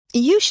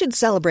You should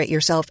celebrate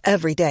yourself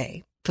every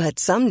day, but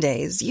some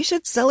days you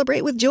should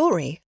celebrate with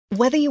jewelry.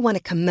 Whether you want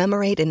to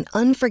commemorate an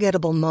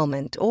unforgettable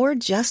moment or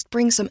just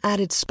bring some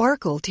added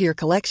sparkle to your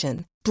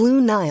collection,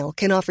 Blue Nile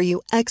can offer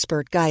you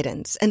expert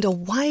guidance and a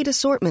wide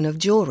assortment of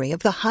jewelry of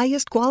the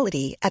highest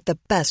quality at the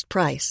best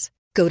price.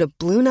 Go to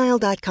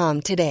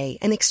BlueNile.com today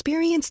and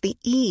experience the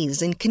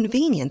ease and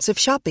convenience of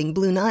shopping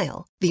Blue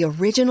Nile, the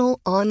original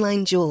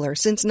online jeweler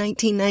since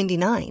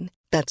 1999.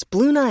 That's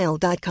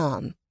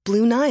BlueNile.com.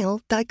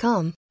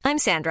 BlueNile.com. I'm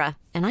Sandra,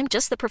 and I'm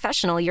just the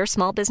professional your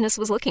small business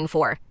was looking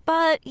for.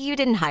 But you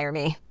didn't hire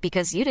me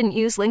because you didn't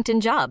use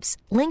LinkedIn Jobs.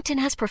 LinkedIn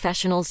has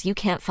professionals you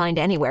can't find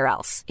anywhere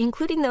else,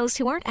 including those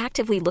who aren't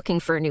actively looking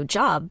for a new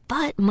job,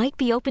 but might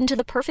be open to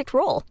the perfect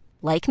role,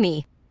 like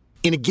me.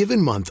 In a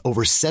given month,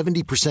 over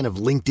 70% of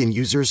LinkedIn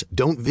users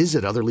don't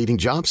visit other leading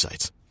job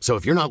sites. So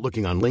if you're not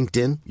looking on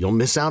LinkedIn, you'll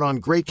miss out on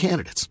great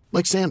candidates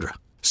like Sandra.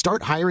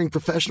 Start hiring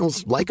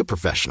professionals like a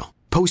professional.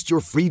 Post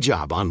your free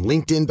job on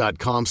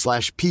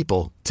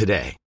linkedin.com/people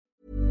today.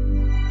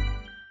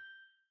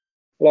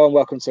 Hello and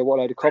welcome to What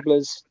Load of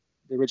Cobblers,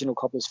 the original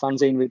Cobblers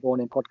fanzine reborn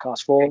in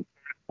podcast form.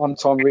 I'm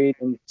Tom Reed,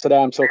 and today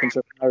I'm talking to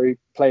a player who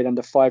played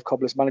under 5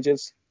 Cobblers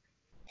managers.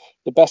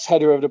 The best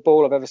header of the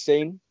ball I've ever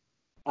seen,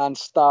 and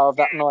star of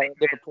that night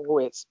at Liverpool,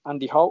 it's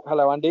Andy Holt.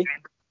 Hello, Andy.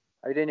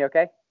 How you doing? You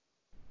okay?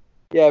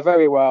 Yeah,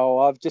 very well.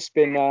 I've just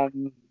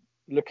been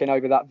looking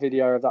over that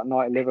video of that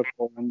night at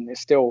Liverpool, and I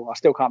still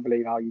can't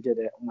believe how you did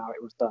it and how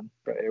it was done.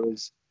 But it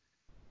was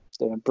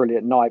still a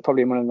brilliant night,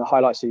 probably one of the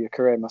highlights of your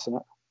career, mustn't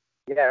it?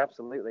 Yeah,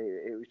 absolutely.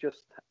 It was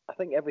just, I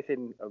think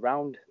everything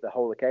around the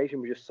whole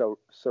occasion was just so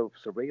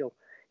surreal.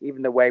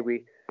 Even the way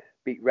we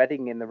beat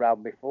Reading in the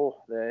round before.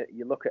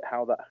 You look at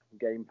how that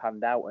game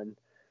panned out, and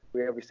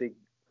we obviously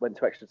went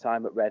to extra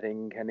time at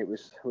Reading, and we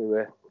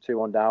were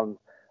 2-1 down,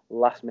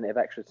 last minute of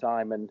extra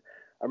time, and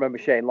I remember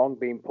Shane Long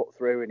being put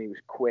through, and he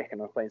was quick,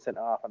 and I was playing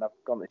centre half, and I've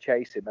gone to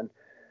chase him, and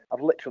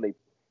I've literally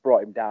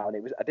brought him down.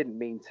 I didn't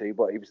mean to,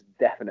 but it was a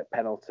definite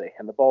penalty,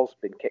 and the ball's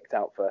been kicked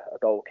out for a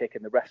goal kick,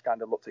 and the ref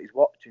kind of looked at his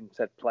watch and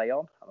said, "Play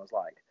on." And I was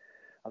like,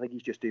 I think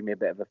he's just doing me a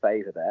bit of a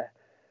favour there.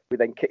 We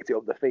then kicked it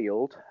up the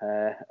field,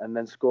 and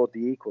then scored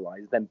the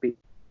equaliser, then beat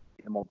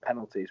them on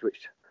penalties,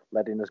 which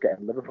led in us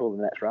getting Liverpool in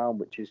the next round,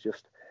 which is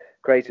just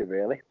crazy,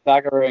 really.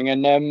 Staggering.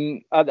 And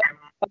at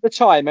the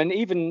time, and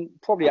even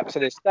probably up to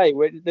this day,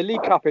 the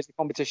League Cup is a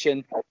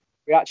competition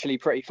we actually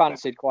pretty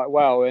fancied quite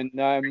well, and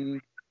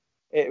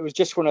it was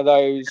just one of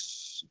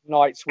those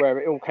nights where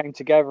it all came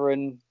together,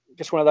 and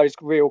just one of those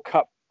real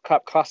cup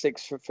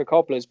classics for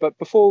Cobblers. But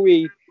before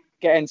we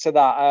get into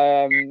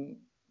that,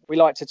 we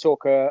like to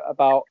talk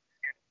about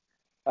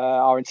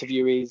our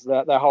interviewees,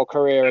 their whole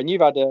career, and you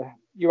had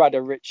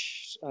a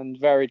rich and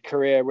varied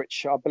career,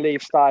 which I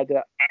believe started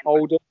at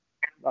Oldham.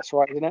 That's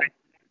right, isn't it?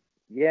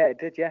 Yeah, it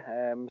did.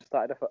 Yeah,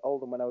 started off at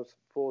Oldham when I was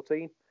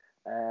 14,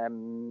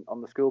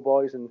 on the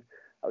schoolboys, and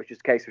that was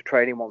just a case of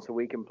training once a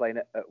week and playing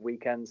at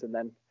weekends. And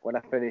then when I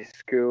finished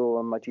school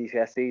and my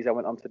GCSEs, I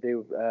went on to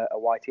do a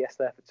YTS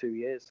there for 2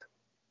 years.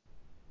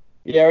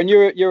 Yeah, and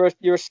you're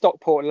a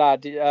Stockport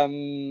lad,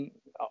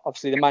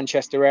 obviously the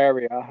Manchester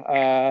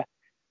area.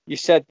 You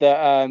said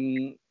that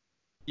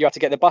you had to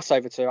get the bus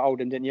over to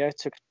Oldham, didn't you? It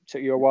took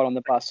you a while on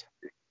the bus.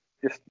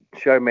 Just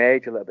showing my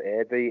age a little bit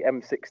here, the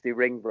M60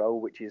 Ringborough,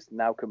 which is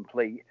now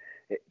complete,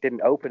 it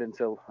didn't open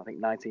until I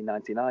think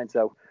 1999.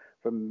 So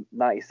from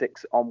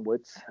 96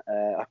 onwards,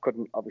 I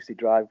couldn't obviously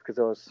drive because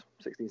I was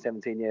 16,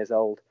 17 years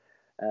old.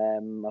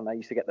 And I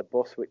used to get the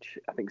bus, which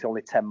I think is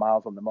only 10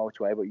 miles on the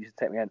motorway, but it used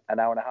to take me an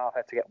hour and a half. I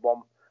had to get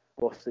one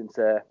bus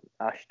into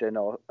Ashton,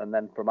 and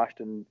then from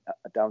Ashton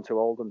down to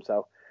Oldham.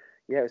 So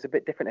yeah, it was a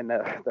bit different in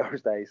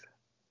those days.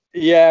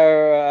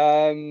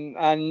 Yeah,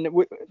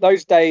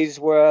 those days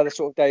were the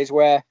sort of days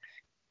where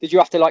did you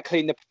have to like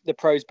clean the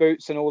pros'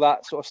 boots and all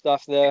that sort of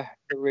stuff? The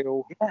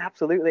real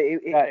absolutely.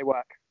 It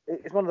worked.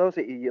 It's one of those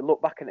that you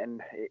look back at it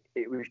and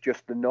it was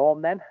just the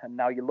norm then, and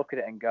now you look at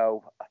it and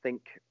go, I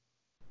think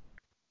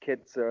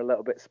kids are a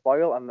little bit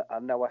spoiled, and I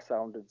know I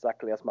sound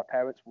exactly as my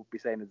parents would be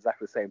saying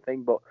exactly the same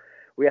thing, but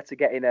we had to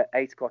get in at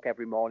 8 o'clock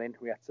every morning.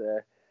 We had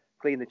to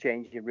clean the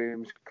changing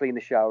rooms, clean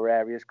the shower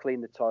areas,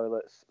 clean the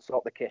toilets,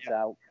 sort the kit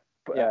out.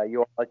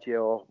 You had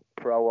your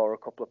pro or a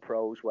couple of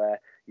pros where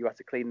you had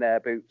to clean their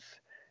boots,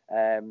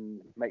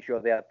 make sure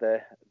they had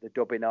the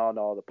dubbing on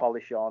or the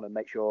polish on, and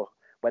make sure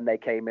when they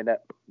came in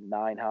at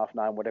 9, half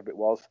 9, whatever it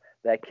was,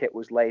 their kit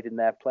was laid in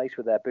their place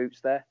with their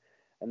boots there.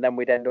 And then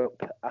we'd end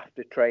up,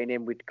 after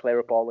training, we'd clear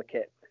up all the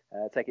kit,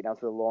 take it down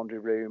to the laundry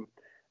room.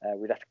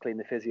 We'd have to clean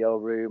the physio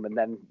room, and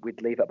then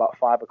we'd leave at about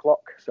 5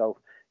 o'clock. So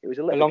it was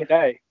a long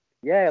day.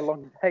 Yeah, a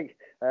long day.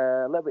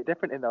 A little bit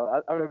different,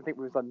 I don't think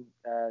we was on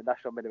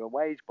national minimum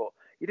wage, but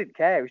you didn't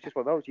care. It was just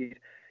one of those. You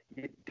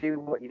do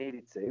what you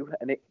needed to,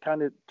 and it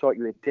kind of taught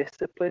you a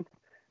discipline.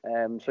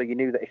 So you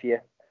knew that if you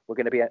were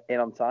going to be in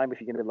on time,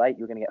 if you're going to be late,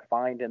 you were going to get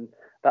fined, and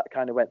that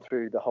kind of went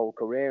through the whole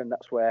career. And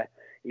that's where,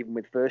 even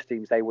with first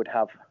teams, they would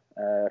have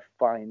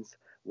fines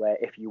where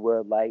if you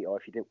were late or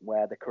if you didn't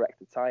wear the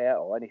correct attire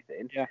or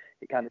anything,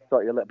 it kind of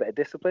taught you a little bit of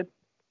discipline.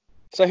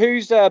 So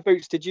whose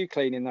boots did you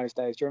clean in those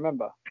days? Do you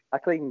remember? I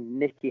cleaned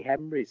Nicky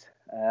Henry's.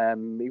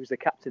 He was the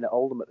captain at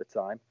Oldham at the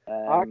time.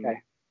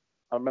 Okay.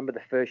 I remember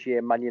the first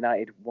year Man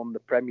United won the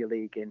Premier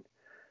League in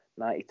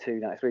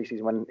 92-93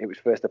 season, when it was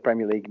first the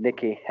Premier League.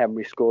 Nicky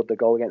Henry scored the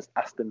goal against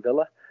Aston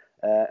Villa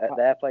at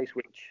their place,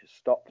 which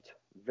stopped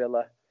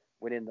Villa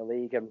winning the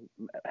league and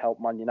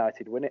helped Man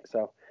United win it.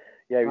 So,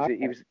 yeah,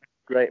 he was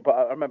great. But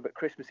I remember at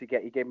Christmas he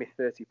gave me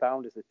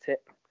 £30 as a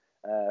tip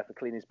for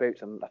cleaning his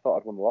boots, and I thought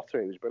I'd won the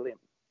lottery. It was brilliant.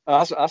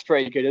 Oh, that's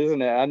pretty good,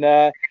 isn't it?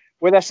 And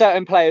were there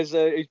certain players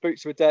whose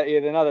boots were dirtier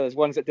than others?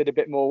 Ones that did a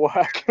bit more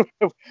work,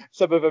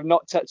 some of them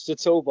not touched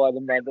at all by the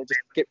men that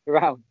just skipped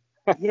around.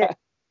 Yeah,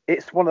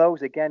 it's one of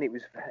those. Again,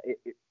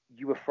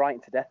 you were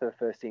frightened to death of the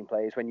first team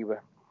players when you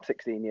were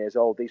 16 years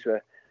old. These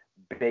were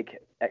big,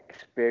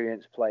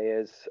 experienced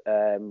players.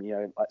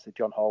 Like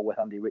John Hallworth,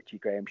 Andy Ritchie,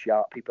 Graham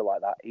Sharp, people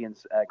like that. Ian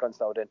Glenn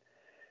Snowden,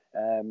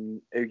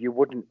 who you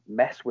wouldn't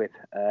mess with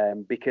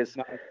because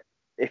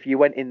if you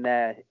went in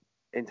there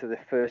into the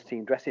first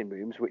team dressing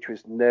rooms, which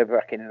was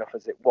nerve-wracking enough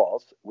as it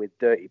was, with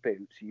dirty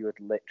boots, you would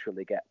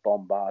literally get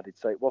bombarded.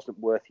 So it wasn't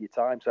worth your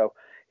time. So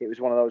it was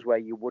one of those where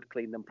you would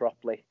clean them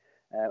properly.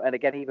 And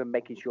again, even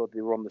making sure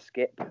they were on the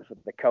skip for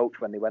the coach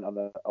when they went on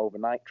the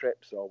overnight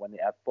trips or when they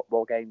had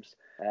football games.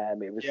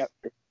 It was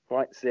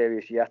quite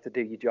serious. You had to do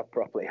your job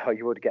properly or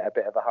you would get a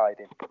bit of a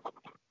hiding.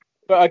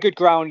 But a good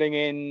grounding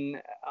in,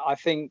 I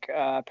think,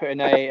 putting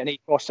an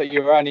ethos that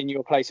you're earning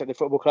your place at the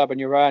football club and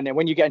you're earning.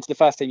 When you get into the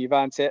first team, you've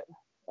earned it.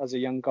 As a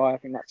young guy, I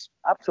think that's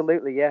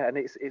absolutely, yeah, and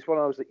it's one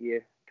of those that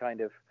you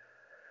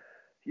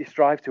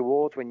strive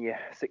towards when you're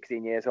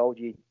 16 years old.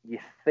 You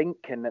think,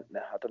 and I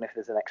don't know if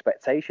there's an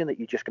expectation that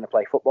you're just going to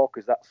play football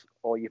because that's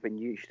all you've been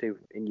used to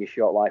in your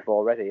short life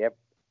already.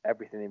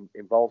 Everything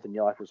involved in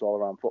your life was all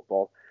around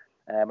football.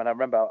 And I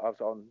remember I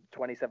was on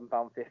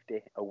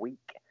 £27.50 a week,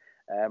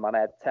 and I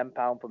had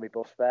 £10 for my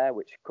bus fare,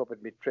 which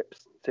covered my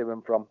trips to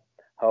and from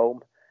home.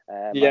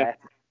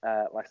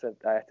 Like I said,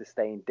 I had to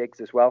stay in digs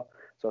as well.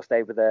 So I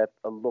stayed with a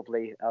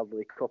lovely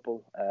elderly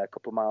couple, a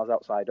couple of miles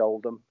outside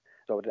Oldham,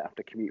 so I didn't have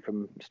to commute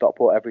from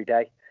Stockport every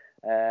day.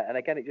 And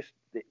again,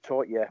 it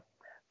taught you,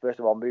 first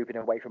of all, moving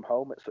away from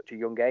home at such a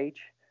young age.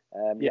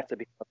 You have to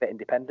be a bit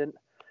independent.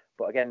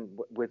 But again,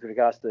 with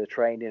regards to the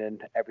training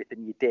and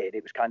everything you did,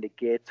 it was kind of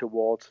geared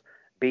towards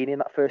being in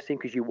that first team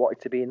because you wanted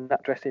to be in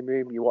that dressing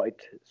room. You wanted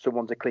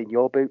someone to clean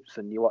your boots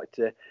and you wanted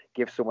to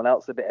give someone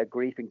else a bit of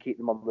grief and keep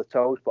them on their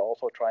toes, but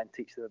also try and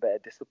teach them a bit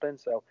of discipline.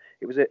 So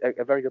it was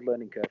a very good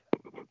learning curve.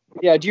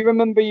 Yeah. Do you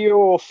remember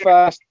your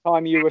first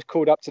time you were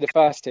called up to the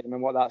first team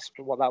and what that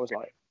was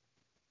like?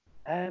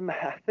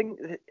 I think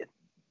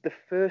the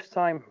first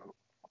time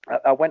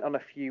I went on a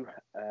few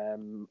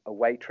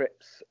away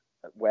trips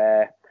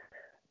where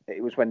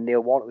it was when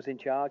Neil Warnock was in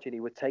charge and he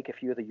would take a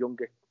few of the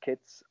younger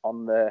kids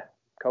on the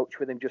coach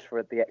with him just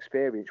for the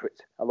experience, which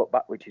I look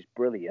back, which is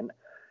brilliant.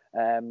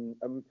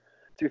 To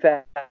be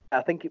fair,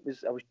 I think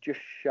I was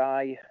just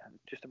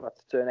about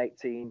to turn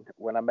 18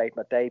 when I made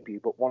my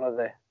debut, but one of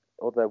the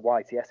other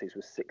YTSs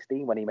was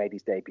 16 when he made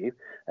his debut.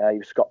 He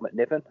was Scott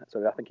McNiven,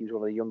 so I think he was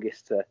one of the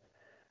youngest to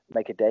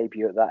make a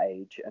debut at that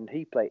age, and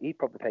he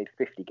probably played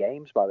 50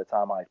 games by the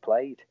time I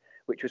played,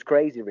 which was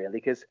crazy really,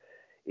 because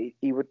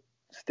he would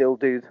still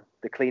do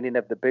the cleaning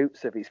of the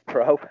boots of his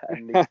pro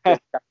and his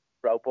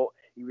pro, but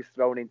he was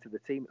thrown into the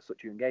team at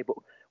such a young age. But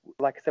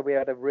like I said, we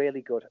had a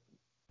really good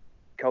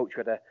coach.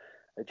 We had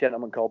a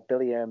gentleman called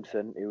Billy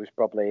Ermson, who was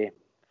probably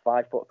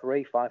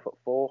 5'3",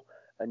 5'4",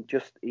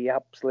 and he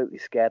absolutely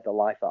scared the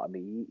life out of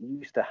me. He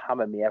used to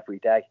hammer me every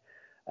day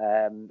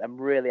and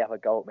really have a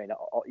go at me. And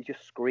he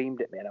just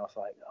screamed at me, and I was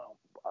like, oh,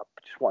 I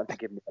just wanted to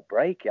give me a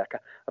break.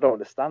 I don't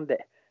understand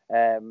it.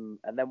 And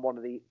then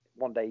one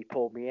day he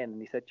pulled me in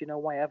and he said, do you know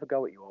why I have a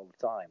go at you all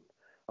the time?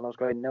 And I was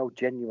going, no,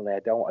 genuinely, I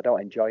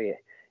don't enjoy it.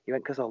 He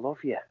went, because I love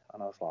you.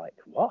 And I was like,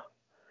 what?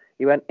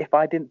 He went, if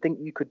I didn't think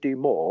you could do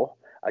more,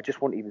 I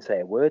just wouldn't even say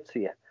a word to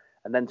you.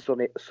 And then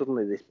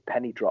suddenly this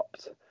penny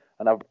dropped.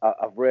 And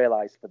I've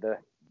realised for the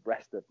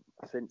rest of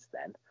since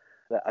then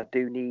that I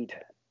do need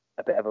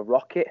a bit of a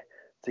rocket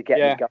to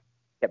get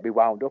me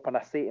wound up. And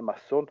I see it in my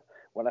son.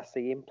 When I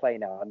see him play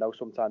now, I know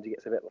sometimes he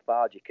gets a bit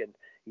lethargic and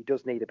he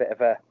does need a bit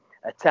of a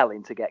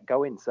telling to get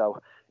going. So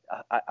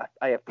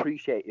I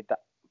appreciated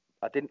that.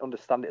 I didn't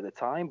understand it at the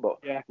time, but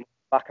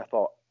back I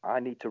thought, I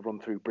need to run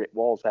through brick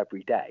walls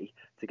every day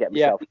to get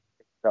myself.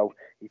 So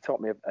he taught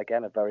me,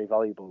 again, a very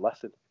valuable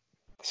lesson.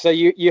 So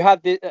you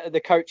had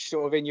the coach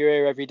sort of in your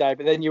ear every day,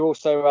 but then you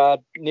also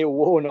had Neil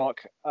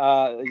Warnock,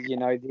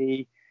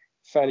 the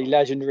fairly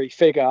legendary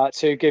figure,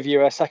 to give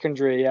you a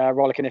secondary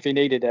rollicking if you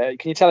needed it.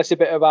 Can you tell us a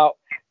bit about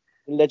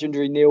the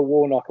legendary Neil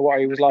Warnock and what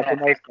he was like in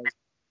those days?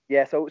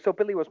 Yeah, so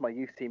Billy was my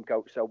youth team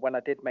coach. So when I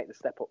did make the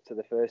step up to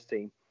the first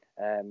team,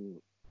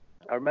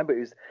 I remember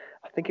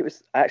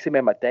I actually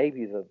made my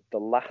debut the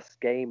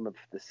last game of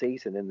the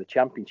season in the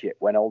Championship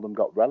when Oldham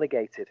got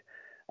relegated.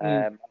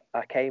 I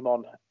came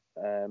on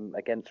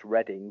against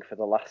Reading for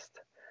the last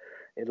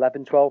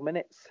 11, 12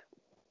 minutes.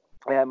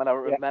 And I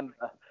remember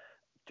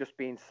just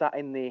being sat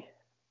in the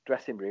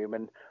dressing room,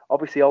 and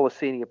obviously all the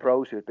senior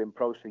pros who had been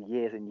pros for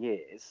years and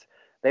years,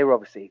 they were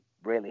obviously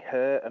really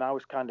hurt, and I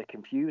was kind of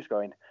confused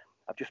going,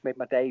 I've just made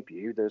my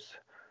debut.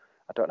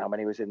 I don't know how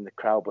many was in the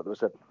crowd, but there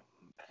was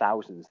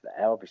thousands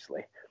there,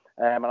 obviously.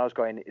 And I was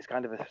going, it's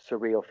kind of a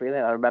surreal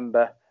feeling. I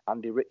remember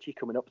Andy Ritchie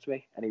coming up to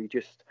me, and he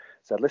just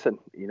said, listen,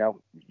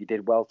 you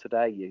did well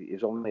today. It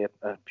was only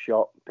a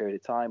short period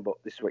of time, but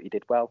this is what you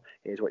did well.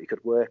 Here's what you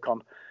could work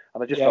on.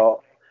 And I just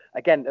thought,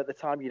 again, at the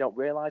time you don't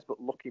realise, but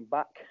looking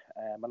back,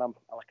 and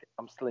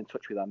I'm still in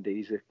touch with Andy.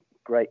 He's a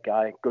great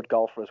guy, good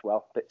golfer as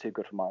well. A bit too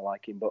good for my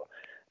liking, but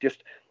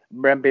just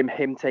remembering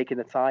him taking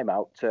the time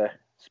out to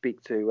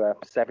speak to a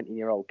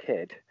 17-year-old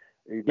kid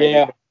who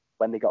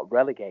when they got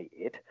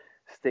relegated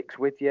sticks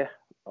with you,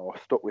 or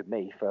stuck with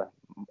me for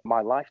my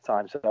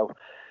lifetime. So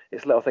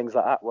it's little things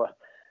like that.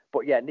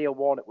 But yeah, Neil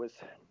Warnock was,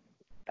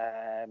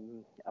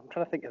 I'm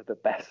trying to think of the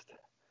best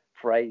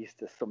phrase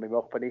to sum him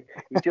up, and he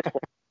just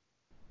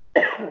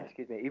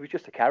excuse me, he was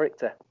just a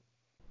character.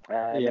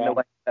 In the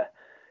way that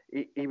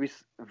he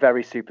was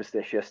very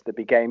superstitious. There'd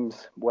be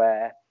games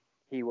where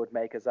he would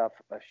make us have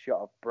a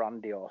shot of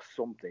brandy or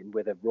something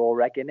with a raw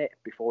egg in it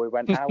before we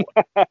went out.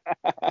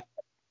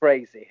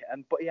 Crazy.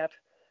 But he had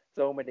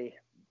so many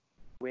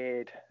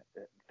weird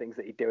things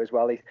that he'd do as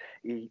well.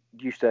 He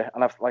used to,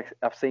 and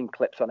I've seen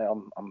clips on it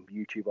on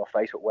YouTube or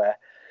Facebook, where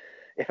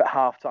if at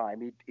half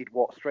time he'd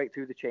walk straight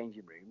through the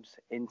changing rooms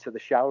into the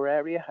shower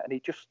area, and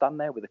he'd just stand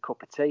there with a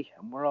cup of tea,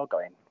 and we're all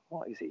going,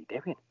 what is he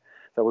doing?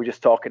 So we're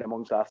just talking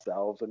amongst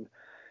ourselves, and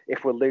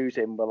if we're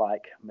losing, we're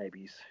like, maybe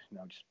he's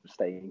just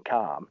staying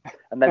calm.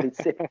 And then he'd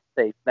sip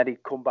tea, then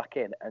he'd come back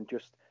in and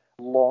just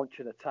launch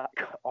an attack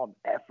on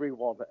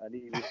everyone. And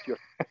he was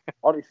just,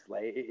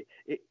 honestly,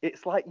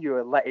 it's like you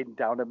were letting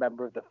down a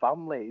member of the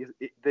family.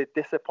 The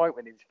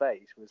disappointment in his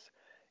face was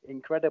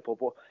incredible.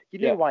 But you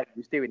knew why he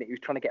was doing it. He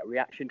was trying to get a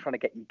reaction, trying to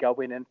get you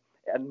going.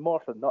 And more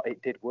often than not,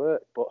 it did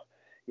work. But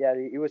yeah,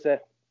 he was a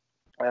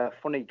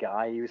funny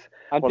guy. He was.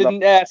 And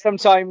didn't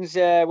sometimes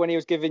when he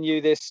was giving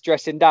you this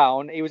dressing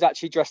down, he was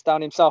actually dressed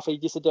down himself. He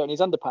used to do it in his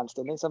underpants,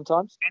 didn't he?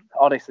 Sometimes.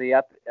 Honestly, he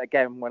had,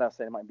 again, when I was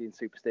saying he might be being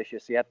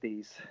supersticious, he had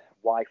these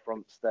Y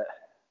fronts that.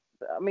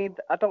 I mean,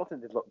 I don't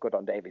think they'd look good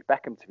on David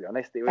Beckham, to be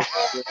honest.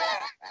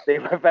 They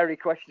were very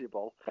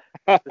questionable,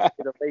 to say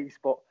the least.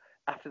 But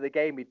after the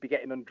game, he'd be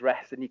getting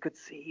undressed, and you could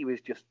see he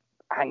was just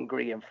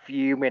angry and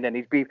fuming, and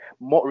he'd be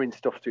muttering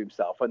stuff to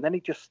himself, and then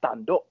he'd just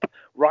stand up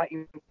right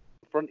in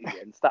front of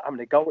you and start having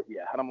a go at you.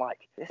 And I'm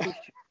like, this is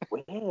just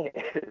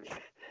weird.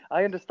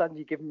 I understand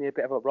you giving me a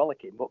bit of a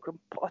rollicking, but can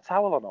put a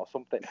towel on or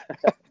something.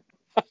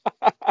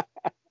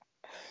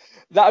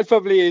 That was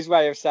probably his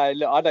way of saying,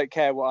 look, I don't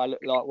care what I look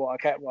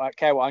like, I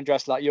care what I'm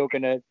dressed like. You're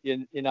going to,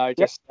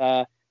 just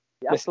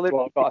listen to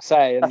what I've got to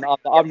say. And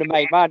I'm the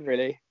main man,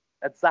 really.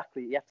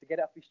 Exactly. He had to get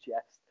it off his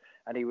chest,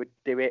 and he would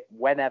do it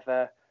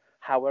whenever,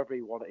 however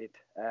he wanted.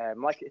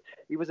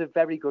 He was a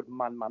very good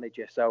man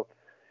manager. So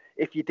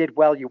if you did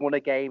well, you won a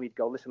game, he'd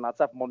go, listen, lads,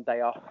 have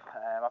Monday off,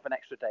 have an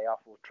extra day off,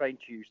 we'll train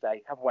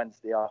Tuesday, have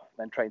Wednesday off,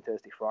 then train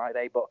Thursday,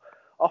 Friday. But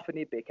often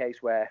it'd be a case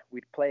where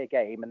we'd play a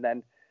game, and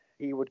then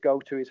he would go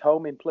to his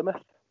home in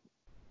Plymouth.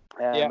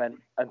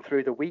 And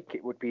through the week,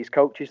 it would be his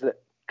coaches that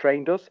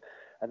trained us.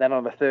 And then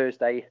on a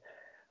Thursday,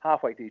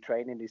 halfway through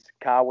training, his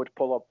car would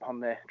pull up on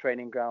the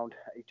training ground.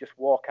 He'd just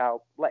walk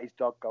out, let his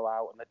dog go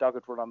out, and the dog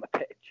would run on the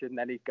pitch. And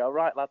then he'd go,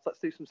 right, lads, let's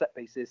do some set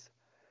pieces.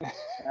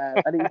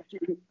 And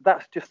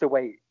that's just the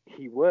way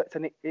he worked.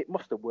 And it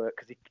must have worked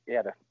because he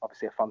had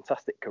obviously a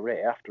fantastic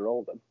career after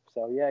Oldham.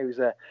 So, yeah, he was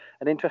an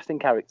interesting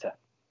character.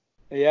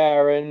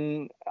 Yeah,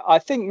 and I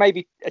think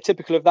maybe a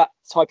typical of that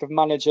type of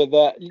manager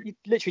that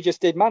literally just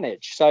did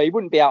manage. So he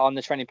wouldn't be out on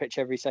the training pitch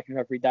every second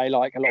of every day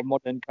like a lot of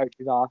modern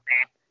coaches are.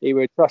 He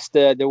would trust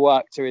the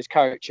work to his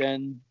coach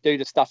and do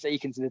the stuff that he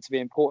considered to be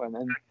important.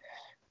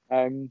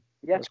 And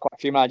there's quite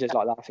a few managers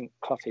like that. I think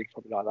Cloughie's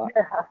probably like that.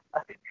 Yeah, I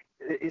think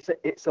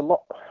it's a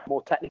lot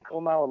more technical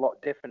now, a lot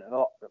different, a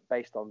lot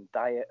based on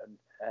diet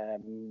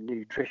and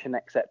nutrition,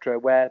 etc.,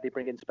 where they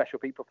bring in special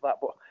people for that.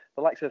 But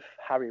the likes of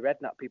Harry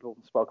Redknapp, people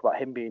spoke about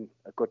him being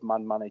a good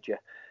man manager.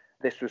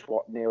 This was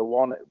what Neil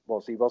Warnock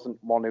was. He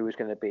wasn't one who was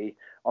going to be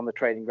on the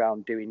training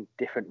ground doing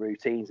different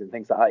routines and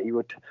things like that. He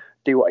would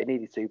do what he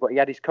needed to, but he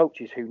had his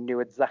coaches who knew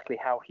exactly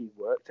how he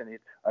worked, and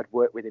had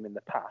worked with him in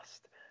the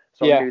past.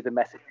 So he knew the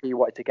message he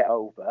wanted to get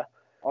over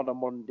on a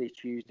Monday,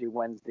 Tuesday,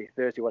 Wednesday,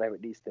 Thursday, whatever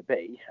it needs to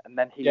be. And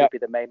then he would be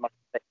the main man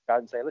to take out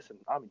and say, listen,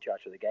 I'm in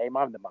charge of the game.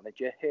 I'm the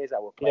manager. Here's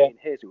how we're playing.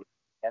 Here's who we're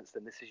against,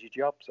 and this is your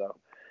job. So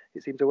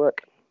it seemed to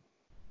work.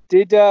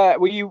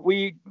 Were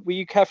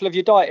you careful of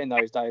your diet in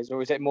those days, or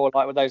was it more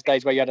like those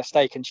days where you had a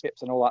steak and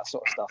chips and all that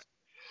sort of stuff?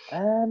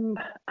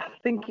 I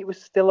think it was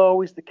still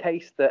always the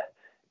case that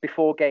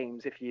before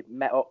games, if you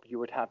met up, you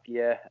would have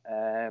your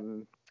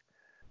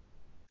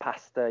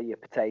pasta, your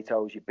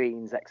potatoes, your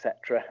beans,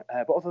 etc.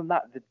 But other than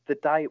that, the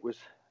diet was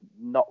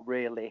not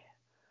really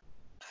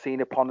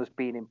seen upon as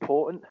being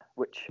important,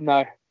 which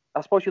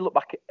I suppose you look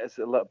back as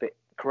a little bit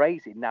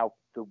crazy now,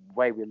 the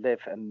way we live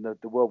and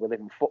the world we live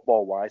in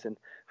football-wise, and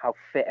how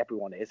fit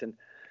everyone is. And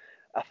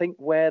I think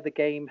where the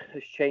game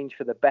has changed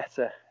for the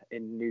better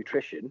in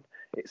nutrition,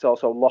 it's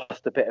also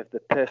lost a bit of the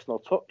personal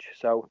touch.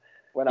 So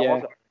when I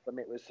was at them,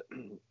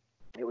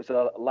 it was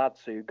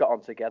lads who got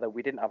on together.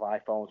 We didn't have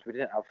iPhones, we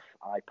didn't have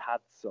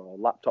iPads or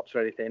laptops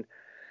or anything.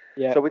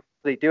 Yeah. So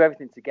we'd do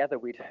everything together.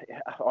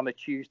 On a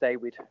Tuesday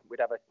we'd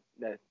have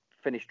a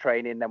finish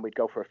training, then we'd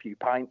go for a few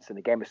pints and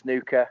a game of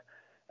snooker,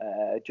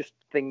 just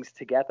things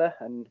together.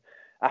 And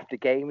after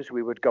games,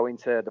 we would go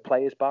into the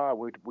players' bar.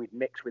 We'd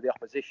mix with the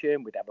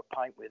opposition. We'd have a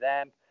pint with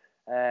them,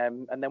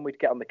 and then we'd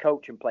get on the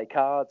coach and play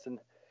cards. And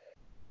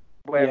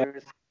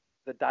whereas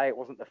the diet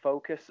wasn't the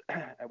focus,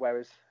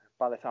 whereas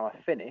by the time I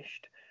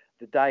finished,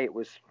 the diet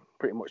was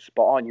pretty much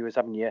spot on. You was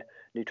having your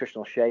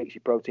nutritional shakes,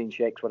 your protein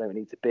shakes, whatever it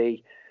needed to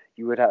be.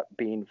 You would have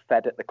been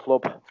fed at the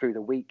club through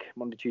the week,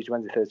 Monday, Tuesday,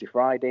 Wednesday, Thursday,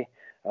 Friday,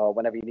 or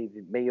whenever you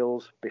needed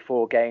meals,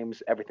 before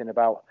games, everything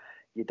about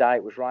your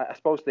diet was right. I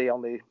suppose the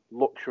only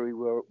luxury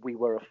we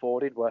were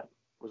afforded was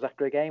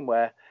after a game,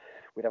 where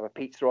we'd have a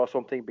pizza or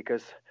something,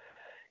 because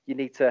you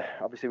need to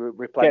obviously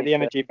replenish. Get the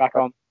energy back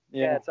on.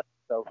 Yeah.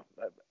 So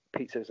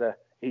pizza's a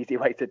easy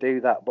way to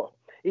do that. But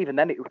even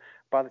then,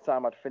 by the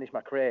time I'd finished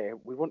my career,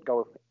 we wouldn't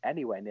go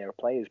anywhere near a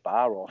player's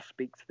bar or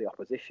speak to the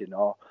opposition,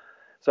 or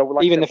so.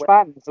 Like even the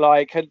fans,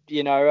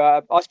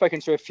 I've spoken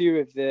to a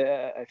few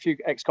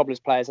ex-Cobblers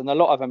players, and a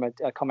lot of them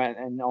are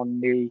commenting on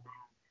the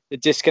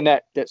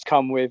disconnect that's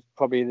come with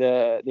probably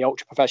the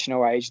ultra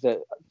professional age that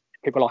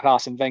people like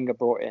Arsene Wenger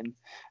brought in,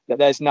 that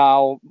there's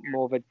now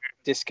more of a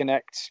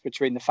disconnect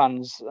between the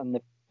fans and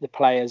the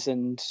players,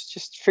 and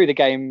just through the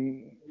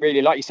game,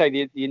 really, like you say,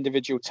 the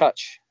individual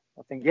touch.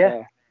 I think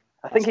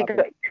I think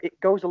it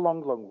goes a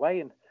long way.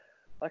 And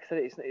like I said,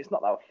 it's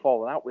not that I've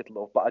fallen out with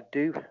Love, but I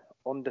do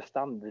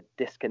understand the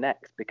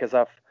disconnect, because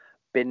I've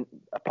been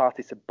a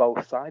party to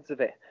both sides of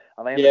it,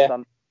 and I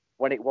understand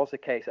when it was a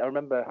case. I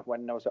remember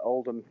when I was at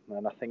Oldham,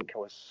 and I think it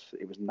was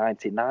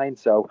 99,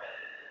 so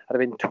I'd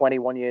have been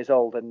 21 years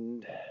old,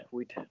 and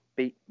we'd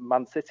beat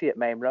Man City at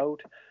Main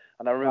Road.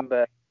 And I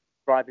remember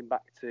driving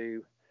back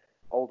to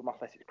Oldham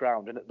Athletics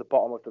Ground, and at the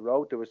bottom of the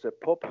road there was a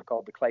pub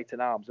called the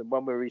Clayton Arms, and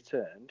when we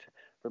returned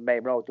from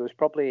Main Road, there was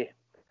probably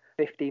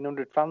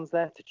 1,500 fans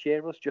there to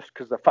cheer us, just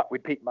because of the fact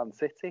we'd beat Man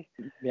City.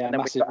 Yeah, and then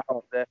massive. we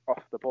got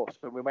off the bus,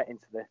 and we went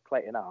into the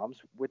Clayton Arms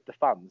with the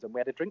fans, and we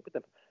had a drink with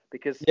them,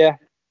 because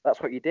that's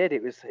what you did.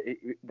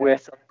 We're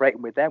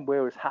celebrating with them.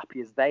 We're as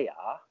happy as they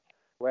are.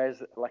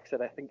 Whereas, like I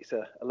said, I think it's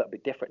a little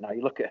bit different now.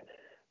 You look at,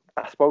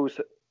 I suppose,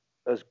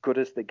 as good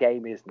as the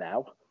game is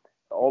now,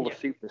 all the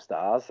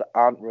superstars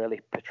aren't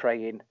really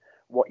portraying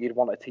what you'd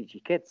want to teach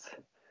your kids.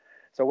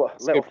 So what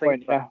little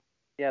things that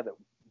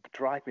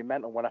drive me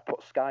mental when I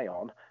put Sky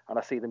on and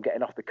I see them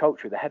getting off the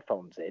coach with the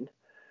headphones in.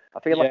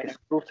 I feel like a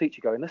school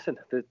teacher going, listen,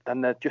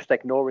 and they're just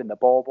ignoring the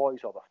ball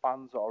boys or the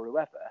fans or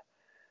whoever.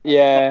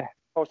 Yeah.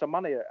 If I was a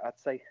manager, I'd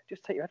say,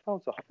 just take your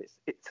headphones off.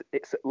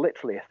 It's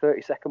literally a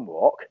 30-second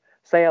walk.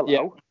 Say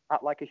hello,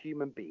 act like a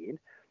human being,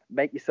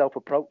 make yourself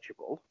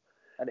approachable.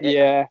 And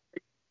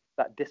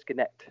that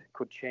disconnect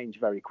could change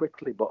very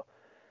quickly. But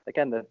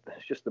again,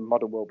 it's just the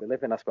modern world we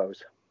live in, I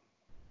suppose.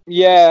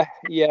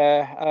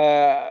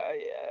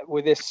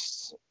 With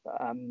this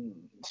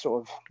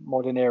sort of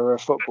modern era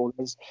of football,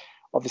 there's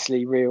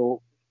obviously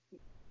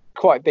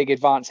quite big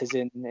advances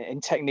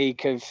in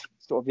technique of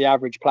sort of the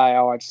average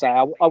player, I'd say.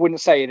 I wouldn't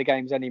say the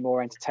game's any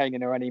more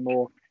entertaining or any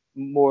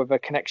more of a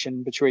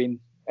connection between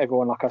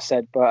everyone, like I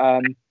said, but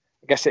I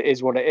guess it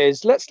is what it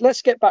is.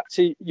 Let's get back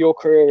to your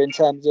career in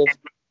terms of,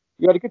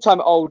 you had a good time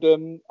at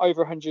Oldham,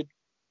 over 100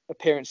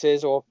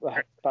 appearances, or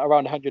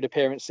around 100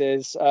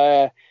 appearances.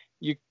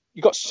 You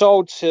got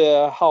sold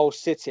to Hull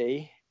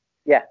City.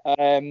 Yeah.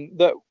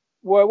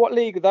 What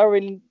league? They were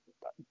in.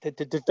 The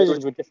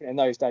divisions were different in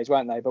those days,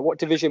 weren't they? But what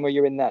division were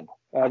you in then?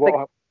 I think,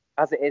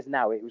 as it is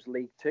now, it was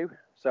League Two.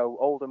 So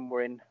Oldham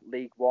were in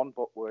League One,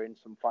 but were in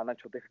some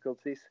financial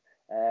difficulties.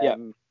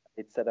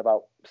 It said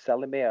about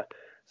selling me.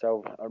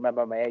 So I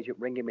remember my agent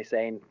ringing me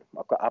saying,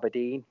 I've got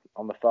Aberdeen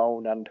on the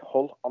phone and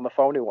Hull on the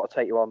phone who want to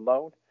take you on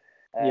loan.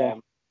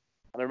 And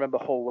I remember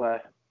Hull were,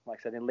 like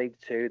I said, in League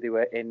Two. They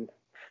were in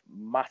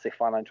massive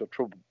financial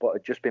trouble, but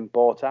had just been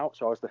bought out.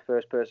 So I was the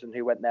first person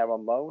who went there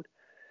on loan.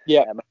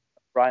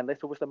 Brian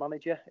Little was the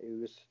manager. He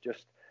was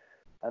just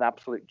an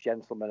absolute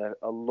gentleman,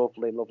 a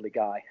lovely, lovely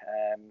guy.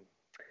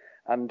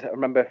 And I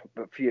remember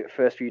the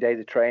first few days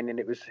of training,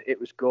 it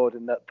was good,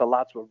 and the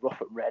lads were rough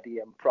and ready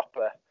and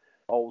proper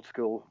old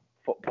school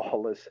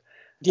footballers.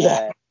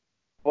 But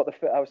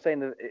I was saying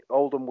that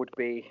Oldham would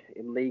be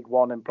in League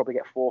One and probably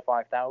get 4,000 or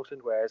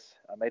 5,000, whereas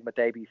I made my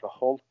debut for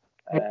Hull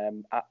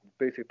at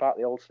Boothby Park,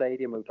 the old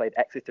stadium. We played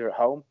Exeter at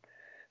home,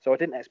 so I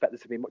didn't expect there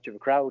to be much of a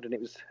crowd, and it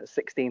was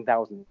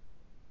 16,000.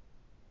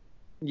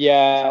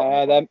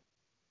 Yeah,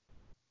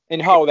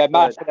 in Hull, they're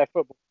mad for their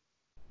football.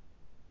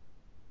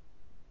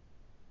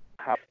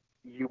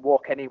 You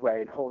walk anywhere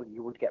in Hull,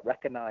 you would get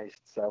recognised.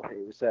 So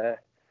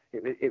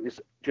it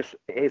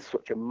is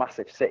such a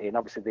massive city, and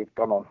obviously they've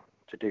gone on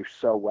to do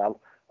so well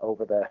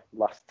over the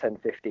last 10,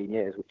 15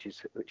 years, which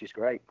is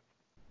great.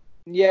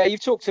 Yeah,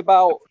 you've talked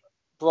about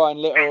Brian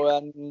Little,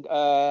 and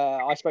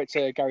I spoke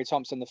to Gary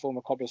Thompson, the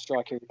former Cobblers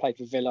striker who played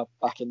for Villa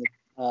back in the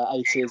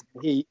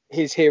 80s.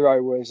 His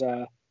hero was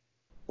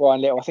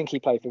Brian Little. I think he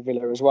played for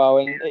Villa as well.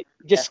 And it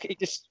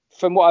just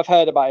from what I've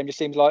heard about him, just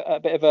seems like a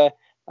bit of an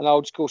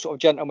old school sort of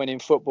gentleman in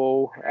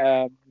football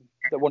that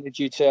wanted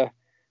you to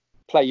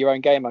play your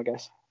own game, I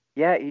guess.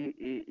 Yeah,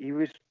 he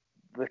was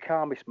the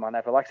calmest man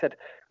ever. Like I said,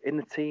 in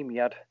the team,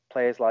 you had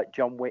players like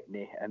John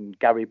Whitney and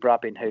Gary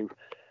Brabbin, who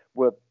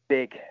were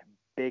big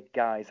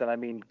guys. And I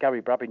mean,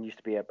 Gary Brabbin used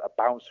to be a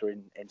bouncer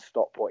in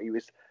Stockport. He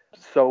was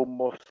so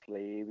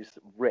muscly, he was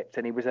ripped,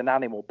 and he was an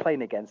animal.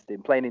 Playing against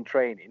him, playing in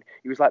training,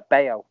 he was like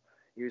Bayo.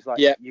 He was like,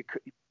 you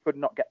could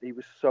not get. He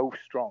was so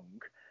strong,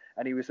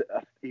 and he was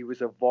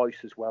a voice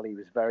as well. He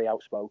was very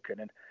outspoken,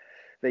 and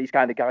these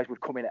kind of guys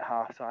would come in at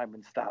half time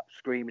and start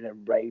screaming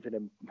and raving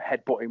and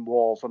headbutting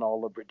walls and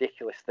all the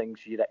ridiculous things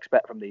you'd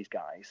expect from these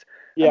guys.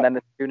 Yeah. And then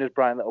as soon as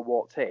Brian Little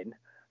walked in,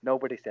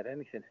 nobody said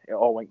anything. It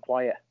all went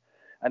quiet.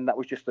 And that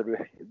was just the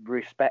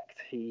respect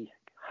he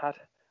had,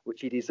 which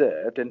he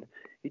deserved. And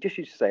he just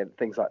used to say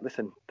things like,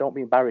 listen, don't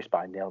be embarrassed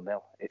by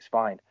 0-0. It's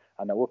fine.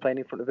 I know we're playing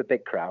in front of a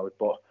big crowd,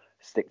 but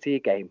stick to your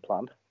game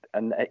plan.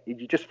 And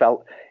you just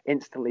felt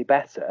instantly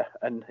better.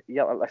 And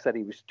yeah, like I said,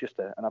 he was just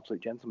an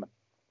absolute gentleman.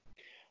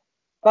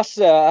 That's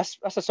a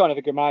sign of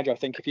a good manager, I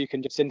think, if you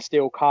can just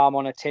instill calm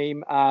on a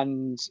team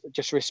and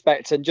just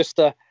respect and just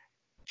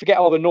forget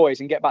all the noise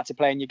and get back to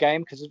playing your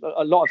game. Because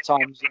a lot of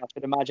times, I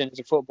could imagine as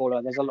a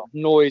footballer, there's a lot of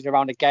noise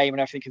around a game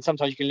and everything, and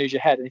sometimes you can lose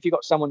your head. And if you've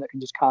got someone that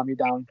can just calm you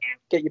down,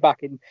 get you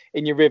back in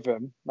your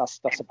rhythm, that's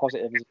a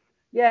positive.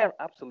 Yeah,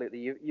 absolutely.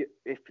 You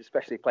if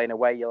especially playing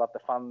away, you'll have the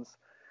fans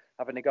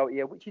having a go at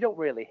you, which you don't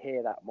really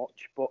hear that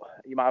much, but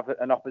you might have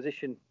an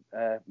opposition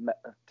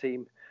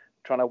team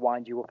trying to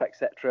wind you up,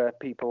 etc.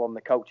 People on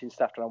the coaching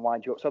staff trying to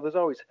wind you up. So there's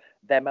always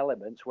them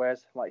elements.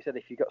 Whereas, like I said,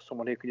 if you've got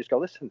someone who can just go,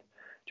 listen,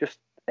 just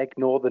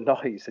ignore the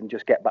noise and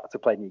just get back to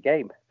playing your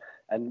game.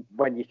 And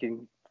when you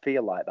can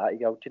feel like that, you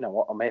go, do you know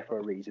what? I'm here for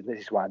a reason.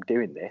 This is why I'm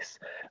doing this.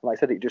 And like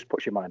I said, it just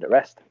puts your mind at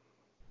rest.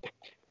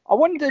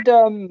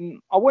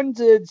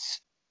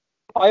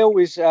 I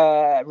always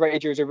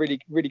rated you as a really,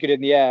 really good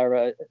in the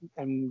air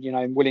and, you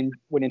know, winning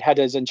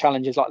headers and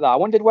challenges like that. I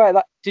wondered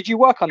did you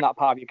work on that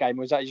part of your game,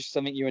 or was that just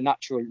something you were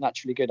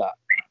naturally good at?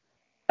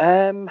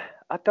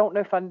 I don't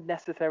know if I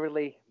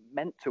necessarily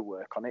meant to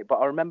work on it, but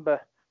I remember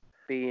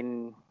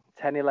being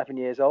 10, 11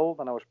 years old,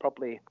 and I was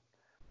probably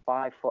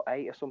 5'8"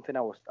 or something.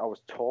 I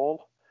was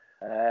tall,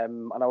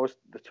 and I was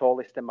the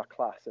tallest in my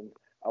class, and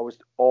I was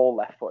all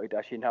left-footed.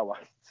 As you know, I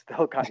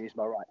still can't use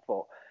my right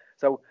foot.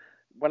 So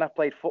when I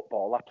played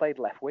football, I played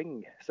left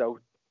wing, so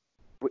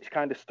which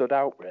kind of stood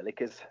out really,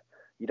 because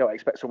you don't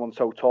expect someone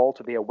so tall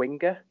to be a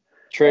winger.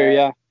 True,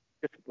 yeah.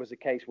 It was a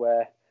case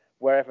where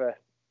wherever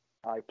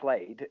I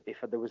played, if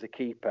there was a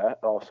keeper,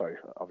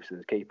 obviously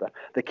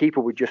the keeper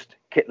would just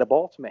kick the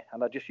ball to me,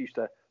 and I just used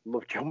to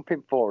love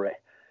jumping for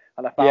it.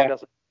 And I found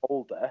as I got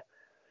older,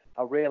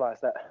 I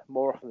realised that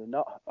more often than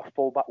not, a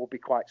fullback would be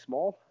quite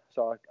small.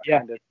 So I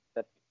kind of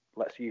said,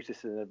 let's use this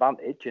as an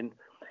advantage, and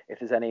if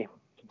there's any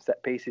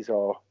set pieces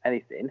or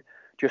anything,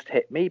 just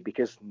hit me,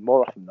 because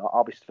more often than not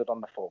I'll be stood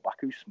on the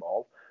fullback who's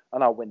small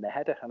and I'll win the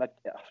header. And I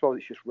suppose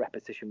it's just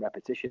repetition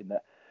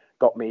that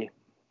got me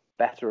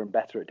better and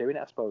better at doing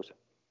it, I suppose.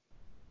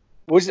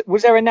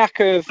 Was there a knack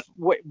of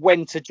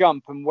when to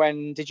jump, and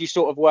when did you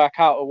sort of work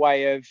out a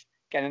way of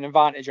getting an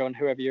advantage on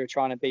whoever you were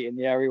trying to beat in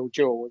the aerial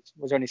duel?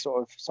 Was there any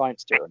sort of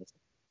science to it?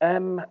 I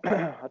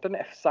don't know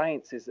if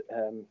science is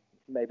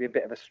maybe a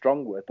bit of a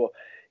strong word, but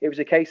it was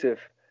a case of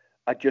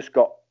I just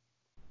got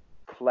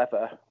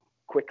clever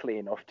quickly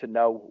enough to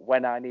know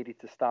when I needed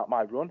to start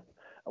my run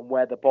and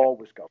where the ball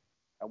was going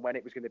and when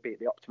it was going to be at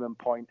the optimum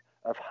point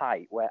of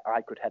height where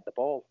I could head the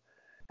ball.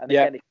 And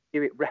again, if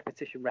you do it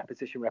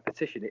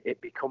repetition,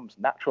 it becomes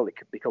natural. It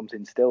becomes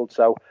instilled.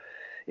 So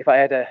if I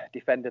had a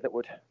defender that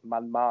would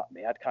man mark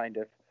me, I'd kind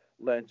of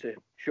learn to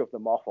shove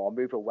them off or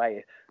move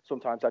away.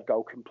 Sometimes I'd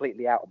go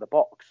completely out of the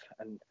box,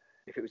 and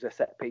if it was a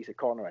set piece, a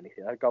corner or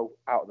anything, I'd go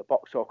out of the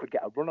box so I could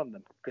get a run on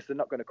them, because they're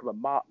not going to come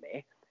and mark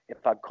me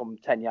if I'd come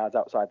 10 yards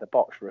outside the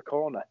box for a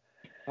corner.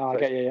 Oh, so I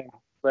get you, yeah.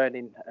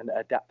 Learning and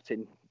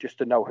adapting just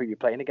to know who you're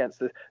playing against.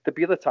 There'd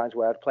be other times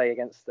where I'd play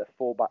against a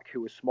fullback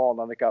who was small,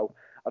 and I'd go,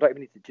 I don't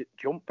even need to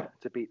jump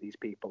to beat these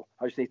people.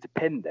 I just need to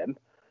pin them,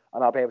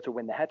 and I'll be able to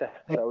win the header.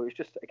 So it was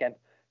just, again,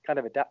 kind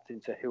of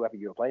adapting to whoever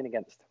you were playing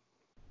against.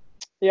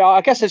 Yeah,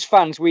 I guess as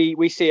fans,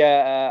 we see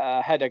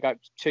a header,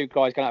 two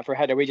guys going out for a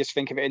header. We just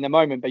think of it in the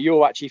moment, but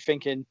you're actually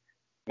thinking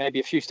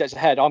maybe a few steps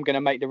ahead. I'm going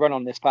to make the run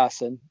on this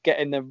pass and get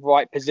in the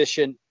right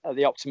position at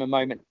the optimum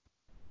moment.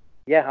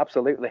 Yeah,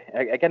 absolutely.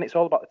 Again, it's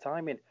all about the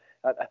timing.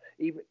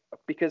 Even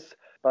because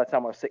by the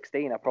time I was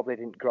 16, I probably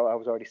didn't grow. I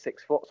was already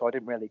 6 foot, so I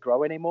didn't really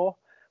grow anymore.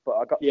 But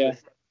I got to the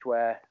stage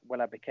where,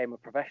 when I became a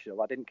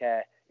professional, I didn't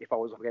care if I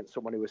was up against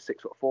someone who was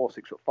 6'4",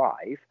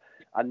 6'5".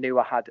 I knew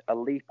I had a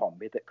leap on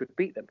me that could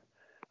beat them.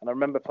 And I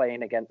remember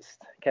playing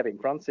against Kevin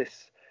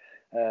Francis,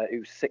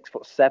 who's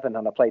 6'7",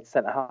 and I played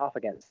centre half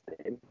against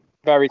him.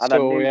 Very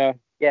tall, yeah.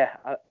 Yeah,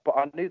 but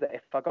I knew that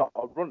if I got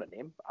a run at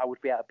him, I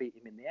would be able to beat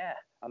him in the air,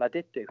 and I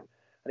did do.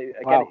 And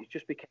it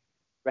just became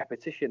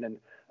repetition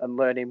and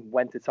learning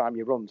when to time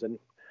your runs and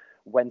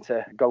when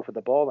to go for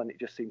the ball, and it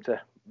just seemed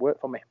to work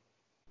for me.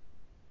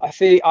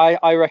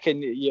 I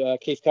reckon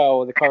Keith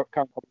Curle, the current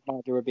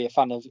manager, would be a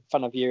fan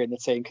of you in the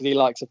team because he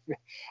likes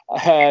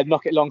to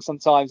knock it long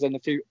sometimes, and a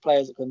few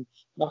players that can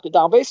knock it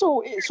down. But it's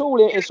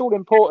all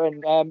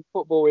important.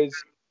 Football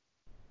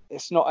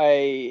it's not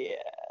a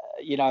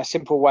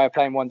simple way of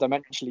playing one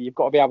dimensionally. You've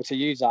got to be able to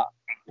use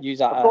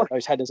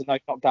those headers and those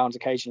knockdowns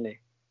occasionally.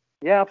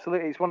 Yeah,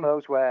 absolutely. It's one of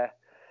those where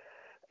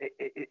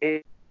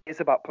it is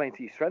about playing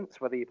to your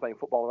strengths, whether you're playing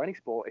football or any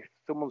sport. If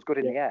someone's good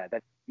in the air,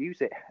 then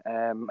use it.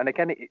 And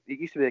again, it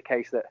used to be the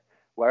case that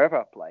wherever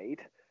I played,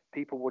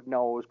 people would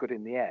know I was good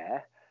in the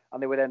air,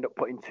 and they would end up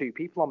putting two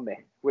people on me,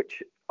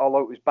 which, although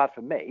it was bad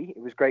for me,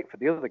 it was great for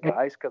the other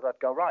guys because I'd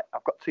go, right,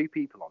 I've got two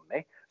people on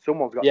me.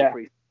 Someone's got the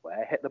free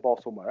play, hit the ball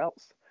somewhere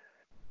else.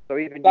 So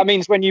that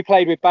means when you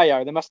played with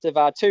Bayo, they must have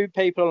had two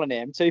people on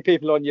him, two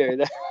people on you.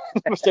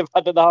 They must have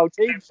had the whole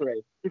team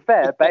free. To be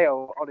fair,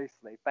 Bayo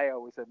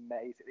was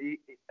amazing.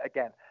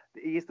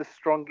 He is the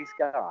strongest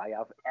guy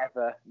I've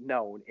ever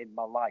known in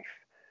my life.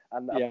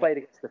 And I played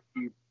against a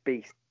few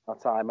beasts at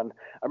the time. And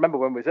I remember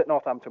when we was at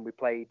Northampton, we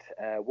played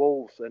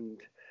Wolves, and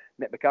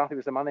Mick McCarthy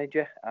was the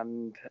manager,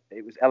 and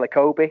it was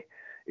Elikobi,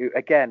 who,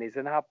 again, is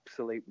an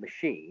absolute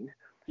machine.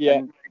 Yeah.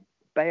 And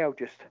Bayo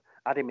just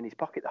had him in his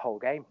pocket the whole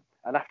game.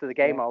 And after the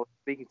game, I was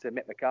speaking to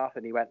Mick McCarthy,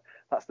 and he went,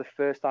 "That's the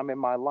first time in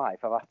my life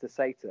I've had to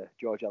say to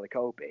George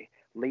Elikobi,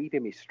 leave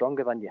him, he's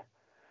stronger than you."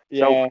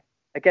 Yeah. So,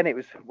 again, it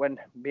was when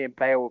me and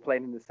Bayo were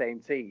playing in the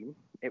same team.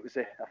 It was,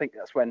 I think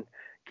that's when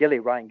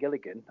Ryan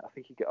Gilligan, I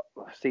think he got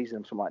a season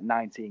of something like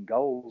 19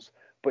 goals,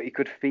 but he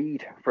could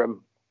feed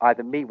from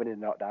either me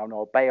winning the knockdown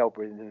or Bayo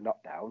winning the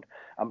knockdown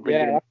and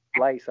bringing him to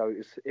play. So,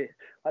 like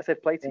I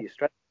said, play to your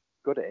strength,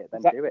 good at it,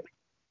 then do it.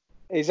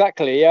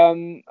 Exactly.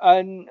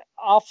 And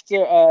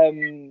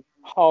after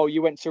Hull,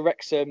 you went to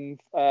Wrexham.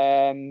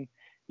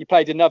 You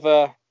played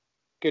another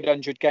good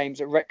 100 games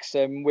at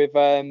Wrexham with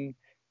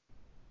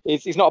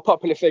he's not a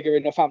popular figure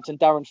in Northampton,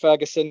 Darren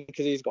Ferguson,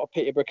 because he's got a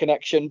Peterborough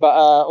connection, but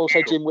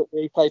also Jim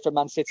Whitley played for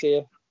Man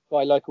City,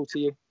 quite local to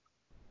you.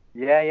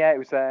 Yeah, it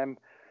was.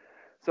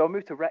 So I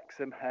moved to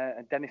Wrexham,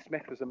 and Dennis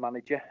Smith was a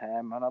manager,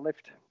 and I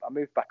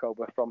moved back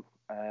over from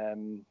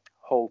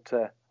Hull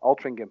to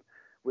Altrincham,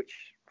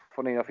 which,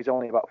 funny enough, is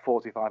only about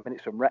 45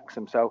 minutes from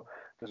Wrexham. So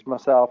there's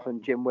myself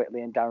and Jim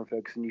Whitley and Darren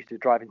Ferguson used to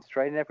drive into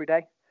training every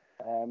day.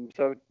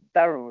 So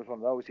Darren was one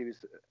of those. He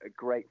was a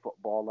great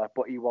footballer,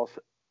 but he was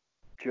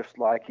just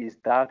like his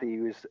dad. He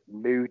was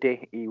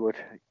moody. He would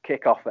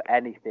kick off at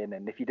anything,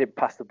 and if you didn't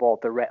pass the ball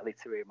directly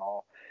to him,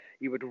 or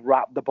he would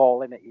wrap the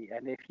ball in it,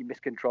 and if you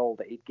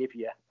miscontrolled it, he'd give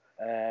you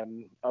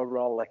a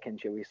roll licking,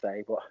 shall we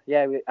say. But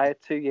yeah, I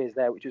had 2 years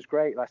there, which was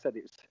great. Like I said,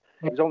 it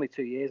was only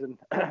 2 years, and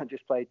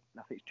just played,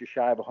 I think it's just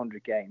shy of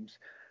 100 games.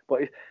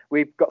 But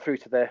we got through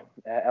to the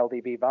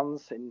LDB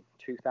Vans in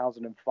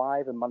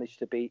 2005 and managed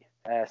to beat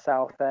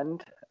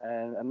Southend,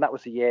 and that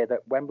was the year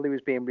that Wembley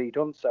was being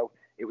redone, so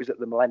it was at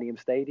the Millennium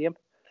Stadium.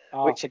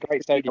 Which is a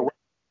great stadium.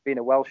 Being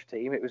a Welsh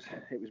team, it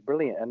was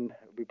brilliant, and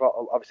we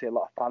brought obviously a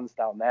lot of fans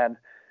down there. And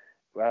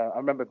I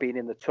remember being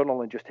in the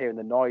tunnel and just hearing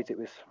the noise. It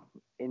was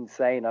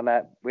insane. And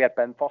we had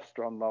Ben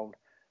Foster on loan,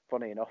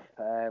 funny enough,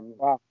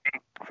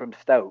 from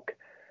Stoke.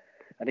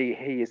 And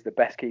he is the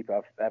best keeper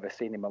I've ever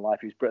seen in my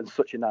life. He was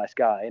such a nice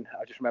guy. And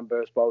I just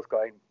remember us both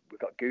going, we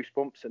got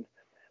goosebumps, and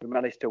we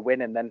managed to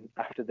win. And then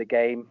after the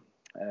game,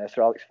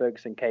 Sir Alex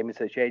Ferguson came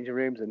into the changing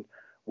rooms and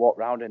walked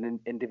round and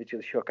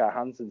individually shook our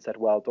hands and said,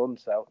 "Well done."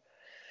 So,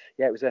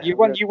 yeah, it was You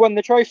won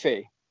the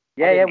trophy?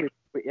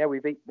 We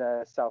beat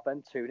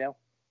Southend 2-0.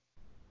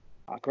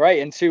 Oh, great.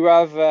 And to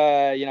have,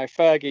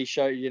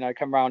 Fergie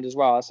come round as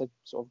well, that's a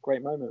sort of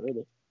great moment,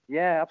 really.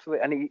 Yeah,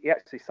 absolutely. And he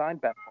actually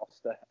signed Ben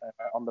Foster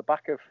on the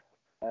back of,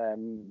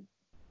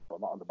 well,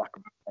 not on the back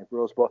of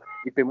Rose, but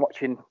he'd been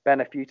watching Ben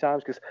a few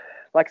times because,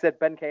 like I said,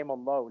 Ben came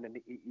on loan and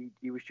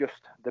he was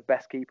just the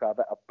best keeper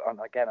and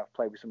again, I've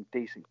played with some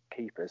decent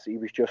keepers. He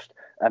was just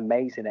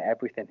amazing at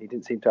everything. He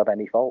didn't seem to have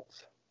any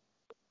faults.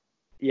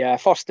 Yeah,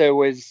 Foster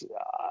was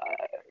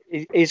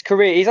his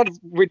career. He's had a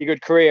really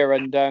good career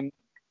and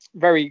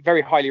very,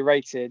 very highly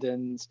rated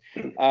and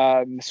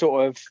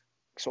sort of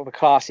a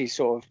classy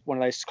one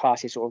of those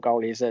classy sort of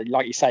goalies that,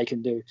 like you say,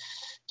 can do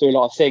a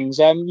lot of things.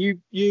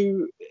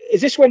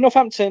 Is this when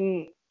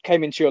Northampton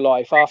came into your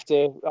life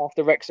after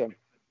Wrexham?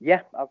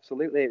 Yeah,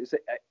 absolutely.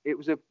 It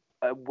was a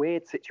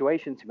weird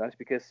situation, to be honest,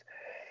 because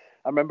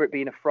I remember it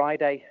being a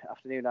Friday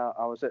afternoon.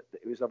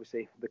 It was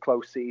obviously the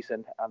close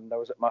season, and I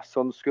was at my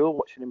son's school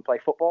watching him play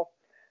football,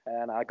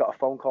 and I got a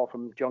phone call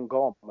from John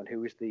Gorman, who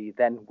was the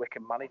then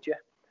Wycombe manager,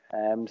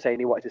 saying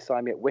he wanted to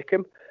sign me at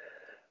Wycombe.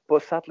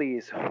 But sadly,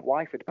 his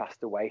wife had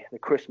passed away the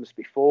Christmas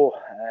before.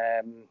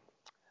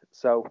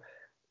 So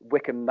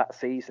Wycombe that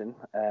season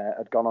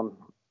had gone on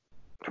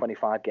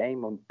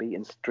 25-game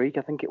unbeaten streak,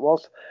 I think it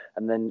was.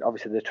 And then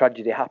obviously the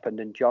tragedy happened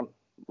and John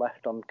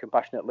left on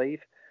compassionate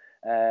leave.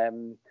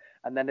 And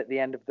then at the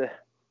end of the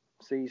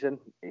season,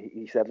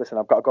 he said, listen,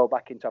 I've got to go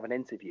back in to have an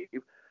interview,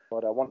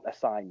 but I want to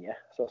sign you.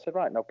 So I said,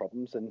 right, no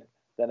problems. And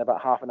then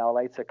about half an hour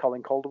later,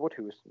 Colin Calderwood,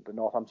 who was the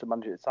Northampton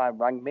manager at the time,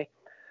 rang me.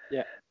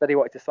 Yeah. Said he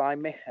wanted to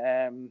sign me.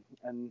 And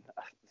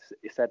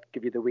he said,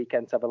 give you the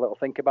weekend to have a little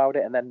think about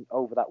it. And then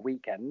over that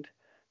weekend,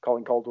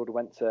 Colin Calderwood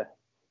went to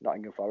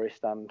Nottingham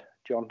Forest and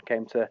John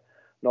came to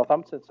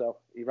Northampton. So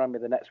he rang me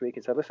the next week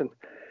and said, listen,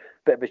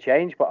 bit of a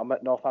change, but I'm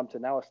at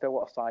Northampton now. I still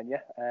want to sign you.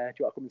 Do you want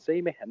to come and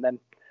see me? And then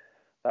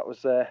that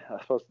was, I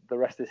suppose, the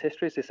rest is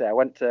history, as they say. I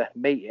went to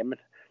meet him.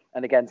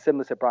 And again,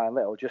 similar to Brian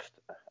Little, just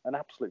an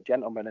absolute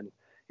gentleman. And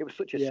it was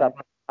such a sad thing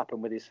that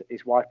happened with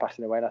his wife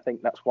passing away. And I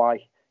think that's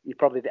why he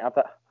probably didn't have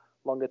that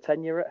longer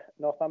tenure at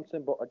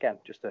Northampton. But again,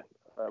 just a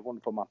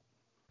wonderful man.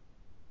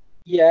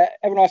 Yeah,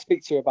 everyone I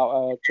speak to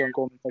about John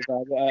Gorman says,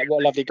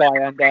 what a lovely guy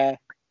and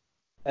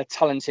a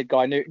talented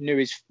guy. Knew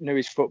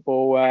his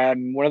football.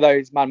 One of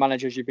those man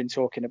managers you've been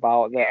talking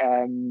about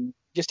that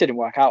just didn't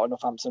work out at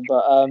Northampton.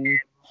 But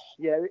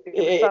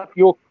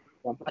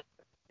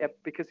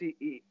because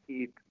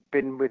he'd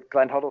been with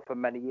Glenn Hoddle for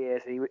many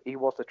years. He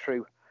was a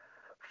true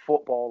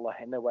footballer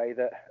in a way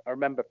that I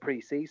remember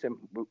pre-season,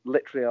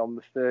 literally on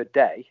the third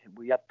day,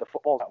 we had the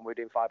football and we were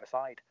doing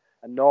five-a-side.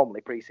 And normally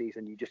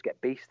pre-season you just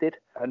get beasted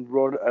and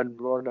run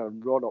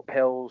up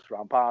hills,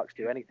 around parks,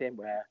 do anything.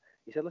 Where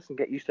he said, listen,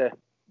 get used to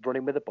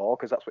running with the ball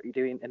because that's what you're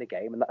doing in a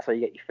game and that's how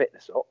you get your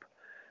fitness up.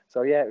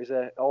 So yeah, it was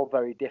all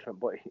very different,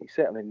 but he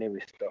certainly knew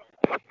his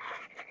stuff.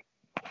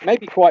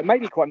 Maybe quite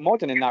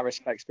modern in that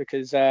respect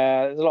because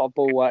there's a lot of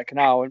ball work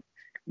now and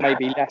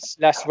maybe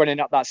less running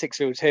up that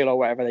Sixfields Hill or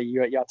whatever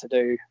you had to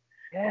do.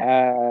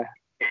 Yeah.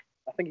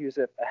 I think he was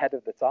ahead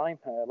of the time.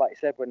 Like I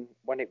said,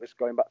 when it was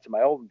going back to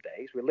my olden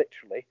days,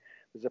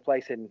 there's a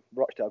place in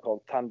Rochdale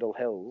called Tandle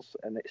Hills,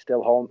 and it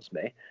still haunts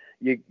me.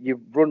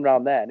 You run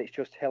around there, and it's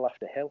just hill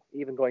after hill.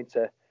 Even going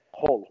to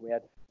Hull, we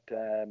had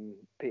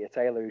Peter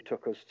Taylor who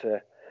took us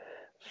to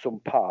some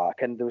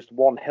park, and there was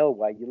one hill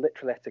where you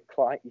literally had to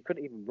climb. You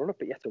couldn't even run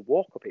up it; you had to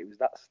walk up it. It was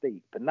that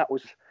steep, and that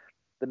was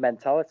the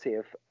mentality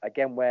of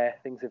again where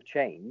things have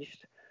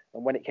changed.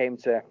 And when it came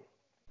to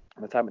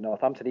the time at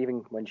Northampton,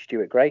 even when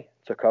Stuart Gray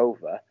took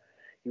over,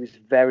 he was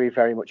very,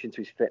 very much into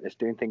his fitness,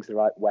 doing things the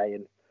right way.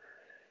 And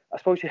I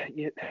suppose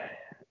you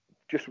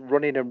just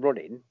running,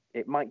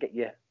 it might get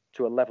you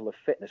to a level of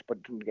fitness, but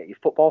it doesn't get you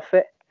football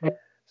fit.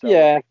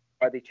 So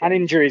and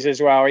injuries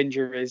as well.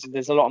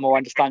 There's a lot more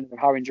understanding of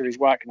how injuries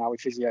work now with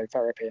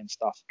physiotherapy and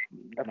stuff.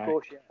 Of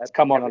course, yeah. It's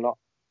come on a lot.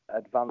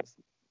 Advanced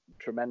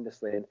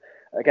tremendously. And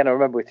again, I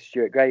remember with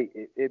Stuart Gray,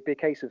 it'd be a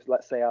case of,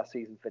 let's say our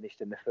season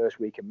finished in the first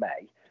week of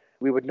May.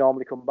 We would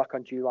normally come back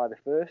on July the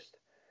 1st,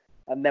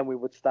 and then we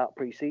would start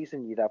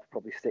pre-season. You'd have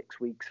probably 6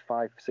 weeks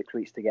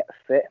to get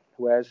fit.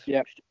 Whereas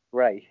Stuart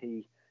Gray,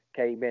 he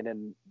came in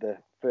and the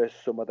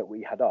first summer that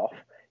we had off,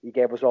 he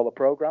gave us all a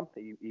programme.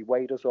 He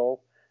weighed us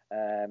all.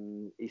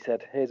 He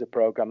said, here's a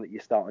programme that you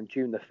start on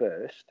June the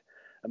 1st.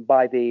 And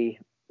by the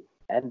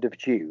end of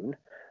June,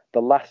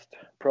 the last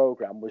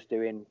programme was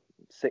doing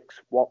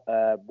 6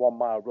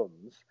 1-mile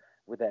runs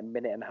with a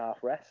minute and a half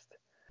rest.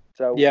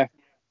 So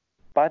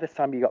by the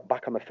time you got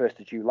back on the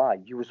 1st of July,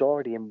 you was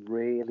already in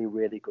really,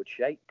 really good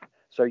shape.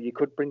 So you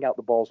could bring out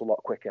the balls a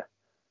lot quicker.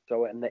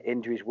 So, and the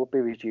injuries would be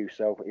reduced.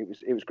 So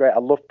it was great. I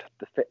loved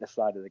the fitness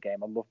side of the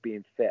game. I love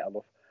being fit. I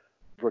love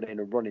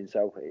running.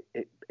 So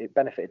it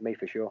benefited me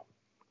for sure.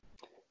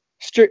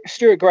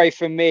 Stuart Gray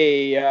for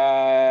me,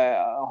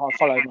 I've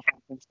followed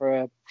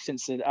him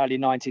since the early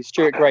 90s.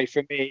 Stuart Gray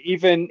for me,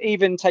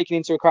 even taking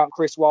into account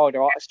Chris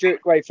Wilder,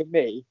 Stuart Gray for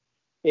me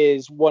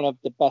is one of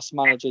the best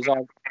managers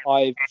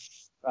I've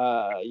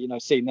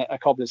seen a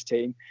Cobblers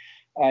team.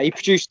 He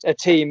produced a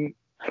team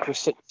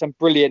with some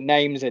brilliant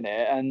names in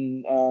it,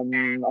 and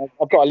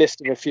I've got a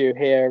list of a few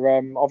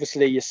here.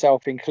 Obviously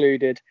yourself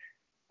included.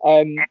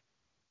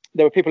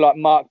 There were people like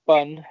Mark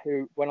Bunn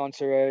who went on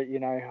to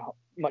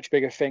much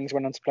bigger things.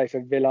 Went on to play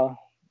for Villa.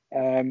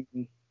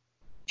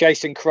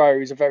 Jason Crowe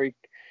is a very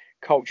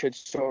cultured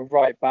sort of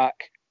right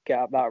back, get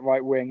up that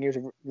right wing. He was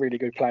a really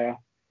good player.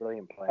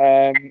 Brilliant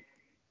player.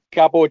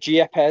 Gabor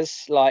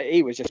Giepes,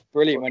 he was just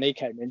brilliant when he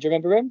came in. Do you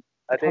remember him?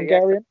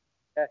 Hungarian?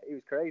 Yeah, he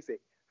was crazy.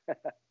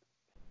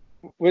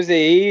 Was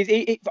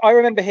he? I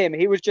remember him.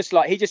 He was just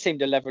he just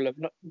seemed a level of,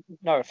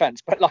 no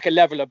offense, but like a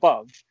level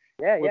above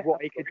with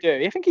what he could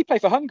do. I think he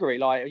played for Hungary,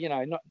 not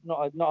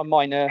a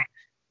minor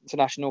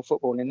international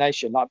footballing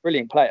nation, a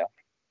brilliant player.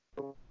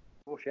 Of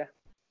course, yeah.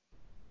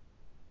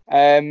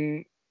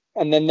 And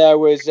then there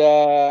was,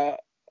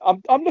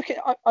 I'm looking,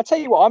 I'll tell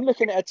you what, I'm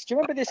looking at, do you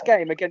remember this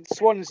game against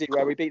Swansea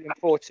where we beat them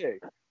 4-2?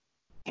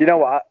 Do you know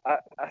what? I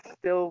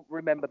still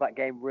remember that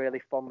game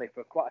really fondly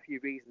for quite a few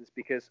reasons,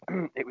 because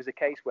it was a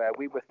case where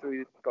we were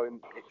it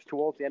was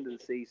towards the end of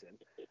the season.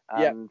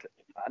 And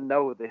I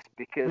know this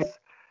because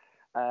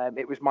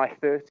it was my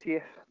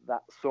 30th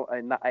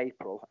in that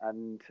April,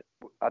 and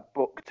I'd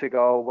booked to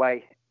go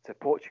away to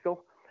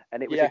Portugal.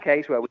 And it was a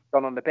case where we'd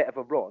gone on a bit of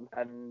a run,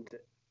 and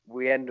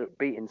we ended up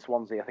beating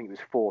Swansea. I think it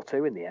was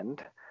 4-2 in the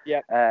end.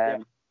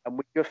 And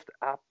we just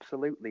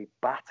absolutely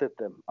battered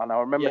them. And I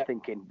remember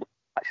thinking,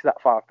 actually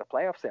that far after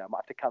playoffs here. I might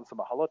have to cancel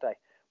my holiday.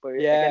 But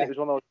again, it was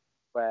one of those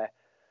where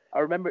I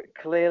remember it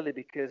clearly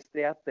because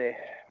they had the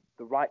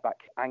right back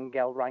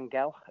Angel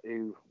Rangel,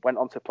 who went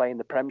on to play in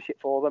the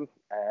Premiership for them.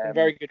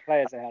 Very good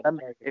players they had.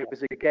 It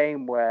was a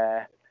game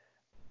where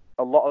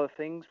a lot of the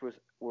things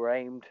were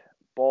aimed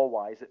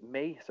ball-wise at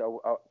me,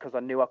 so because I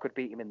knew I could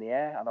beat him in the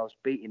air, and I was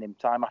beating him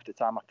time after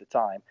time after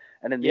time.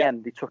 And in the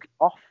end, they took it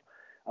off,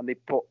 and they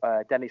put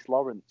Dennis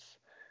Lawrence,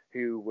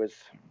 who was,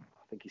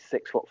 I think he's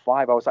 6'5".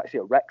 I was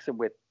actually at Wrexham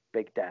with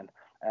Big Den.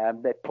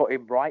 They put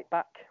him right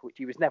back, which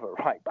he was never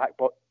right back,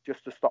 but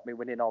just to stop me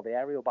winning all the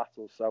aerial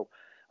battles. So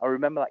I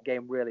remember that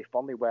game really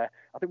fondly, where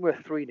I think we were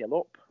 3-0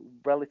 up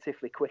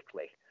relatively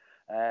quickly.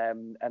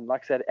 And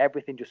like I said,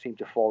 everything just seemed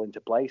to fall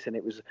into place. And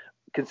it was,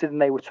 considering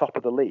they were top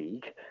of the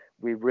league,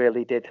 we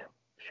really did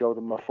show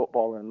them a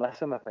footballing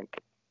lesson, I think.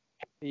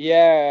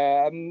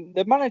 Yeah,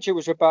 the manager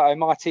was Roberto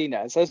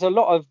Martinez. There's a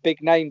lot of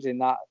big names in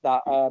that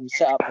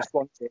setup for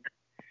Swansea.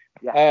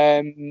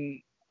 Yeah.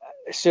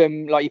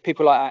 Some like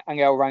people like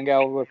Angel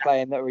Rangel were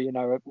playing that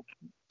were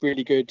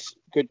really good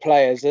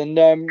players. And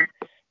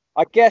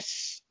I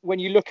guess when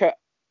you look at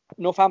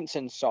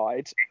Northampton's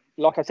side,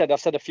 like I said, I've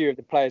said a few of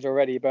the players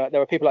already, but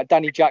there were people like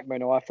Danny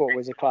Jackman, who I thought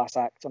was a class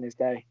act on his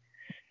day.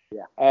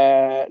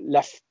 Yeah.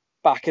 Left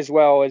back as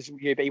well as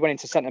you, but he went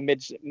into centre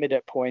mid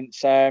at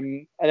points.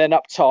 And then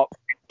up top,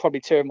 probably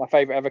two of my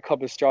favourite ever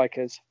Cobblers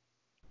strikers.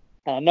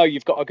 And I know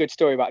you've got a good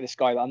story about this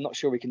guy that I'm not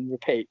sure we can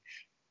repeat.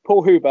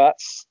 Paul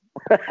Huberts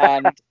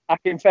and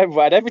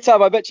Akinfenwa. And every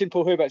time I mention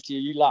Paul Huberts to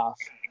you, you laugh.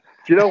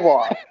 Do you know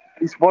what?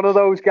 He's one of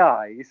those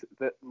guys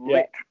that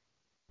literally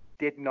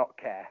did not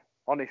care.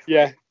 Honestly.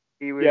 Yeah.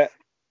 He was. Yeah.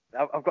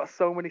 I've got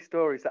so many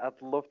stories that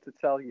I'd love to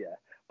tell you,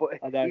 but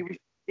he was,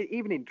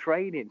 even in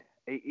training,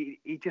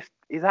 he just,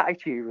 his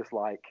attitude was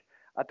like,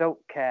 I don't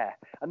care.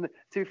 And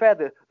to be fair,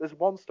 there's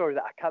one story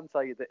that I can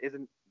tell you that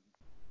isn't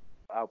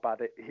how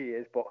bad he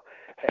is, but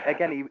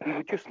again, he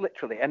would just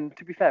literally, and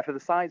to be fair, for the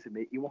size of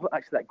me, he wasn't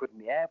actually that good in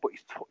the air, but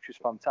his touch was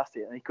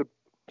fantastic, and he could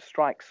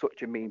strike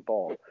such a mean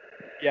ball.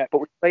 Yeah.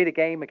 But we played a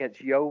game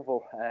against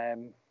Yeovil,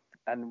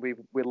 and we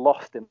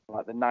lost in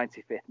like the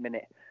 95th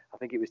minute. I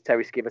think it was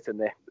Terry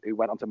Skiverton who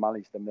went on to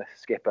manage them, the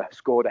skipper,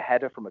 scored a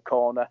header from a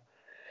corner.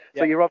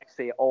 So you're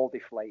obviously all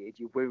deflated,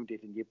 you're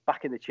wounded, and you're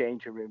back in the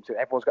changing room, so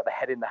everyone's got their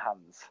head in their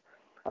hands.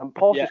 And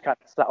Paul's just kind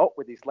of sat up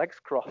with his legs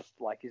crossed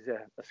like he's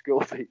a school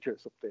teacher or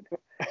something.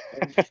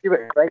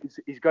 And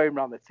he's going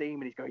around the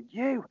team and he's going,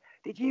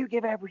 did you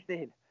give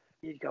everything?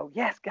 And he'd go,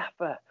 yes,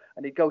 Gaffer.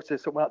 And he'd go to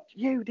someone else,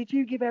 did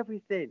you give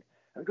everything?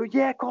 And I'd go,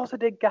 yeah, of course I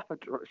did, Gaffer,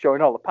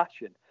 showing all the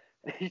passion.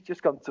 And he's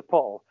just gone to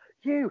Paul,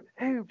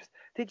 Hoobs,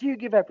 did you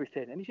give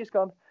everything? And he's just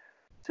gone,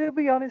 to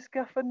be honest,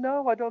 Gaffer,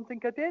 no, I don't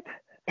think I did.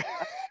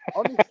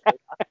 Honestly,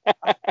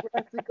 I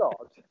swear to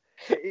God,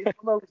 it's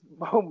one of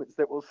those moments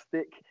that will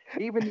stick,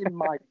 even in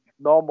my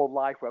normal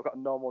life where I've got a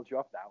normal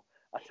job now.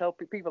 I tell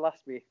people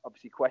ask me,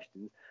 obviously,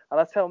 questions, and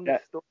I tell them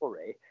this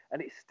story,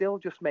 and it still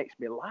just makes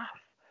me laugh.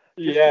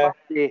 Just about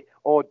the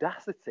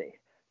audacity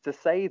to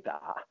say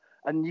that.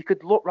 And you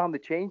could look around the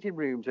changing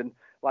rooms and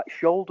like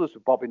shoulders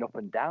were bobbing up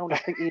and down. I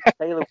think Ian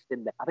Taylor was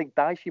in there. I think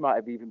Dicey might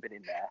have even been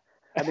in there.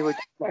 And they were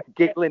just like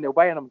giggling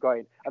away, and I'm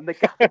going, and the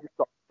guy just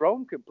got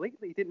thrown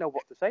completely. He didn't know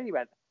what to say. He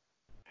went,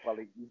 well,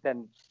 he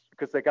then,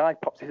 because the guy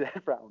pops his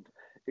head round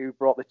who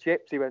brought the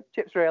chips, he went,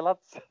 chips for you, lads.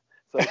 So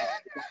it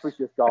was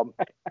just gone,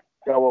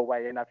 go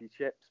away and have your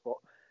chips. But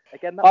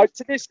again,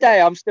 to this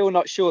day, I'm still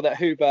not sure that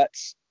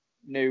Huberts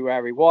knew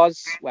where he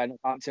was, where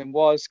Northampton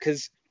was,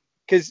 because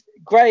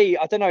Gray,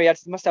 I don't know, he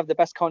must have the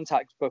best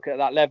contact book at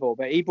that level,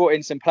 but he brought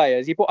in some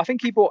players. I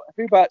think he brought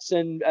Huberts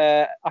and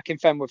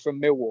Akinfenwa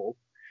from Millwall.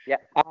 Yeah.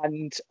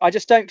 And I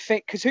just don't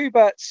think, because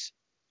Hubert's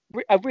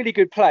a really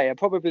good player,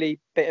 probably a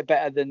bit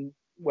better than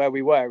where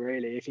we were,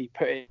 really, if he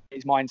put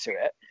his mind to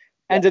it.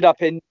 Ended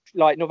up in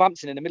like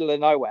Northampton in the middle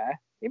of nowhere.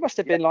 He must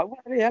have been like, what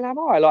the hell am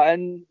I? Like,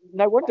 and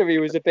no wonder he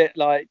was a bit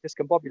like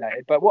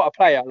discombobulated. But what a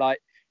player. Like,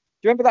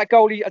 do you remember that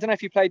goal? I don't know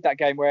if you played that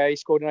game where he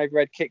scored an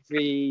overhead kick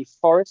v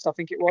Forest, I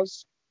think it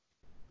was.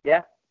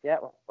 Yeah.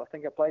 Well, I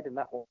think I played in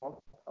that one.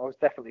 I was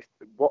definitely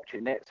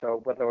watching it, so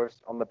whether I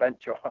was on the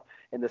bench or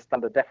in the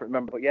stand, I definitely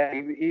remember. But yeah,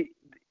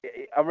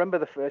 I remember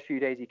the first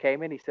few days he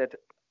came in, he said,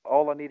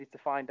 all I needed to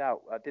find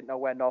out, I didn't know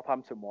where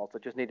Northampton was, I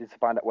just needed to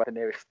find out where the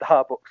nearest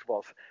Starbucks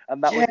was.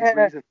 And that was his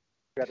reason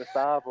we had a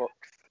Starbucks.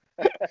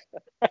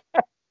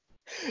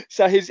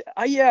 So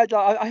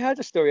I heard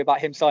a story about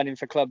him signing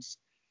for clubs,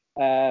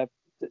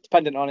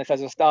 dependent on if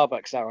there's a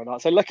Starbucks there or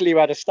not. So luckily we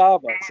had a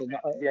Starbucks. And,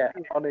 yeah,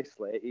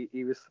 honestly,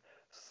 he was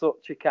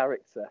such a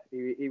character.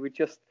 He would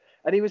just,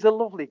 and he was a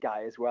lovely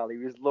guy as well. He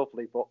was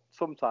lovely, but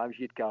sometimes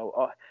you'd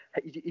go,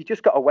 he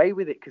just got away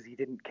with it because he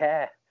didn't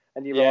care.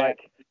 And you were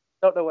like,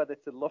 don't know whether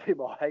to love him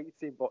or hate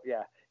him, but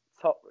yeah,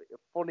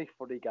 funny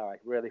guy,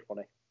 really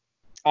funny.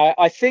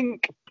 I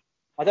think,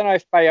 I don't know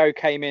if Bayo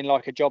came in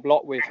like a job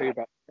lot with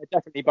Hubert. They're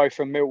definitely both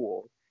from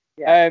Millwall.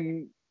 Yeah.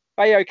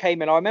 Bayo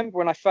came in. I remember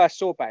when I first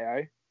saw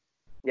Bayo.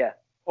 Yeah.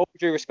 all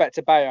due respect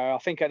to Bayo, I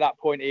think at that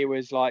point he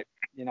was like,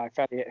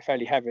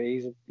 fairly heavy.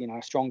 He's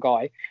a strong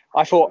guy.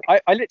 I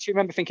literally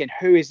remember thinking,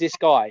 who is this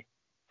guy?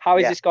 How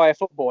is this guy a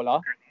footballer?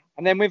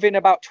 And then within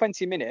about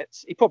 20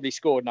 minutes, he probably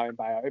scored, knowing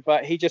Bayo,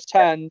 but he just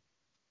turned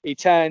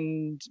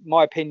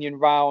my opinion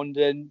round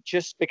and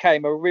just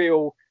became a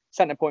real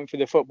centre point for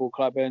the football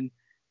club, and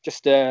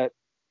just a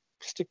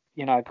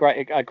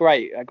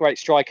great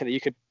striker that you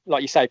could,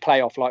 like you say,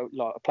 play off like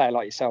a player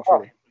like yourself.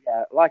 Really.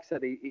 Yeah, like I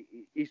said,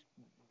 he's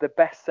the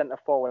best centre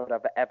forward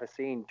I've ever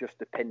seen just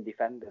to pin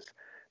defenders,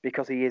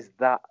 because he is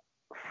that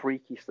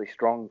freakishly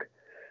strong.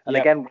 And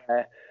again,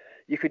 where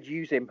you could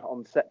use him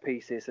on set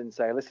pieces and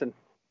say, listen,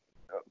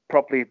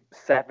 probably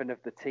 7 of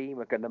the team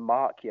are going to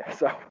mark you,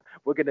 so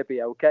we're going to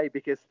be okay,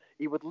 because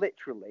he would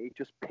literally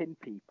just pin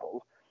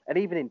people. And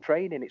even in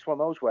training, it's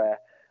one of those where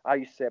I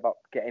used to say about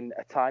getting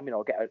a timing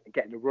or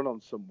getting a run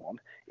on someone.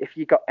 If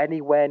you got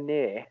anywhere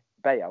near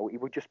Bayo, he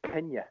would just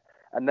pin you.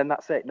 And then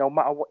that's it. No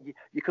matter what,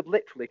 you could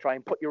literally try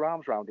and put your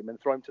arms around him and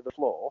throw him to the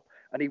floor,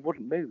 and he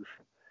wouldn't move.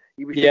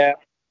 He was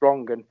just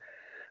strong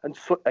and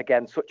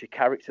such a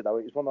character, though.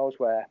 It was one of those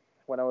where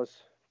when I was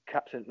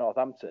captain at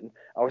Northampton,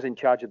 I was in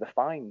charge of the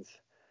fines.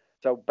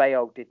 So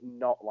Bayo did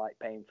not like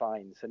paying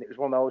fines. And it was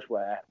one of those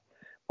where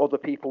other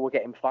people were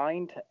getting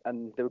fined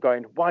and they were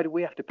going, why do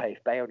we have to pay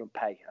if Bayo don't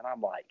pay? And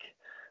I'm like,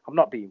 I'm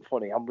not being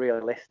funny, I'm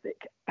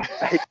realistic.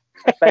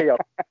 Bayo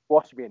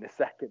watch me in a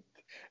second.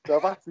 So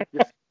I've had to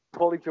just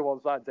pull him to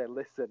one side and say,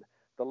 listen,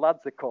 the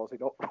lads are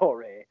causing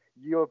uproar here.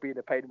 You're being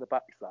a pain in the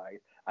backside.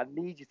 I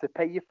need you to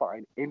pay your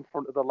fine in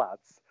front of the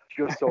lads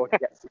just so I can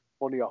get some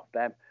money off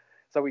them.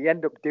 So we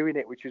end up doing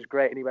it, which was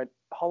great. And he went,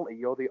 Holty,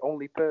 you're the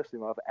only person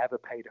who I've ever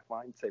paid a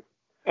fine to.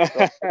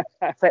 So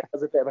I take it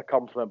as a bit of a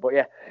compliment. But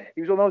yeah,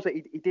 he was one of those that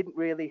he didn't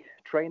really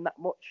train that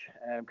much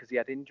because he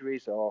had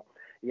injuries or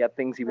he had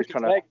things he was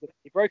trying to...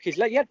 He broke his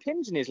leg. He had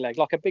pins in his leg,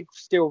 like a big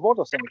steel rod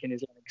or something in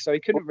his leg. So he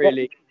couldn't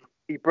really...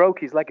 He broke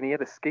his leg and he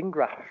had a skin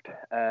graft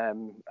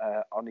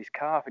on his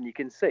calf. And you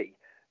can see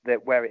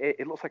that where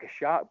it looks like a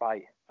shark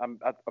bite.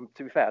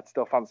 To be fair, I'd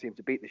still fancy him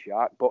to beat the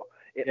shark, but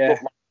it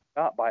looked like a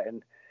shark bite.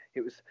 And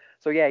it was...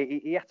 So yeah,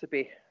 he had to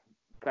be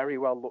very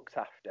well looked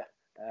after.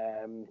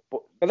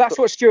 But that's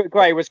what Stuart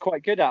Gray was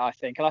quite good at, I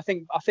think. And I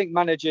think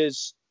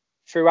managers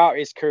throughout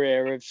his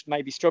career have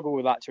maybe struggled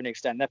with that to an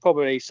extent. They're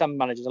probably, some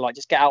managers are like,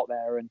 just get out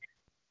there and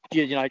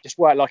just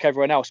work like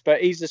everyone else.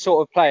 But he's the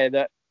sort of player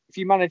that if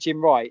you manage him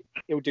right,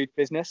 he'll do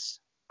business.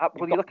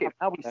 Well, you look at him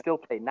now; he's still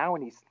playing now,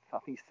 and I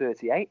think he's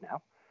 38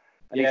 now,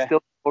 and he's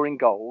still scoring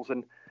goals.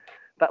 And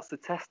that's the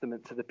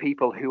testament to the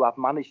people who have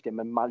managed him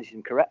and managed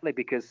him correctly.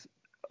 Because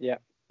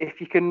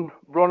if you can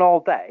run all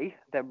day,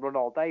 then run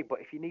all day.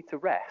 But if you need to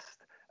rest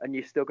and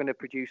you're still going to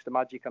produce the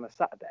magic on a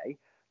Saturday,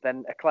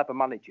 then a clever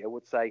manager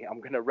would say,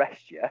 I'm going to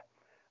rest you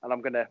and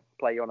I'm going to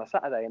play you on a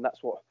Saturday. And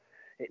that's what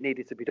it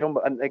needed to be done.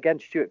 But and again,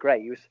 Stuart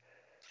Gray, he was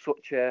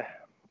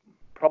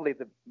probably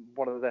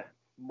one of the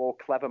more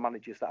clever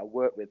managers that I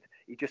worked with.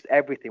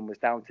 Everything was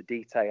down to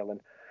detail.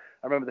 And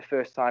I remember the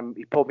first time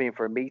he pulled me in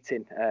for a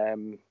meeting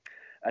and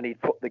he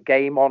put the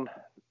game on,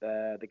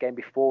 the game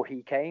before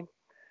he came.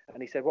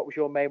 And he said, what was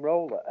your main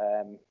role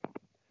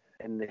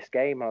in this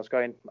game? And I was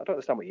going, I don't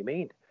understand what you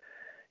mean.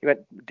 He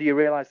went, do you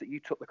realise that you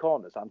took the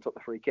corners and took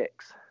the free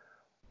kicks?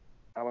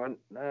 I went,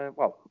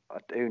 well, I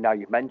do now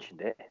you've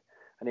mentioned it.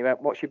 And he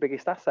went, what's your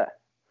biggest asset?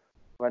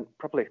 I went,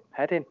 probably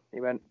heading. He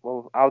went,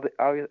 well, how the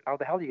hell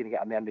are you going to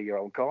get on the end of your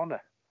own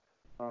corner?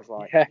 I was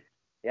like,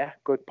 yeah,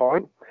 good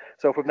point.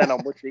 So from then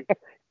onwards,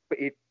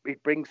 he'd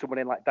bring someone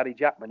in like Danny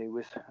Jackman, who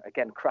was,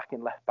 again,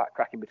 cracking left back,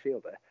 cracking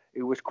midfielder,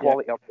 who was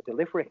quality of the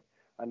delivery.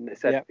 And it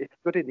said, if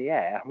you're good in the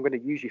air, I'm going to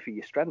use you for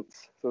your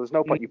strengths. So there's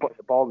no point you putting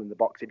the ball in the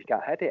box if you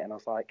can't head it. And I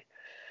was like,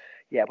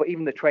 yeah, but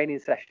even the training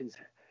sessions,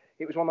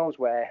 it was one of those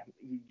where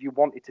you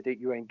wanted to do,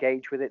 you were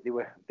engaged with it.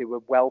 They were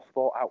well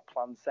thought out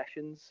planned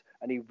sessions.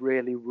 And he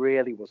really,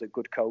 really was a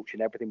good coach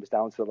and everything was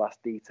down to the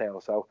last detail.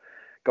 So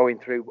going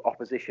through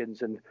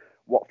oppositions and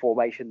what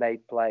formation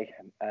they'd play,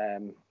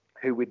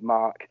 who we'd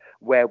mark,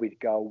 where we'd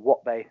go,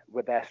 what they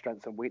were their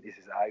strengths and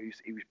weaknesses.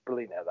 He was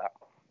brilliant at that.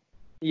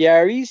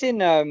 Yeah, he's in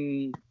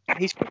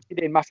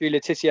Matthew Le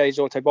Tissier's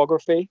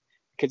autobiography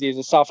because he was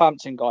a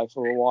Southampton guy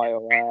for a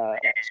while,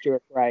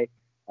 Stuart Gray.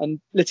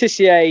 And Le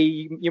Tissier,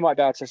 you might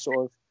be able to sort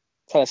of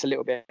tell us a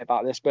little bit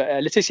about this, but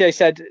Le Tissier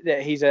said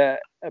that he's a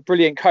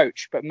brilliant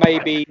coach, but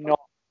maybe not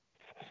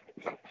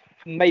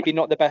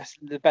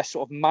the best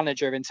sort of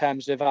manager in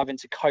terms of having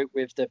to cope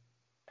with the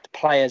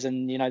players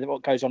and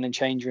what goes on in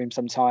change rooms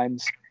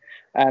sometimes.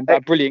 But a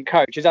brilliant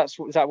coach. Is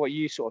that what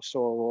you sort of saw?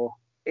 Or?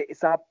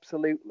 It's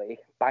absolutely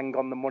bang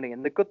on the money.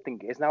 And the good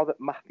thing is, now that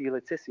Matthew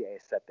Le Tissier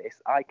has said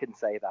this, I can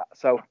say that.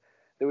 So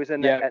there was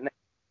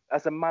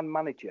as a man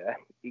manager,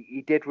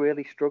 he did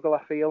really struggle,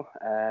 I feel.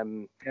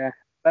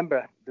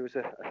 Remember, there was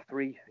a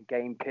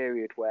 3-game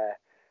period where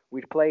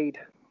we'd played,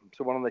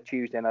 so one on the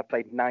Tuesday, and I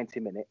played 90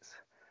 minutes.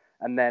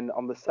 And then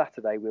on the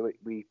Saturday,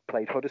 we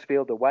played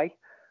Huddersfield away.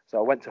 So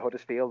I went to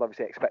Huddersfield,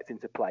 obviously expecting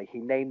to play. He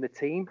named the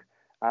team,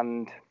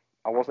 and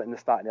I wasn't in the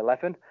starting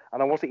 11,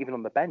 and I wasn't even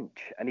on the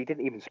bench, and he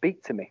didn't even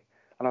speak to me.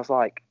 And I was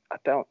like, I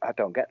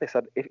don't get this.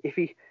 I've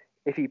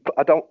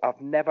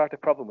never had a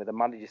problem with a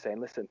manager saying,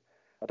 listen,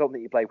 I don't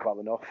think you played well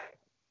enough.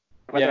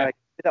 Whether I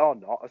did it or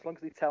not, as long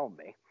as they tell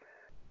me.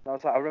 And I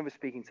was like, I remember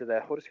speaking to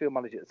the Huddersfield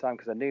manager at the time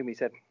because I knew him. He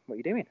said, what are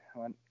you doing? I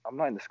went, I'm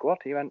not in the squad.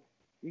 He went,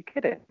 are you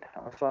kidding? I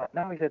was like,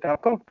 no. He said, how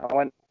come? I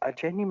went, I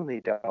genuinely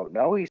don't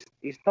know.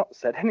 He's not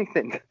said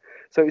anything.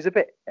 So it was a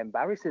bit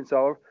embarrassing.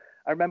 So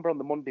I remember on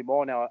the Monday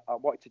morning, I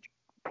wanted to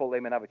pull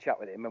him and have a chat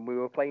with him. And we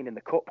were playing in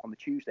the Cup on the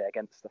Tuesday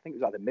against, I think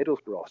it was either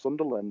Middlesbrough or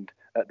Sunderland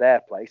at their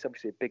place.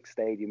 Obviously, big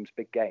stadiums,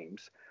 big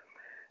games.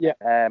 Yeah.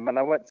 And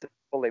I went to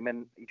pull him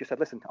and he just said,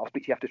 listen, I'll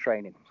speak to you after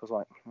training. So I was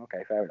like,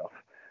 okay, fair enough.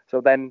 So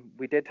then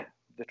we did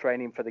the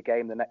training for the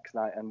game the next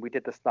night and we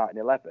did the starting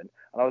 11.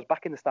 And I was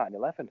back in the starting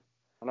 11.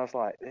 And I was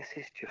like, this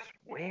is just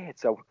weird.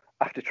 So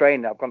after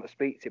training, I've gone to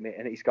speak to him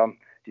and he's gone,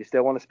 do you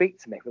still want to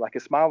speak to me? With like a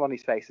smile on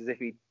his face as if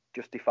he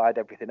justified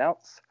everything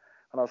else.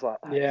 And I was like,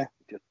 yeah.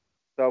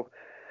 So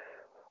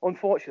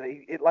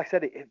unfortunately, like I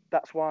said,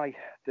 that's why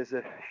there's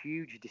a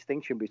huge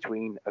distinction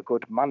between a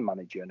good man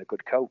manager and a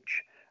good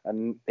coach.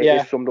 And it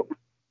is summed up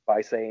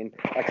by saying,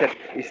 like I said,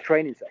 his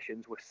training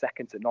sessions were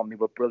second to none. They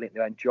were brilliant. They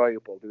were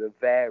enjoyable. They were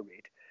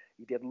varied.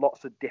 He did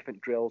lots of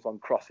different drills on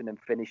crossing and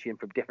finishing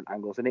from different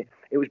angles. And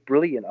it was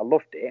brilliant. I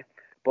loved it.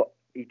 But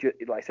he just,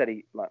 like I said,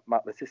 like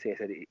Matt Le Tissier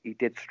said, he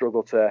did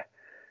struggle to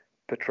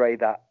portray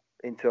that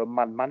into a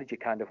man manager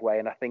kind of way.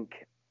 And I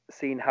think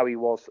seeing how he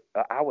was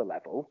at our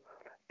level,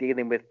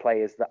 dealing with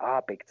players that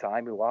are big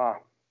time, who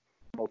are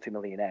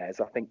multimillionaires,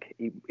 I think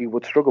he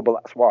would struggle. But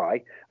that's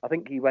why I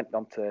think he went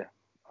on to,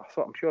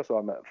 I'm sure I saw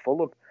him at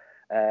Fulham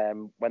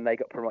when they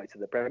got promoted to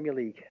the Premier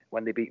League,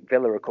 when they beat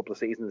Villa a couple of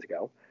seasons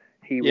ago.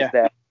 He was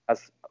there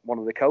as one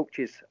of the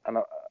coaches, and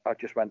I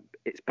just went,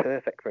 it's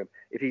perfect for him.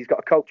 If he's got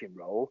a coaching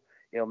role,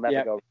 he'll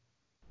never go.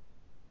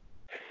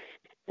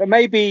 But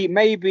maybe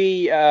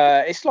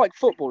it's like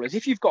footballers.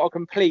 If you've got a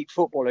complete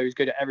footballer who's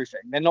good at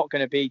everything, they're not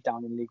going to be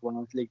down in League One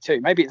or League Two.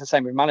 Maybe it's the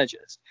same with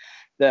managers.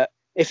 That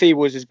if he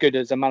was as good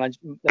as the man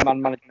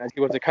manager as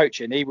he was a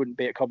coaching, he wouldn't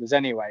be at Cobblers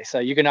anyway. So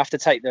you're going to have to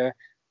take the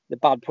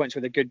bad points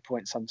with the good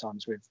points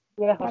sometimes with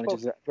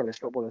managers as well as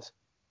footballers.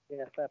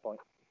 Yeah, fair point.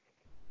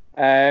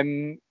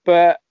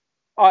 But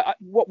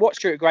what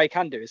Stuart Gray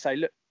can do is say,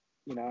 look,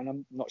 and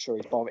I'm not sure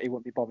he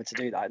wouldn't be bothered to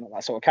do that, not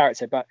that sort of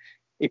character, but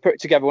he put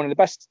together one of the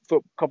best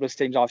Cobblers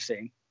teams I've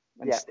seen,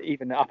 and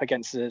even up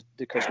against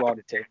the Chris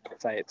Wilder team,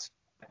 I'd say it's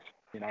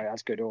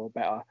as good or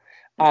better,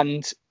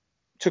 and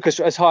took us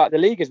as high up the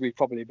league as we've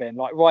probably been,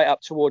 like right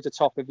up towards the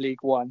top of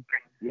League One.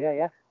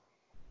 Yeah.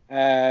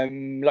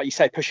 Like you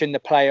say, pushing the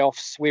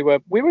playoffs. We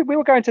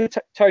were going to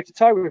toe to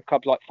toe with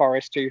clubs like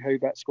Forest, who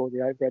Hubert scored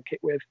the overhead kick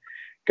with,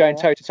 going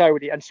toe to toe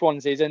with and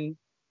Swansea's and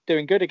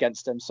doing good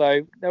against them.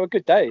 So they were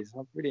good days.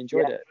 I really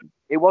enjoyed it.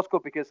 It was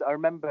good because I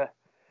remember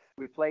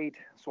we played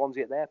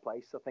Swansea at their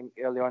place, I think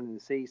earlier on in the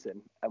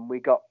season, and we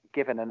got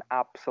given an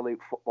absolute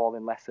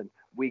footballing lesson.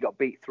 We got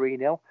beat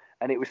 3-0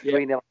 and it was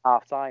 3-0 at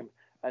half time.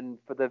 And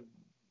for the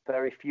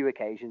very few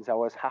occasions I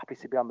was happy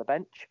to be on the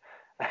bench.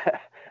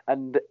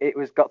 And it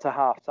got to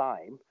half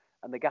time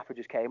and the gaffer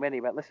just came in.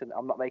 He went, listen,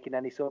 I'm not making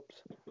any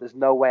subs. There's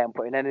no way I'm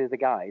putting any of the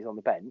guys on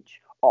the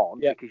bench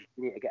on because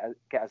you need to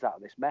get us out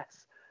of this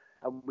mess.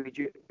 And we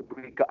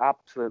got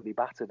absolutely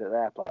battered at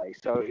their place.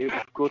 So it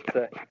was good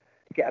to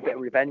get a bit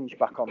of revenge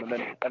back on them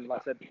and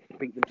like I said,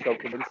 beat them so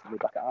convincingly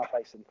back at our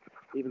place. And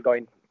even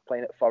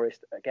playing at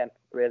Forest, again,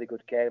 really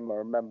good game. I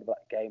remember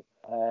that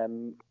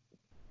game.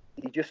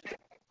 He just,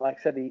 like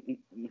I said, he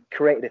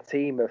created a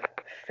team of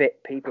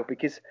fit people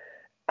because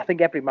I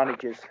think every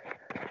manager's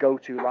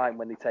go-to line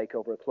when they take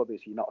over a club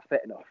is you're not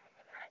fit enough.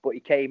 But he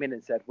came in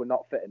and said, we're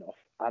not fit enough,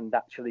 and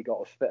actually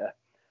got us fitter.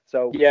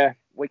 So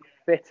when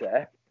you're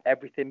fitter,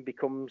 everything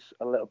becomes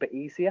a little bit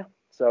easier.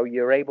 So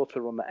you're able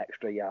to run that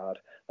extra yard,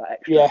 that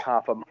extra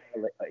half a mile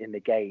in the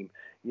game.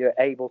 You're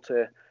able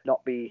to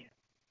not be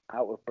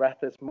out of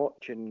breath as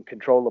much and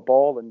control the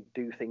ball and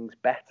do things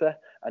better.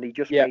 And he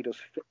just made us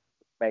fit,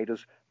 made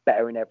us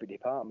better in every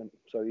department.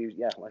 So he was,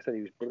 like I said,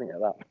 he was brilliant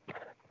at that.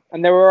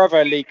 And there were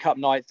other League Cup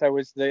nights. There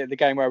was the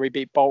game where we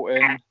beat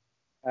Bolton.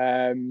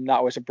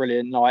 That was a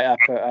brilliant night up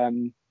at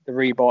the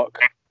Reebok.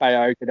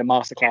 Bayo did a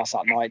masterclass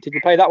that night. Did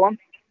you play that one?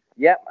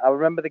 Yeah, I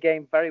remember the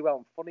game very well.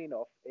 And funny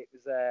enough, it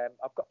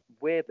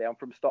was I'm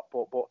from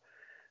Stockport, but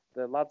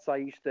the lads I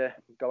used to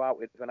go out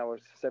with when I was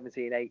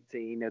 17,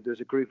 18, there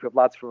was a group of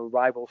lads from a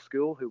rival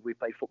school who we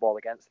played football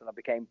against, and I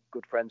became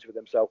good friends with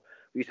them. So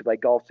we used to play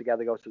golf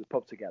together, go to the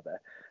pub together.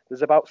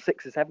 There's about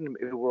 6 or 7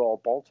 who were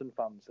all Bolton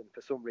fans, and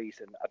for some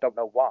reason, I don't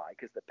know why,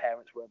 because the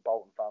parents weren't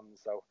Bolton fans,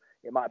 so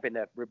it might have been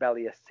a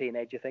rebellious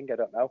teenager thing, I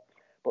don't know.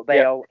 But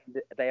they all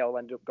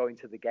ended up going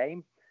to the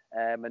game,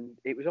 and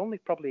it was only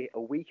probably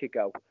a week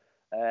ago.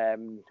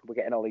 We're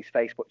getting all these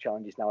Facebook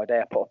challenges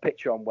nowadays. I put a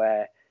picture on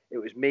where it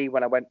was me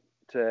when I went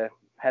to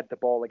head the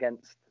ball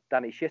against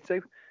Danny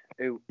Shitu,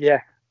 who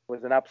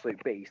was an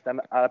absolute beast. And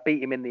I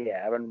beat him in the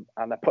air and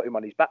I put him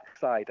on his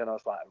backside. And I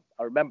was like,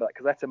 I remember that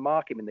because I had to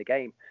mark him in the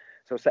game.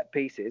 So set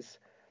pieces,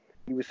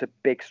 he was a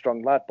big,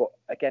 strong lad. But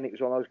again, it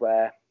was one of those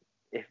where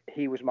if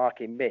he was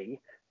marking me,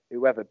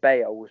 whoever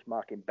Bayo was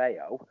marking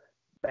Bayo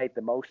made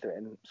the most of it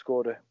and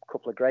scored a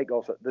couple of great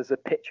goals. There's a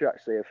picture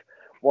actually of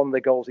one of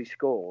the goals he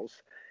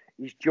scores.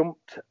 He's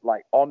jumped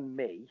like on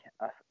me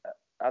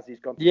as he's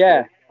gone to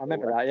I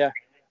remember that, yeah.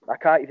 I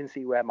can't even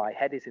see where my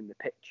head is in the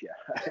picture.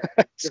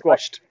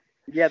 Squashed.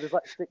 There's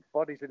like 6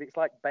 bodies, and it's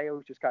like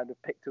Bale's just kind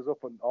of picked us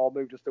up and all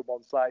moved us to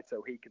one side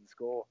so he can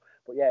score.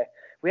 But yeah,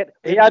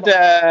 he had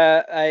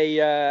a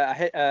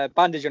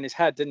bandage on his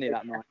head, didn't he,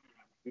 that night?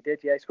 He did,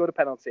 yeah. He scored a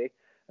penalty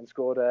and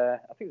scored I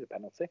think it was a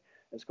penalty,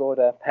 and scored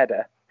a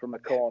header from a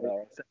corner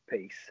or a set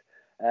piece.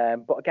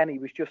 But again, he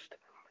was just,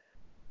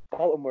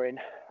 Bolton were in,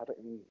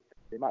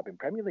 they might have been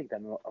Premier League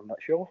then, I'm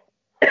not sure.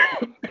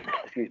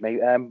 Excuse me.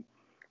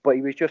 But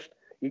he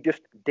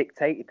just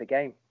dictated the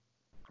game,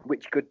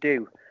 which you could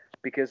do,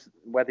 because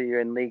whether you're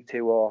in League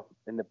Two or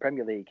in the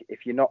Premier League,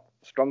 if you're not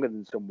stronger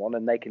than someone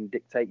and they can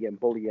dictate you and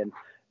bully you and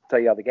tell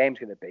you how the game's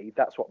going to be,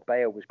 that's what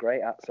Bale was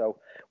great at. So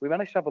we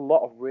managed to have a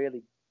lot of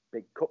really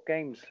big cup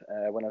games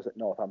when I was at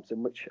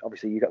Northampton, which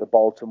obviously you got the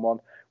Bolton one.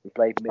 We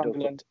played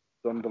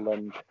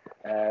Sunderland.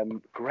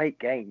 Great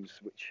games,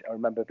 which I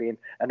remember being,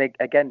 and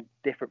again,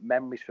 different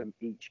memories from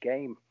each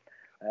game.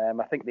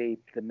 I think the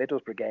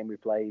Middlesbrough game we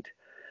played,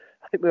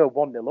 I think we were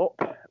 1-0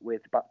 up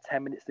with about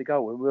 10 minutes to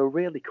go, and we were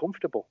really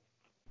comfortable.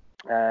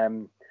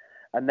 And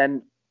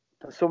then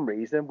for some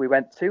reason we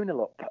went 2-0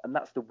 up, and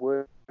that's the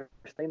worst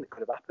thing that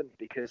could have happened,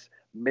 because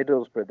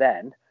Middlesbrough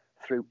then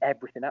threw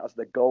everything at us.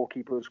 The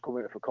goalkeeper was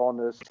coming for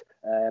corners,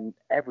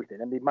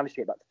 everything, and they managed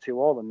to get back to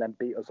 2-2 and then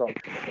beat us on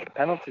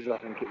penalties, I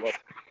think it was.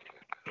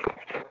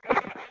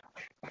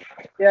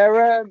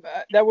 Yeah,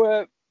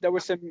 there were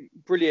some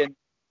brilliant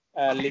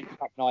League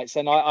Cup nights,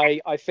 and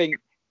I think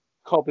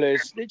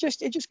Cobblers, it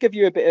just give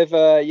you a bit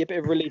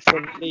of relief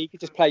from the league. You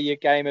just play your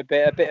game a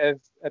bit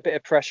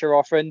of pressure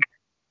off. And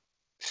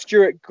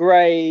Stuart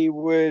Gray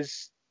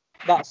was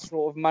that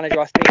sort of manager.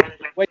 I think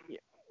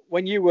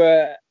when you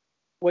were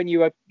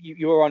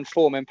on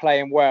form and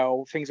playing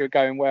well, things were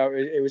going well.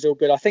 It was all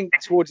good. I think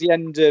towards the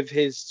end of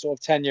his sort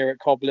of tenure at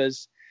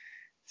Cobblers,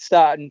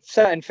 certain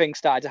things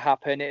started to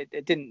happen.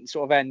 It didn't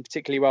sort of end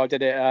particularly well,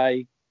 did it?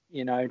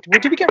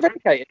 Did we get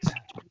relegated?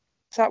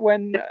 Is that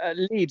when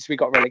Leeds we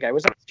got relegated?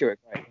 Was that Stuart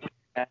Gray?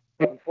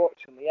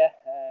 Unfortunately, yeah.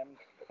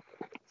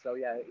 So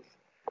yeah, it's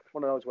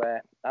one of those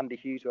where Andy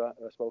Hughes, who I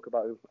spoke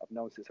about, who I've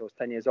known since I was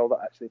 10 years old, that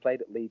actually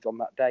played at Leeds on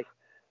that day,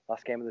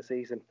 last game of the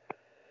season.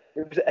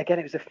 It was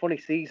a funny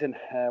season.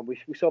 We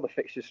saw the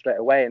fixtures straight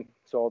away and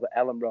saw the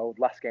Ellen Road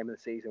last game of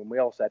the season. We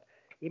all said,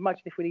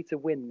 imagine if we need to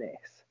win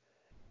this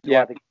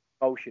to either get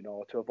promotion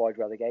or to avoid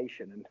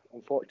relegation. And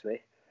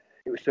unfortunately,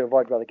 it was to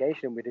avoid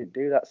relegation, and we didn't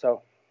do that.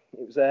 So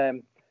it was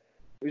a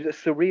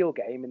surreal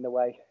game in the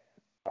way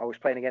I was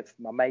playing against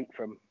my mate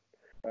from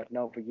I've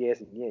known for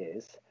years and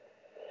years,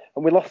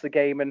 and we lost the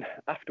game. And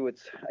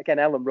afterwards, again,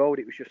 Ellen Road,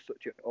 it was just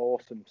such an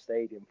awesome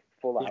stadium,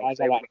 full house.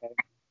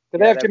 Did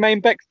they have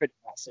Jermaine Beckford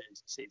that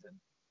season?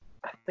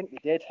 I think they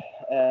did.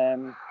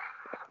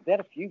 They had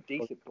a few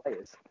decent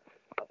players.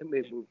 I think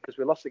because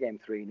we lost the game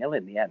 3-0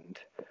 in the end.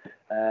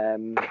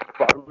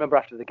 But I remember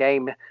after the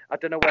game, I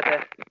don't know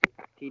whether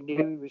he knew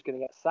he was going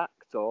to get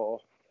sacked or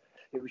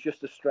it was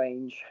just a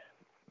strange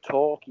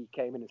talk. He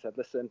came in and said,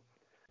 listen,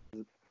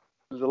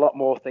 there's a lot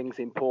more things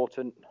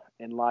important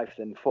in life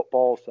than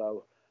football,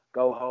 so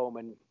go home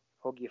and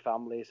hug your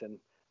families and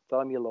tell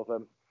them you love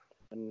them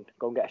and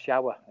go and get a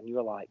shower. And you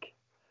were like,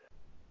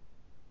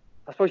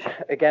 I suppose,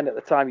 again, at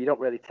the time, you don't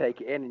really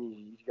take it in and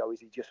you go, is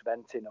he just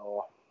venting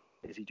or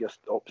is he just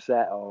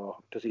upset or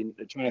does he...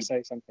 Trying to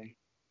say something.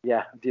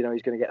 Yeah, do you know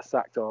he's going to get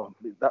sacked or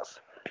that's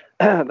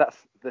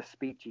the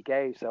speech he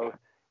gave. So,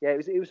 yeah,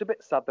 it was a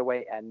bit sad the way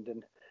it ended.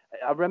 And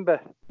I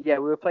remember, we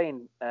were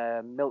playing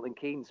Milton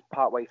Keynes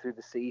partway through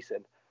the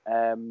season,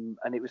 and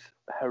it was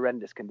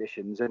horrendous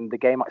conditions, and the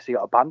game actually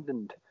got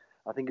abandoned.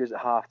 I think it was at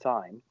half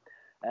time,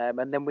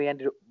 and then we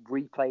ended up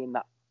replaying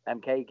that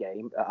MK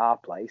game at our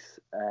place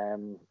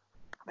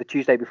the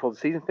Tuesday before the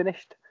season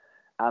finished,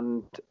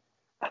 and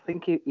I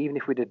think even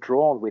if we'd have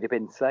drawn, we'd have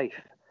been safe,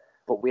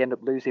 but we ended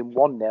up losing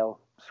 1-0,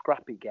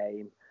 scrappy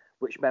game,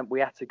 which meant we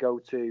had to go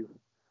to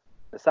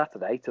the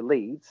Saturday to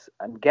Leeds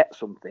and get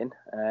something.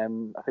 I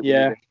think we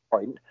made a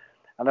point.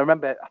 And I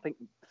remember, I think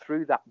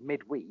through that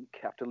midweek,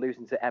 after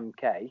losing to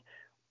MK,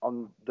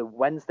 on the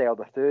Wednesday or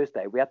the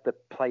Thursday, we had the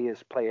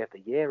Players Player of the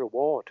Year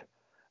award.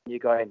 And you're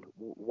going,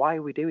 why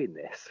are we doing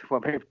this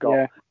when we've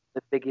got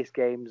the biggest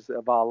games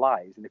of our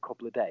lives in a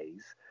couple of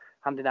days,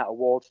 handing out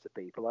awards to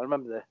people? I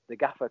remember the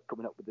gaffer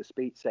coming up with the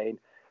speech saying,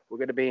 we're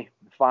going to be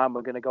fine,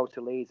 we're going to go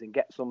to Leeds and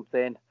get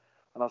something.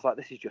 And I was like,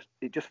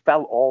 it just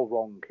felt all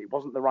wrong. It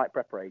wasn't the right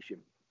preparation.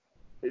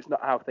 It's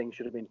not how things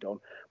should have been done.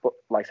 But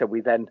like I said,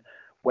 we then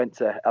went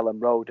to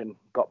Ellen Road and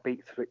got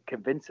beat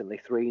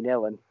convincingly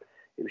 3-0. And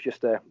it was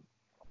just a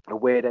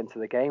weird end to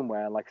the game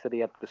where, like I said, he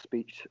had the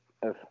speech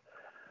of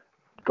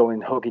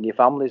going hugging your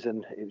families,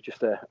 and it was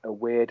just a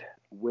weird.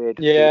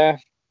 Yeah,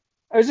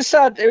 it was a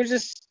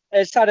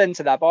sad end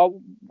to that. But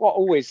what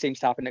always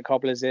seems to happen at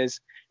Cobblers is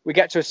we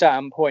get to a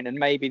certain point and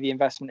maybe the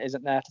investment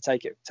isn't there to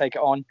take it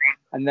on,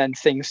 and then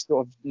things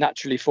sort of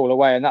naturally fall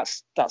away, and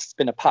that's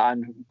been a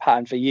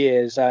pattern for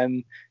years.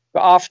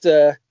 But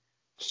after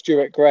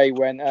Stuart Gray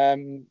went,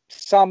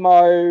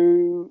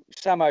 Samo,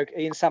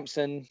 Ian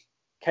Sampson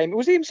came.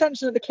 Was Ian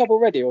Sampson at the club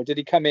already, or did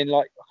he come in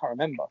I can't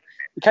remember?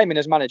 He came in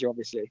as manager,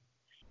 obviously.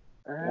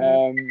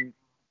 It's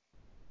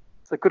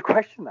a good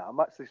question now. I'm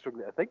actually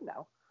struggling to think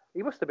now.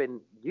 He must have been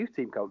youth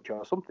team coach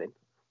or something.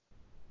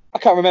 I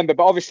can't remember,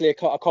 but obviously a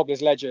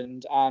Cobblers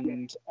legend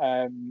and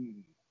a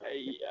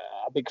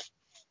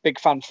big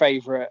fan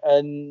favourite.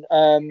 And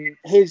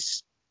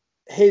his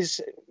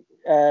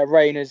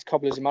reign as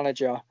Cobblers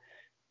manager,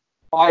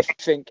 I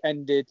think,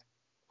 ended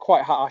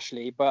quite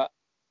harshly. But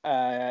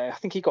I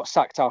think he got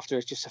sacked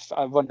after just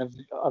a run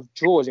of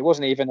draws. It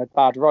wasn't even a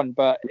bad run,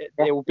 but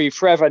it will be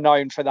forever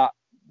known for that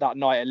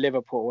night at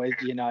Liverpool.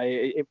 You know,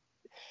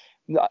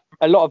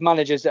 a lot of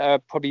managers that are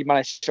probably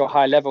managed to a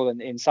higher level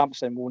than Ian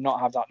Sampson will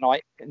not have that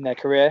night in their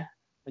career,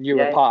 and you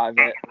were a part of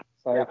it.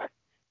 So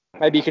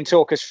maybe you can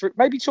talk us through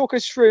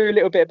a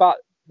little bit about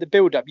the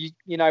build-up.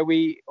 You know,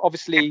 we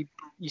obviously,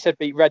 you said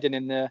beat Reading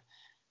in the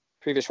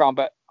previous round,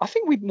 but I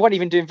think we weren't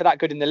even doing for that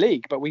good in the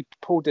league, but we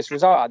pulled this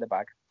result out of the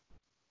bag.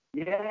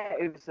 Yeah,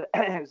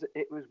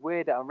 it was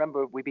weird. I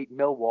remember we beat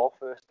Millwall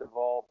first of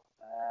all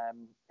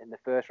in the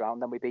first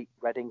round. Then we beat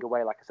Reading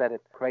away, like I said, in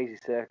crazy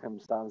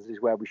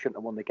circumstances where we shouldn't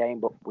have won the game,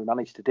 but we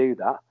managed to do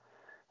that.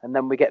 And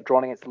then we get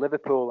drawn against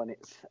Liverpool, and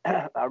it's.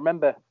 I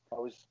remember I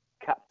was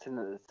captain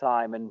at the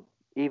time, and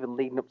even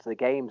leading up to the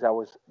games, I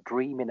was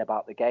dreaming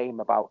about the game,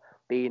 about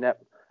being at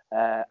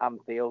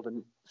Anfield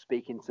and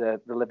speaking to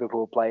the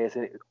Liverpool players,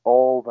 and it was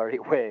all very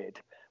weird.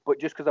 But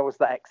just because I was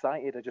that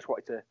excited, I just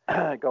wanted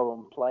to go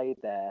and play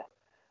there,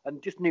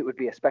 and just knew it would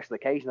be a special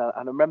occasion. And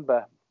I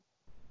remember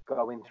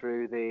going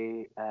through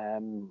the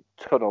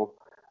tunnel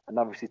and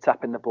obviously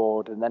tapping the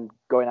board and then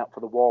going out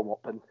for the warm-up.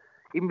 And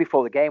even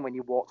before the game, when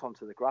you walked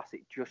onto the grass, it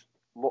just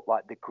looked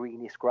like the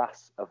greenest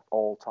grass of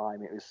all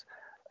time. It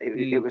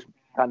was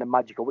kind of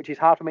magical, which is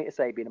hard for me to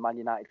say being a Man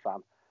United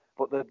fan.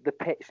 But the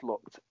pitch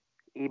looked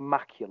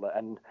immaculate.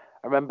 And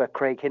I remember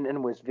Craig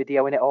Hinton was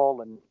videoing it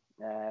all, and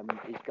I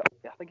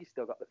think he's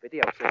still got the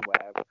video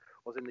somewhere. I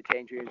was in the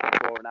change rooms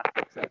before and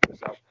after, etc.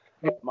 So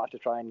I might have to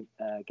try and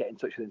get in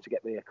touch with him to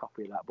get me a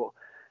copy of that. But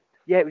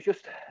yeah, it was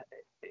just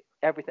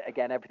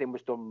everything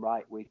was done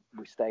right. We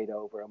stayed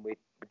over and we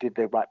did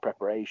the right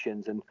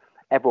preparations, and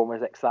everyone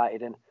was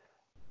excited. And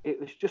it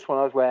was just one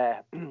of those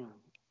where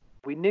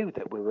we knew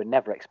that we were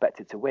never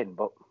expected to win,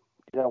 but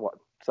you know what?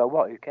 So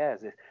what? Who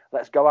cares?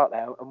 Let's go out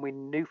there. And we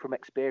knew from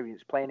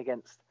experience playing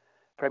against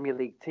Premier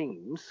League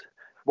teams,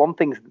 one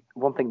thing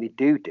they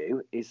do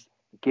is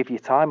give you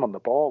time on the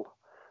ball.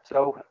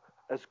 So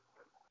as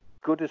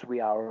good as we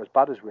are or as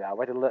bad as we are,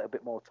 we had a little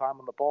bit more time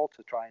on the ball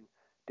to try and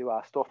do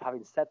our stuff.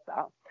 Having said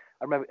that,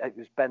 I remember it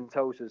was Ben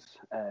Tozer's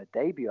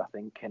debut, I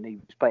think, and he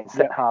was playing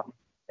centre half,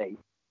 and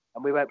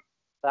we went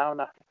down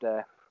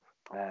after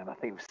I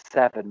think it was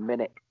 7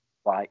 minutes.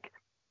 Like,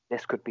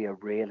 this could be a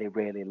really,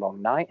 really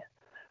long night.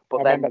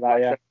 But I remember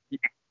that.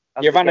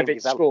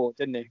 Jovanovic scored,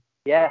 didn't he?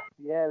 Yeah,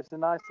 it was a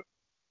nice.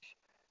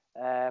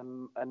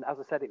 And as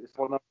I said, it was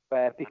one of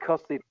where,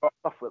 because they dropped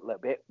off a little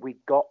bit, we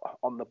got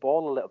on the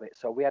ball a little bit.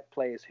 So we had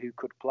players who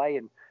could play,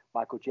 and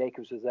Michael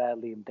Jacobs was there,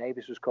 Liam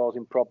Davis was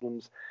causing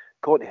problems.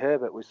 Courtney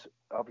Herbert was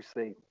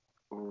obviously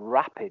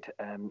rapid,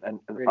 and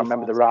really I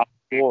remember the round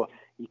before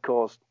he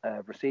caused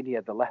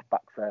Rossignol, the left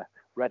back for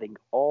Reading,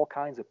 all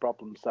kinds of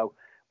problems. So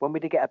when we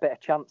did get a bit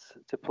of chance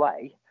to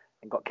play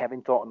and got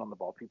Kevin Thornton on the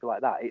ball, people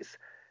like that,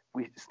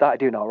 we started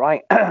doing all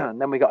right. And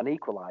then we got an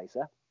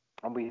equaliser,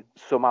 and we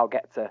somehow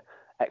get to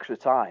extra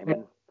time,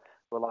 and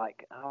we're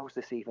like, how's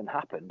this even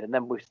happened? And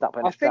then we start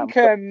playing. I think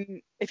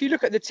if you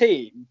look at the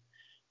team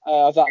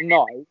that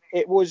night,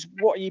 it was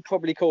what you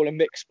probably call a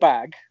mixed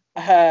bag.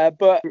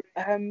 But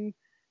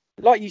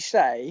like you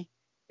say,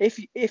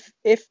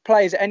 if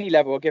players at any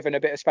level are given a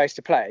bit of space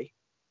to play,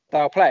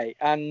 they'll play.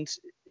 And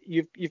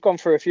you've gone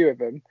through a few of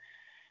them.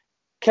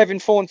 Kevin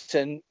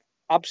Thornton,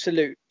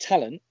 absolute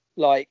talent,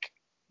 like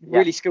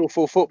really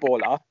skillful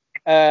footballer.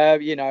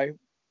 You know,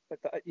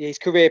 his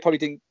career probably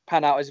didn't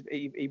pan out as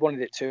he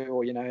wanted it to,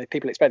 or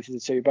people expected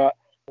it to. But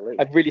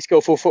a really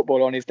skillful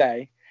footballer on his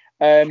day.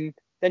 Then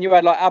you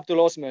had like Abdul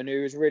Osman,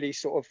 who was really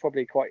sort of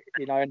probably quite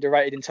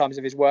underrated in terms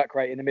of his work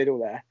rate in the middle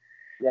there.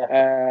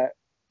 Yeah.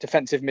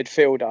 Defensive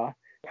midfielder,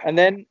 and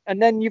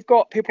then you've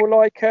got people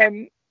like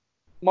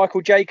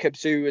Michael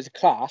Jacobs, who was a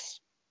class,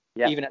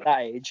 even at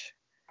that age.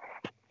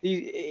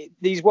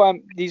 These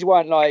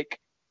weren't like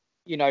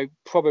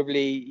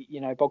probably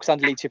bog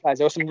standard League Two players.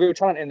 There was some real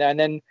talent in there, and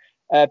then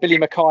Billy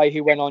Mackay,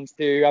 who went on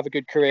to have a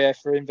good career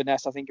for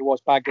Inverness, I think it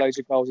was, bagged loads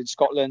of goals in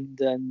Scotland,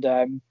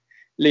 and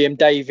Liam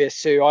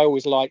Davis, who I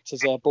always liked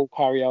as a ball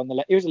carrier on the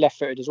left. He was a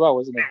left-footed as well,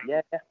 wasn't he?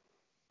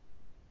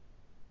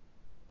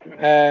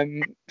 Yeah.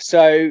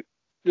 So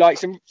like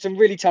some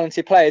really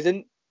talented players.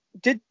 And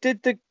did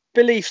the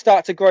belief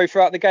start to grow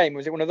throughout the game?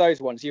 Was it one of those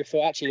ones you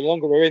thought, actually, the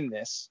longer we're in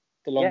this,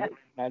 the longer,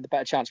 the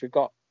better chance we've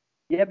got?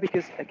 Yeah,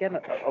 because again,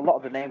 a lot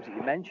of the names that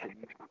you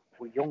mentioned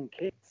were young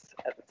kids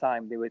at the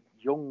time. They were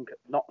young,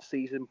 not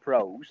seasoned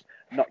pros,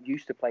 not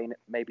used to playing at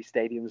maybe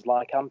stadiums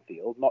like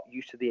Anfield, not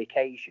used to the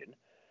occasion,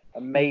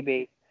 and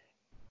maybe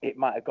it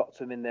might have got to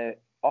them in the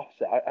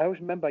offset. I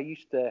always remember I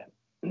used to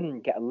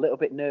get a little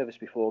bit nervous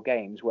before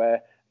games,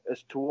 where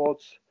as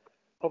towards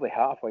probably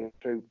halfway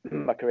through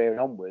my career and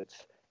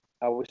onwards,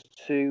 I was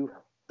I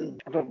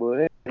don't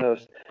know, I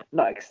was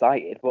not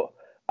excited, but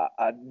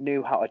I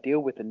knew how to deal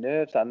with the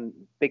nerves, and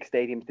big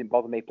stadiums didn't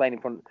bother me. Playing in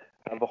front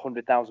of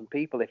 100,000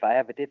 people, if I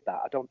ever did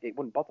that, it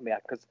wouldn't bother me,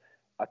 because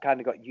I kind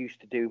of got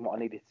used to doing what I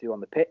needed to do on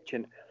the pitch.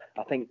 And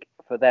I think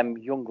for them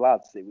young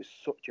lads, it was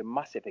such a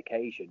massive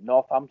occasion.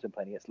 Northampton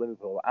playing against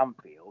Liverpool at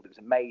Anfield, it was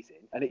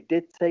amazing. And it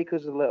did take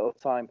us a little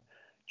time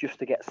just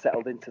to get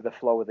settled into the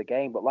flow of the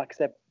game. But like I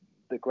said,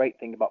 the great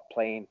thing about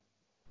playing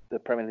the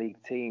Premier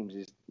League teams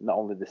is not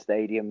only the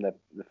stadium, the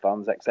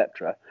fans,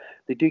 etc.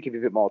 They do give you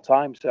a bit more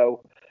time.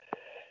 So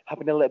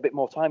having a little bit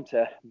more time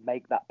to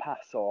make that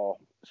pass or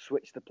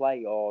switch the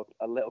play or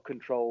a little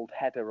controlled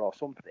header or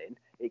something,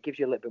 it gives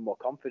you a little bit more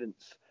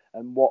confidence.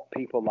 And what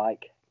people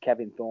like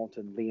Kevin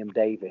Thornton, Liam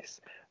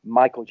Davis,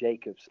 Michael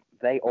Jacobs,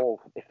 they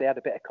all, if they had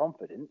a bit of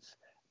confidence,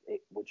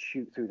 it would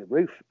shoot through the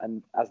roof.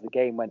 And as the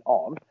game went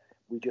on,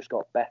 we just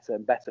got better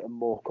and better and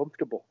more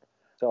comfortable.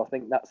 So I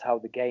think that's how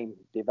the game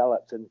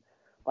developed. And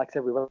like I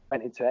said, we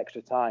went into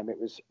extra time.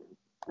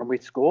 And we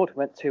scored,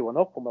 went 2-1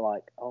 up, and we're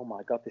like, oh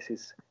my God, this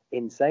is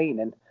insane.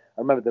 And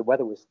I remember the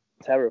weather was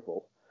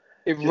terrible.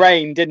 It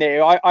rained, didn't it?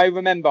 I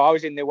remember I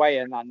was in the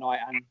weigh-in that night,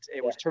 and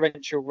it was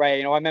torrential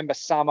rain. I remember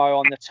Samo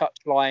on the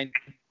touchline,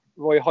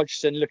 Roy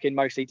Hodgson looking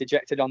mostly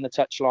dejected on the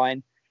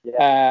touchline,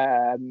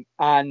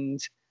 and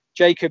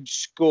Jacob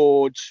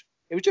scored.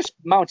 It was just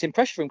mounting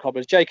pressure from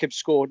Cobblers. Jacob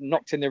scored,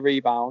 knocked in the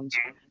rebound,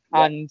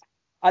 and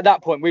at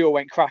that point we all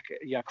went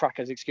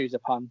crackers. Excuse the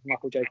pun,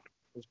 Michael Jacobs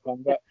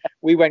pun, but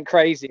we went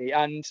crazy.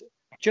 And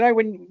do you know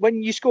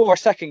when you score a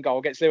second goal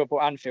against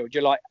Liverpool Anfield,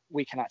 you're like,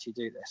 we can actually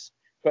do this.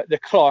 But the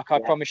clock, I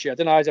promise you, I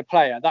don't know, as a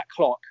player, that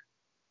clock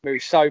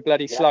moved so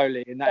bloody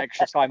slowly in that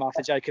extra time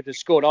after Jacob had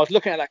scored. I was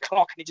looking at that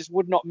clock and it just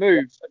would not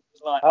move. It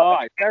was like,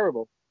 it's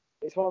terrible.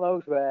 It's one of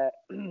those where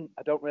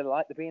I don't really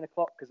like there being a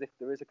clock, because if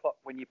there is a clock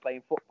when you're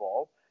playing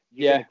football,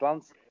 you're going to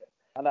glance at it.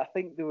 And I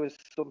think there was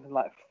something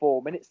like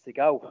 4 minutes to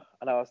go.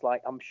 And I was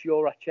like, I'm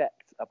sure I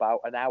checked about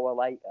an hour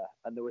later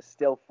and there was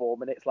still 4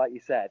 minutes, like you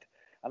said.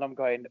 And I'm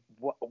going,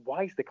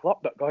 why is the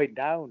clock not going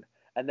down?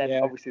 And then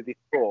obviously they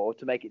scored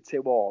to make it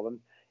 2-2. And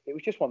it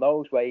was just one of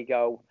those where you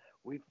go,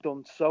 we've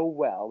done so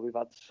well. We've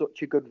had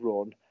such a good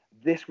run.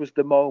 This was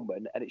the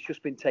moment, and it's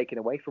just been taken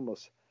away from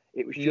us.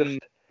 It was just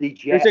the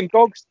jet.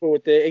 Ngog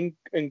scored the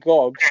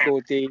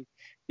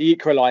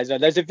equaliser.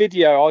 There's a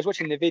video. I was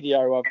watching the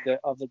video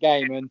of the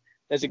game, and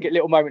there's a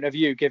little moment of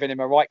you giving him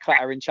a right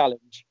clattering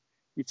challenge.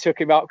 You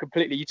took him out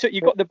completely.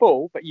 You got the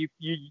ball, but you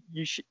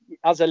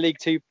as a League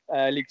Two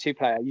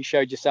player, you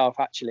showed yourself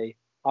actually.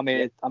 I'm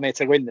here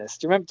to win this.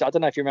 Do you remember? I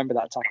don't know if you remember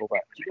that tackle, but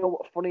do you know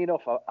what? Funny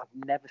enough, I've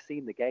never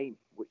seen the game,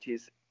 which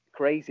is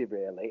crazy,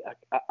 really.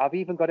 I've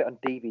even got it on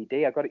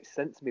DVD. I got it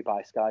sent to me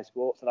by Sky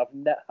Sports,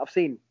 and I've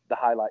seen the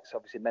highlights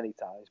obviously many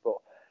times, but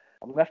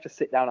I'm gonna have to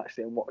sit down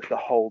actually and watch the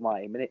whole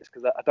 90 minutes,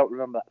 because I don't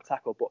remember that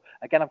tackle. But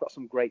again, I've got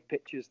some great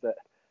pictures that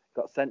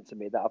got sent to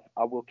me that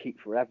I will keep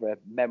forever,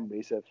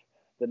 memories of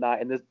the night.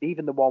 And there's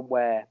even the one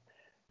where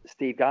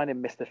Steve Guinan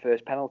missed the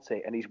first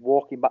penalty, and he's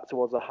walking back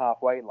towards the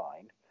halfway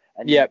line,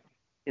 and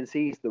and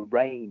sees the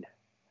rain,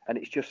 and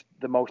it's just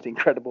the most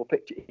incredible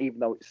picture, even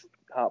though it's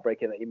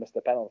heartbreaking that he missed the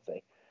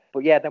penalty.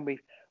 But then we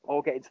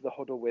all get into the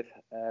huddle with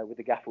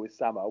the gaffer, with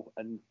Samo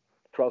and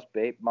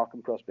Crosby,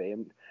 Malcolm Crosby,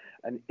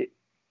 and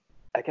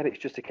it's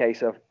just a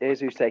case of here's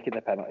who's taking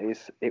the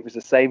penalties. It was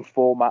the same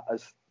format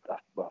as I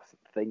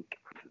think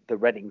the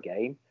Reading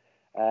game,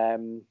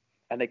 and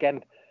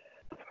again,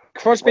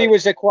 Crosby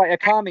was quite a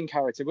calming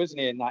character,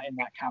 wasn't he, in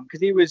that camp?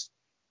 Because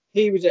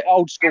he was an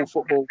old school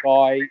football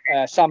guy.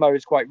 Samo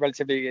was quite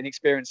relatively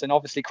inexperienced, and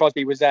obviously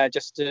Crosby was there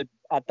just to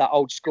add that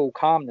old school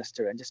calmness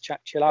to it and just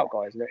chill out,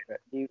 guys, a little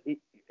bit.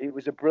 It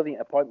was a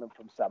brilliant appointment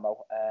from Samo.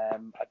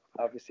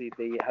 Obviously,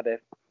 they had a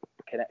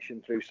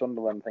connection through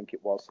Sunderland, I think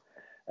it was,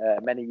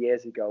 many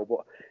years ago.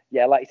 But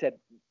yeah, like you said,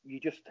 you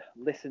just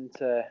listen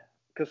to,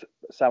 because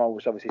Samo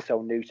was obviously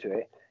so new to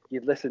it,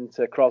 you'd listen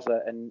to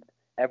Crosser, and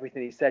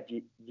everything he said,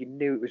 you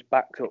knew it was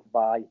backed up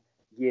by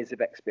years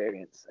of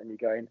experience, and you're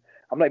going,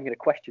 I'm not even going to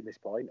question this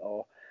point.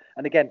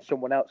 And again,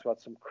 someone else who had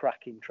some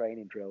cracking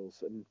training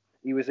drills, and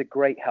he was a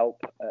great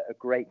help, a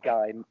great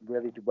guy, and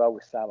really did well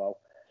with Samo.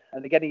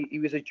 And again, he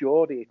was a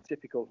Geordie,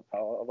 typical,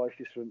 although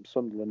he's from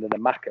Sunderland and a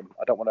Mackem.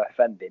 I don't want to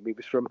offend him. He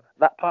was from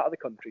that part of the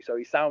country, so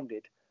he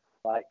sounded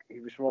like he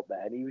was from up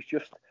there, and he was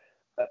just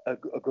a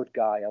good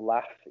guy, a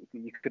laugh.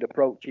 You could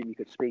approach him, you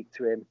could speak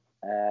to him,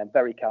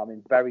 very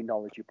calming, very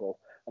knowledgeable.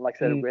 And like I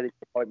said, a really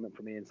good appointment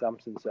for Ian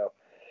Sampson. So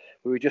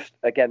we were just,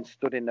 again,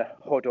 stood in the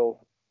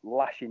huddle,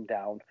 lashing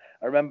down.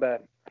 I remember,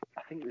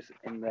 I think it was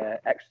in the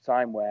extra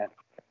time where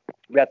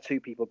we had two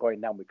people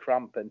going down with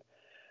cramp, and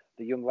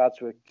the young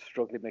lads were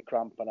struggling with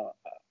cramp, and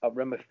I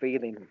remember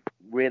feeling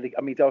really.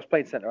 I mean, I was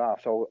playing centre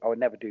half, so I would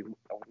never get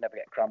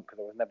cramped because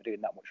I was never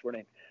doing that much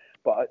running.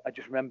 But I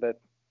just remember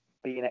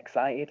being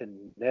excited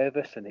and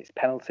nervous, and it's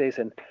penalties,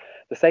 and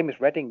the same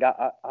as Reading.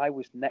 I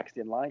was next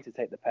in line to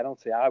take the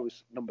penalty. I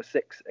was number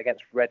 6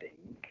 against Reading,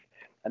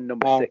 and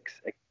number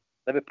 6 against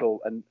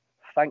Liverpool, and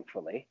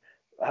thankfully,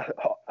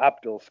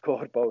 Abdul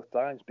scored both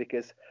times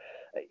because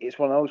it's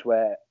one of those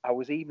where I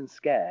was even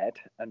scared,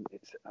 and I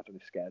don't know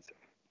if scared.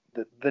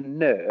 The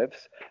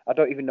nerves, I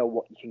don't even know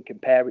what you can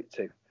compare it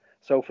to.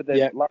 So for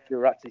the lads who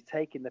were actually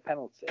taking the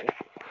penalty,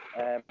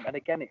 and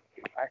again,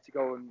 I had to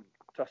go and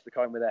toss the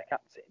coin with their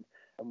captain,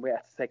 and we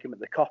had to take him at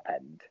the Kop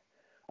end.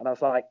 And I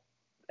was like,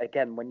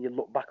 again, when you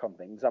look back on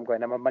things, I'm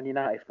a Man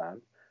United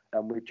fan,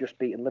 and we've just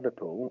beaten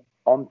Liverpool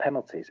on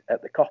penalties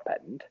at the Kop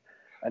end,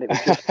 and it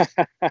was just,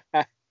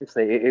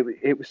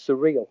 it was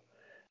surreal.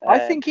 I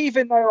think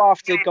even though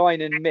after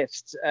Guinan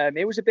missed,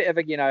 it was a bit of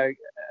a,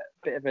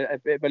 a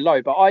bit of a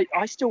low, but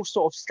I still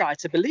sort of started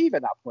to believe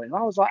at that point. And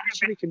I was like,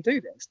 actually, we can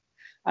do this.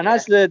 And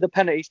as the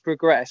penalties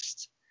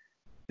progressed,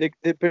 the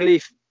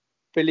belief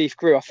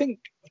grew. I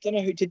don't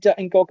know who did that.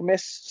 Ngog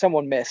miss.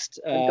 Someone missed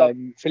for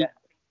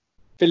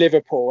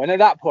Liverpool. And at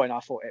that point, I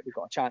thought we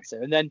got a chance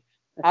there. And then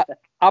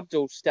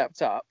Abdul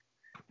stepped up.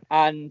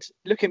 And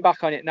looking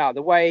back on it now,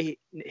 the way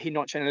he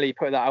nonchalantly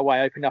put that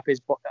away, opened up his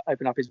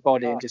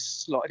body and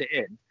just slotted it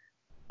in,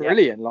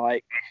 brilliant!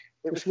 Like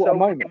it was what a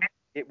moment.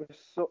 It was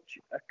such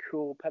a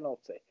cool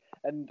penalty.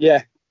 And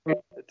to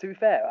be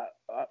fair,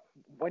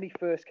 when he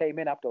first came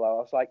in, Abdul, I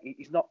was like,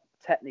 he's not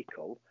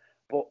technical,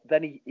 but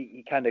then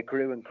he kind of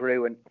grew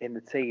in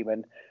the team.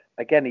 And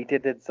again, he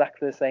did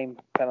exactly the same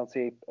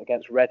penalty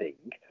against Reading,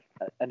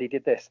 and he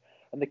did this,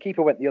 and the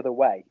keeper went the other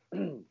way.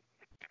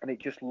 And it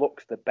just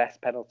looks the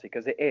best penalty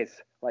because it is,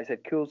 like I said,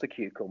 cool as a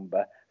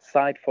cucumber,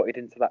 side-footed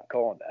into that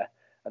corner.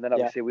 And then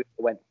obviously we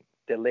went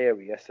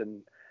delirious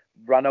and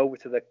ran over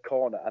to the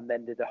corner and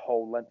then did the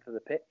whole length of the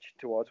pitch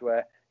towards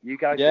where you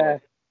guys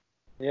were.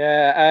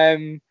 Yeah.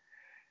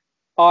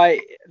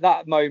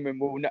 That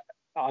moment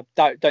I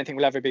don't think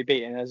we'll ever be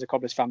beaten as a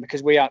Cobblers fan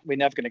because we're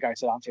never going to go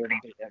to Anfield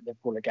and beat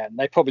Liverpool again.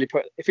 They probably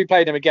if we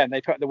played them again,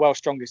 they put the world's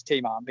strongest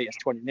team out and beat us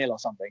 20-0 or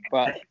something.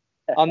 But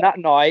on that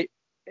night,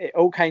 it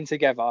all came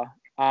together.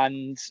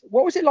 And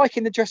what was it like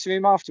in the dressing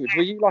room afterwards?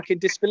 Were you like in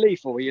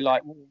disbelief, or were you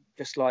like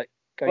just like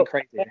going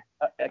crazy?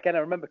 Again, I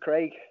remember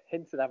Craig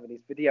Hinton having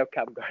his video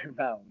cam going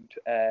round.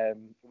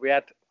 We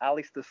had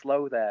Alistair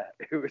Slow there,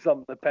 who was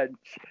on the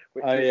bench,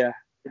 which was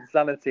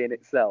insanity in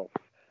itself.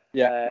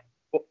 Yeah,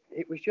 but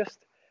it was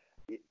just,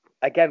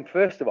 again,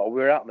 first of all, we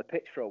were out on the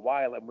pitch for a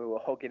while and we were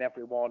hugging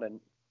everyone and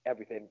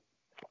everything,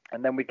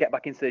 and then we get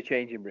back into the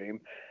changing room.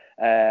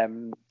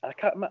 I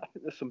can't remember. I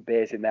think there's some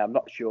beers in there. I'm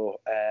not sure.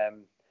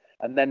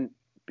 And then,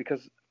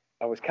 because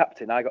I was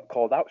captain, I got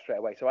called out straight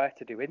away. So I had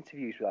to do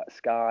interviews with like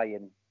Sky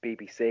and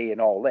BBC and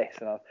all this.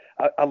 And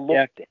I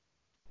loved it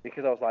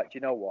because I was like, do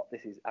you know what?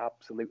 This is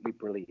absolutely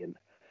brilliant.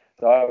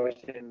 So I was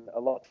in a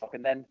lot of talk.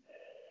 And then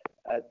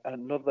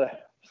another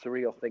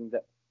surreal thing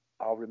that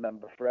I'll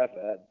remember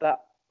forever, that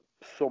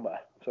summer.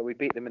 So we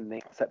beat them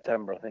in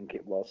September, I think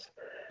it was.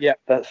 Yeah.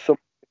 That summer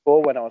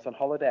before, when I was on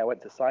holiday, I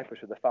went to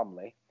Cyprus with the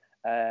family.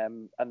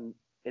 And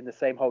in the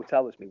same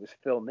hotel as me was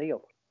Phil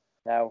Neal.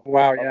 Now,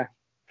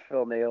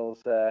 Phil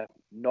Neal's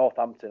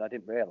Northampton. I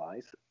didn't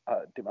realise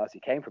he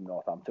came from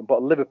Northampton, but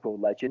a Liverpool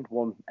legend,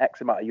 won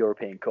X amount of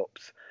European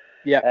Cups.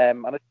 Yeah.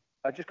 And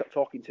I just got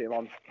talking to him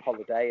on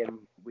holiday, and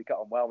we got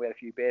on well. We had a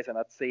few beers, and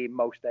I'd see him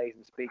most days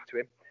and speak to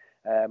him.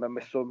 And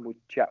my son would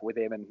chat with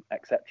him and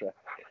etc.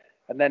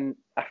 And then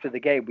after the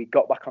game, we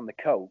got back on the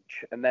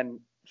coach, and then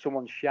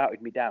someone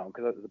shouted me down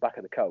because I was at the back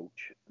of the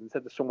coach and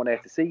said, "There's someone here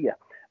to see you."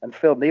 And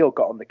Phil Neal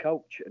got on the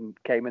coach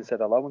and came and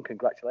said hello and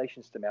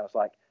congratulations to me. I was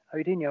like, "How are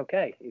you doing? You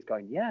okay?" He's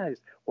going, "Yeah,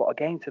 what a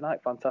game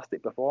tonight.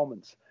 Fantastic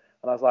performance."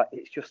 And I was like,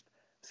 it's just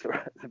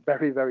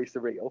very, very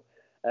surreal.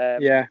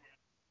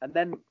 And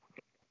then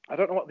I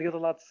don't know what the other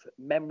lads'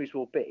 memories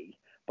will be,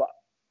 but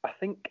I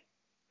think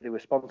they were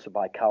sponsored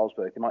by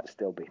Carlsberg. They might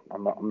still be.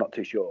 I'm not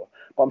too sure.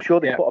 But I'm sure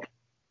they put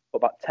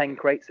about 10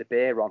 crates of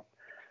beer on.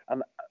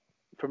 And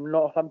from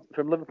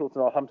Liverpool to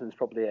Northampton is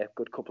probably a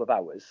good couple of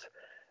hours.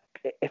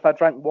 If I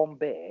drank one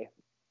beer,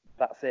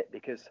 that's it,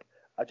 because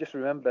I just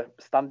remember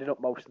standing up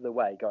most of the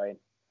way going,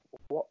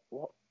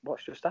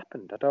 what's just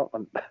happened?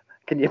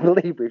 Can you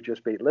believe we've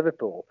just beat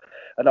Liverpool?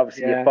 And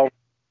obviously your phone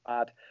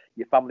bad,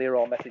 your family are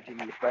all messaging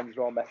you, your friends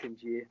are all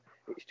messaging you.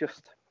 It's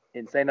just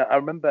insane. I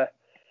remember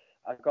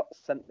I got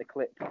sent the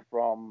clip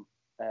from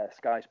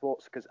Sky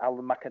Sports because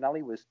Alan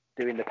McInally was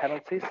doing the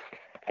penalties.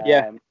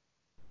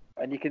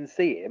 And you can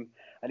see him,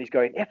 and he's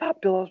going, if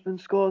Abdul Osman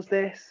scores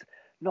this,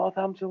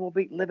 Northampton will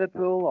beat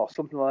Liverpool, or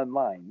something along those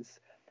lines.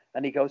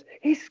 And he goes,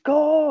 he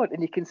scored!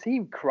 And you can see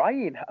him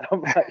crying. And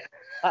I'm like,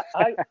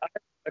 I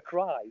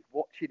cry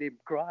watching him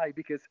cry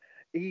because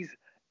he's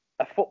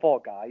a football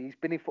guy. He's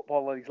been in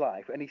football all his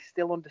life, and he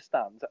still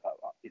understands.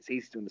 It's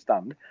easy to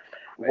understand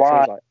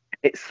why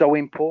it's so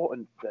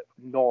important that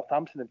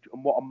Northampton,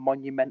 and what a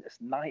monumentous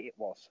night it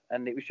was.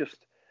 And it was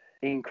just,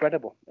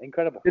 Incredible.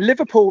 The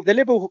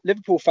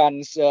Liverpool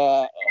fans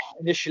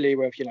initially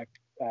were,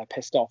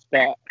 pissed off,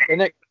 but the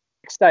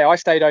next day I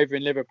stayed over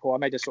in Liverpool. I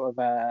made a sort of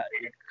a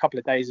couple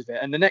of days of it,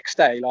 and the next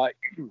day, like,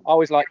 I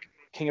was like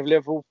king of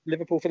Liverpool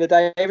for the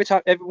day.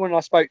 Everyone I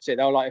spoke to,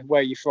 they were like, "Where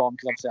are you from?"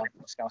 Because obviously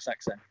I'm a Scouse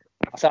accent.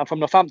 I said, "I'm from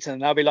Northampton,"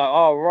 and they'll be like,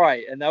 "Oh,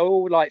 right," and they're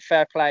all like,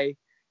 "Fair play,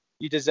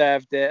 you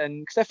deserved it,"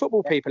 and because they're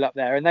football people up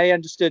there, and they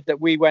understood that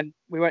we went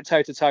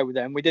toe to toe with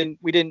them. We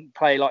didn't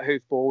play like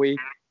hoofball. We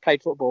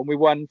played football, and we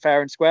won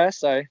fair and square.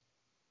 So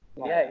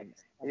fantastic.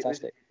 It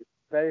was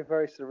very,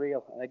 very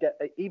surreal. And I get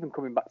even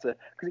coming back to,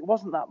 because it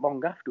wasn't that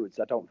long afterwards,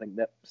 I don't think,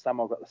 that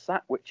Samo got the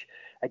sack, which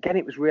again,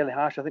 it was really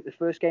harsh. I think the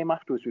first game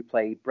afterwards we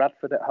played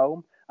Bradford at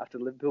home after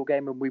the Liverpool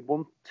game, and we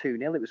won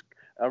 2-0.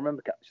 I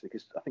remember actually,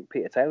 because I think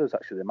Peter Taylor was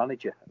actually the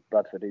manager at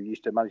Bradford, who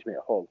used to manage me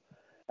at Hull.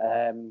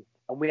 And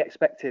we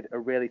expected a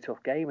really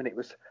tough game, and it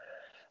was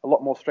a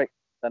lot more straight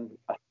than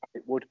I thought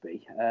it would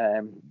be.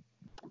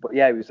 But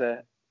yeah, it was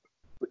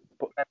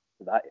but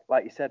after that,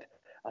 like you said,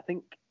 I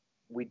think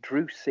we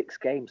drew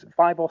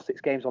 5 or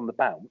 6 games on the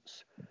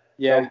bounce.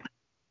 Yeah. So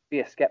be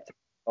a skeptic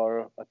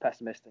or a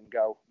pessimist and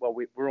go, well,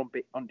 we're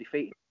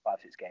undefeated in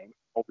 5-6 games,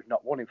 or we've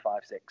not won in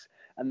 5-6,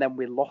 and then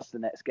we lost the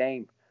next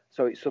game.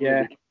 So it's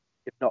suddenly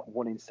we've not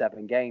won in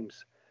 7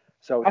 games.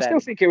 So I still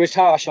think it was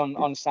harsh on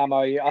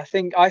Samo.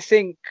 I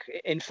think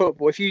in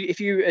football, if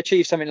you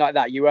achieve something like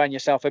that, you earn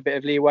yourself a bit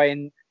of leeway,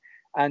 and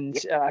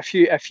a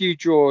few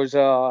draws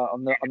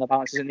on the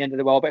bounces at the end of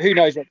the world. But who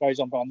knows what goes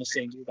on behind the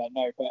scenes? We don't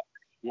know. But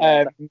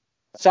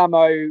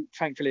Samo,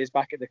 thankfully, is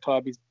back at the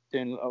club. He's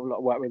doing a lot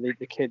of work with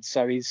the kids,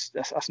 so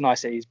that's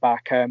nice that he's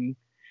back.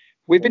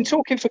 We've been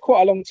talking for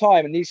quite a long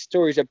time, and these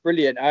stories are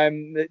brilliant.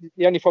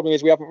 The only problem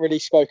is we haven't really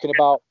spoken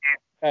about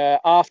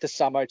after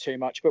Samo too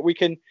much, but we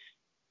can.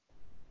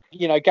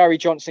 Gary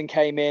Johnson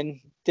came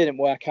in, didn't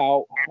work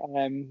out.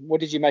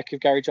 What did you make of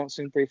Gary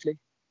Johnson briefly?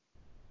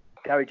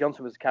 Gary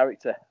Johnson was a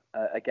character.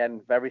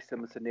 Again, very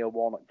similar to Neil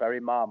Warnock, very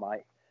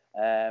Marmite.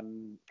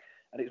 And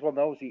it's one of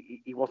those,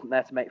 he wasn't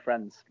there to make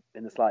friends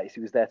in the slightest.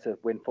 He was there to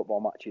win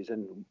football matches,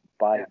 and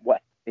by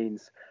what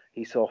means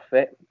he saw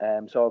fit.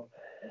 So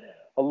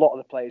a lot of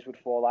the players would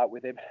fall out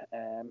with him.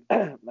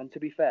 And to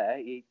be fair,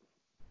 I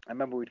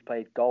remember we'd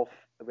played golf.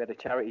 We had a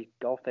charity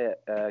golf day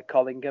at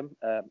Collingham.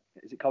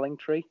 Is it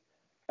Collingtree?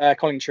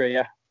 Collingtree,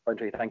 yeah.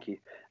 Collingtree, thank you.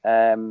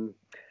 And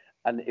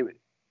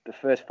the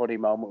first funny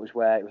moment was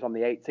where it was on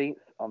the 18th,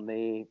 on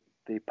the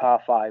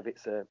par 5.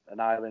 It's an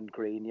island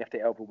green. You have to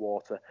get over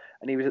water.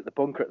 And he was at the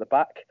bunker at the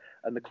back,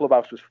 and the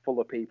clubhouse was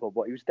full of people,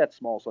 but he was dead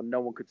small, so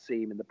no one could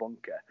see him in the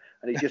bunker.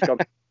 And he's just gone.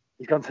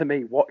 He's gone to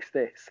me. Watch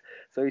this.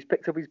 So he's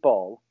picked up his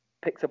ball,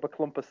 picked up a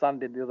clump of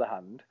sand in the other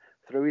hand,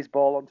 threw his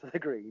ball onto the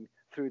green,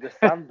 threw the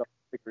sand on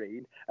the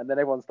green, and then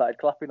everyone started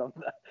clapping on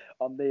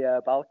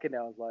the balcony.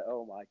 I was like,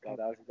 oh my God,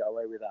 how did he get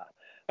away with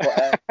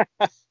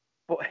that?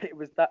 But it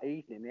was that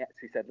evening he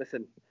actually said,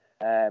 listen,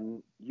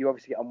 you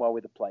obviously get on well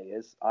with the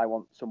players. I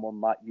want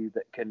someone like you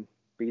that can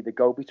be the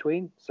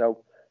go-between.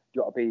 So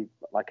you got to be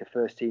like a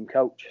first-team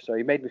coach. So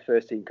he made me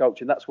first-team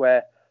coach, and that's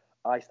where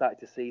I started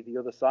to see the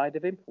other side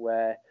of him,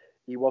 where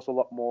he was a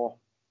lot more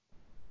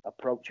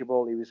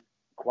approachable. He was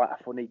quite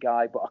a funny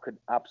guy, but I could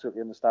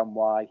absolutely understand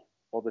why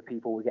other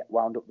people would get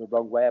wound up the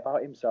wrong way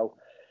about him. So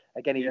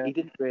again, he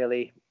didn't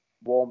really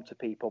warm to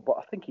people, but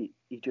I think he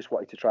just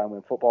wanted to try and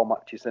win football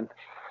matches, and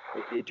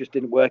it just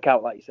didn't work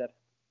out, like you said.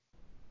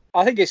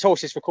 I think it's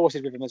horses for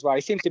courses with him as well.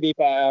 He seems to be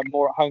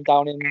more at home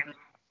down in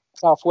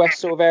southwest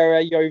sort of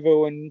area,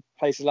 Yeovil and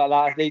places like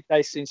that.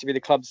 They seem to be the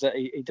clubs that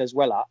he does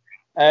well at.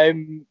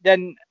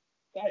 Then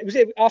was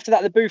it after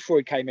that the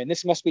Boothroyd came in?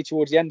 This must be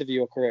towards the end of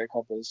your career at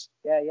Cobblers.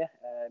 Yeah.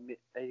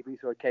 Eddie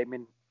Boothroyd came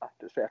in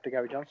straight after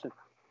Gary Johnson.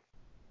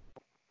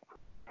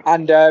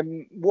 And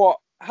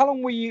how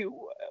long were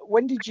you?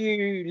 When did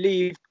you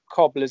leave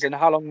Cobblers, and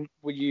how long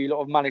were you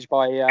sort of managed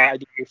by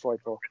Eddie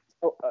Boothroyd for?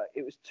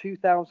 It was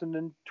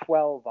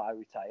 2012 I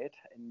retired.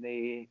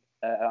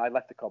 I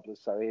left the Cobblers,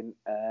 so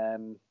I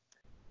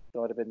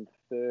would have been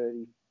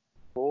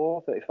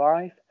 34,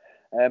 35.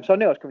 So I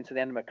knew I was coming to the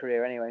end of my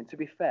career anyway. And to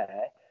be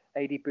fair,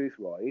 Eddie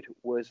Boothroyd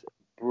was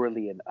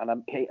brilliant,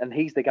 and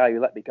he's the guy who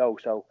let me go.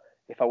 So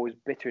if I was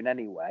bitter in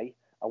any way,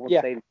 I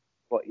wouldn't say.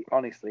 But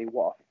honestly,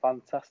 what a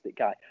fantastic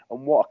guy,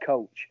 and what a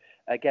coach.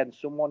 Again,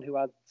 someone who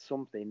had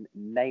something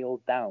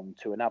nailed down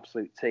to an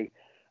absolute T.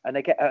 And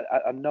again,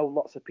 I know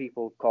lots of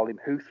people call him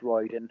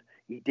Hoothroyd, and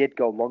he did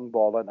go long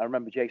ball. And I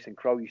remember Jason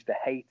Crowe used to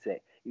hate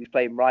it. He was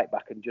playing right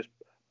back and just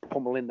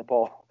pummeling the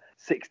ball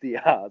 60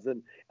 yards,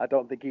 and I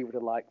don't think he would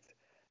have liked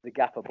the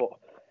gaffer. But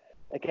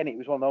again, it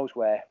was one of those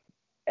where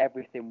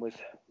everything was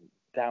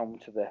down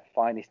to the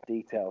finest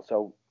detail.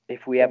 So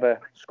if we ever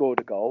scored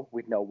a goal,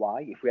 we'd know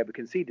why. If we ever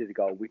conceded a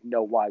goal, we'd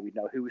know why. We'd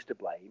know who was to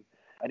blame.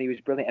 And he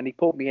was brilliant. And he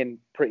pulled me in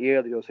pretty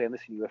early. He was saying,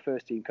 listen, you're a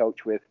first-team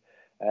coach with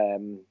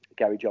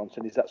Gary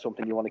Johnson. Is that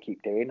something you want to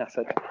keep doing? I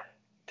said,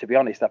 to be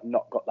honest, I've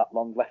not got that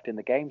long left in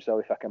the game. So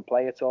if I can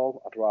play at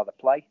all, I'd rather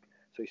play.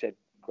 So he said,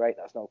 great,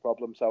 that's no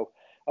problem. So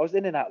I was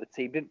in and out of the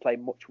team, didn't play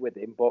much with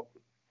him, but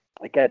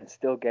again,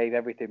 still gave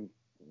everything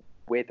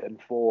with and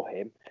for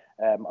him.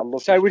 I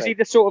love. So was he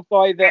the sort of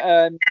guy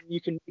that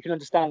you can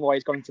understand why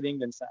he's gone into the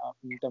England setup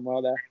and done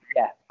well there?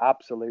 Yeah,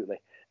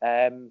 absolutely.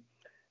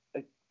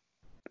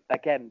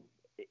 Again,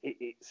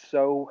 it's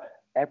so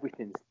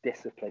everything's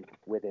disciplined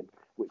with him,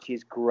 which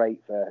is great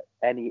for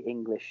any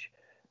English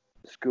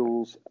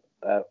schools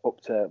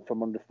up to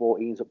from under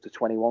 14s up to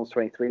 21s,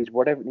 23s,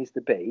 whatever it needs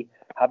to be.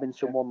 Having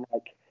someone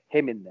like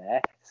him in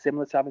there,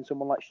 similar to having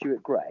someone like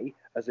Stuart Gray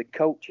as a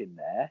coach in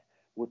there,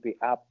 would be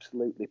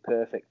absolutely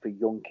perfect for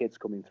young kids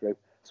coming through.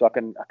 So I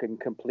can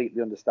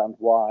completely understand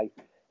why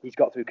he's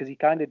got through, because he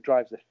kind of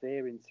drives the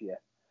fear into you.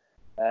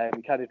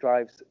 He kind of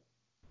drives.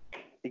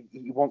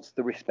 He wants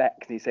the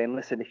respect. He's saying,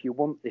 "Listen, if you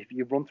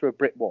run through a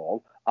brick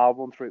wall, I'll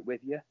run through it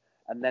with you."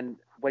 And then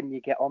when you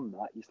get on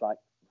that, he's like,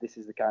 "This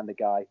is the kind of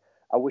guy."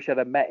 I wish I'd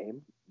have met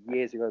him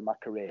years ago in my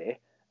career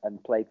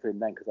and played for him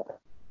then, because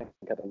I think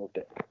I'd have loved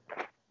it.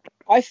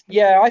 I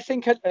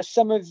think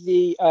some of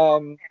the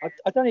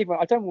I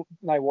don't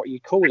know what you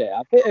call it.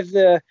 A bit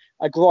of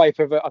a gripe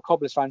of a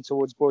Cobblers fan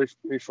towards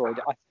Boothroyd.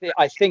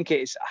 I think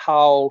it's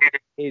how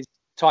his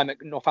time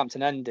at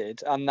Northampton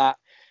ended, and that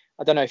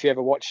I don't know if you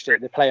ever watched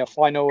it, the playoff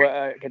final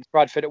against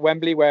Bradford at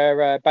Wembley,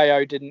 where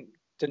Bayo didn't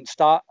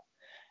start,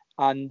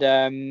 and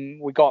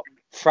we got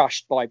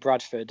thrashed by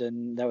Bradford,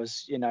 and there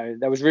was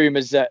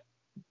rumours that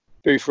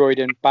Boothroyd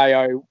and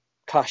Bayo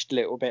clashed a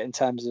little bit in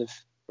terms of.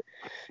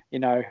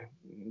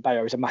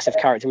 Bayo is a massive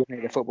character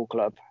within the football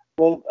club.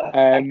 Well,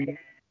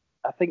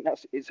 I think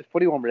it's a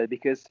funny one, really,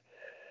 because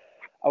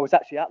I was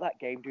actually at that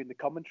game doing the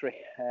commentary.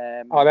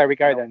 There we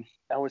go then.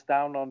 I was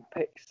down on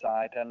pitch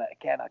side, and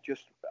again,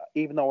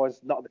 even though I was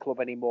not at the club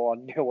anymore, I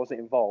knew I wasn't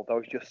involved. I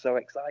was just so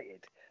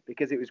excited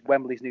because it was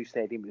Wembley's new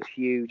stadium. It was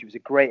huge. It was a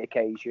great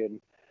occasion.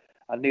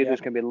 I knew there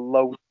was going to be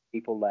loads of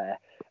people there,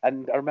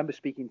 and I remember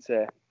speaking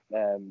to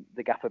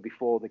the gaffer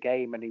before the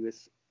game, and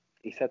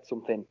he said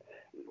something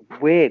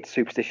weird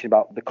superstition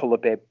about the colour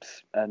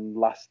bibs, and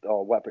last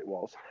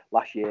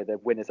year the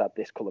winners had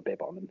this colour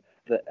bib on, and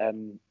that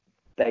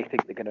they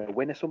think they're going to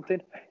win or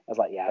something. I was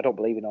like, yeah, I don't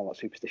believe in all that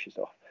superstition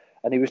stuff.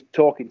 And he was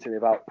talking to me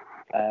about,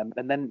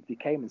 and then he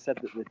came and said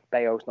that the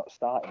Bayo's not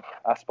starting.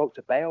 I spoke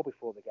to Bayo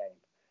before the game,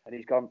 and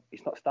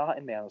he's not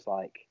starting me. I was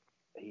like,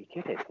 are you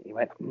kidding? He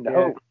went,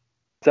 no. Yeah.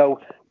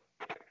 So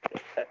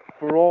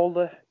for all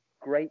the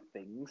great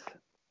things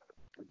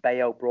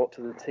Bayo brought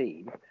to the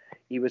team,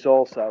 he was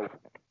also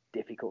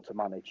difficult to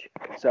manage.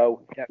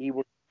 So he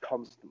would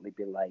constantly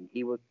be late.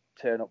 He would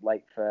turn up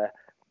late for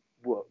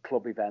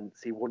club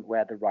events. He wouldn't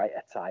wear the right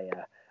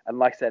attire. And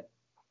like I said,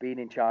 being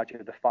in charge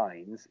of the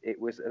fines,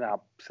 it was an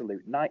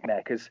absolute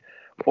nightmare, because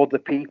other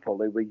people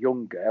who were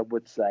younger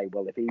would say,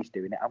 well, if he's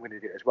doing it, I'm going to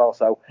do it as well.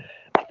 So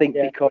I think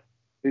because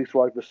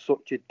Boothroyd was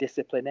such a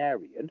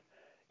disciplinarian,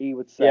 he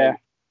would say,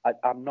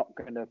 I'm not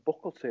going to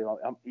buckle to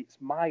him. It's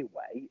my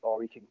way,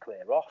 or he can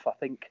clear off. I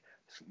think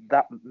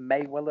that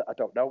may well, I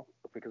don't know,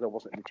 because I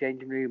wasn't in the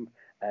changing room.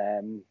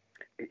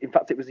 In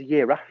fact, it was a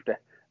year after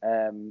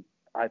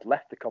I'd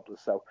left the Cobblers,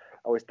 so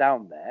I was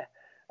down there.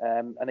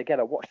 And again,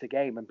 I watched the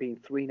game, and being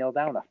 3-0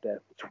 down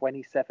after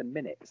 27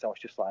 minutes, I was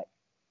just like,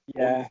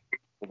 well,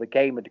 the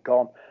game had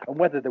gone. And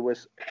whether there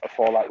was a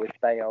fallout with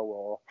Bayo,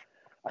 or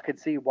I could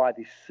see why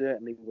they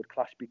certainly would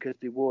clash, because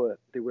they were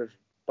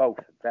both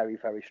very,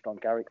 very strong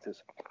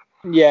characters.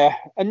 Yeah,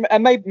 and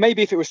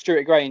maybe if it was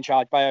Stuart Gray in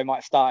charge, Bayo might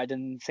have started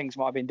and things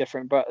might have been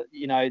different. But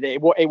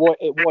it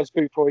was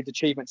Boothroyd's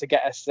achievement to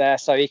get us there,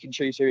 so he can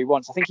choose who he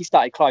wants. I think he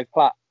started Clive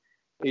Platt,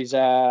 who's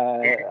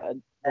a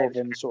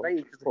northern sort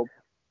of.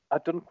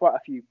 I'd done quite a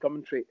few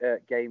commentary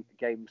games,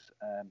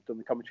 done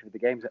the commentary for the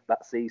games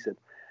that season,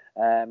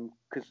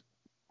 because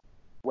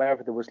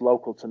wherever there was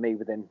local to me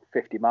within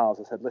 50 miles,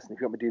 I said, listen,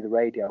 if you want me to do the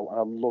radio, and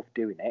I love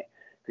doing it,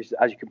 because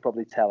as you can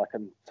probably tell, I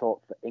can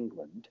talk for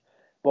England.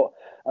 But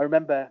I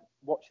remember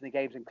watching the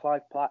games, and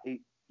Clive Platt,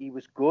 he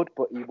was good,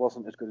 but he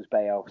wasn't as good as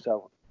Bayo.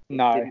 So it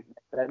didn't make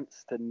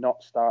sense to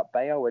not start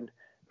Bayo. And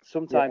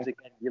sometimes,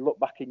 again, you look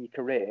back in your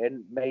career,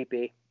 and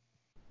maybe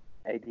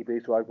A.D.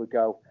 Boothroyd would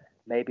go,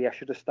 maybe I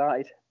should have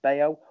started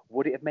Bayo.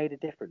 Would it have made a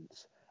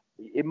difference?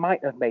 It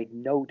might have made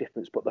no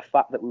difference, but the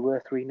fact that we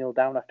were 3-0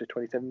 down after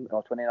 27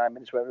 or 29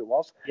 minutes, whatever it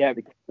was, the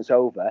game was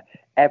over,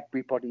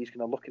 everybody's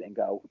going to look at it and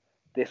go,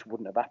 this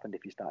wouldn't have happened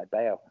if you started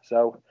Bayo.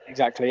 So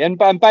exactly, and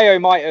Bayo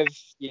might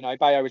have,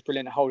 Bayo was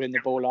brilliant at holding the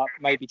ball up,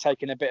 maybe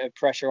taking a bit of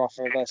pressure off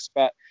of us,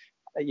 but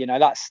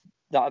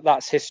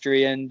that's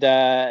history. And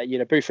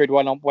Boothroyd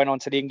went on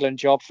to the England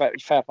job.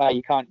 Fair play,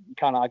 you can't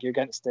argue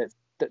against it.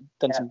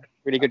 Done some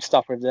really good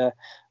stuff with the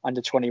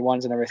under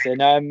 21s and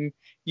everything.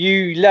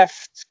 You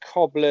left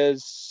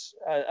Cobblers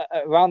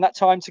around that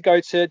time to go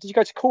to. Did you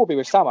go to Corby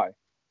with Samo?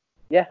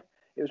 Yeah,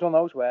 it was one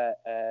of those where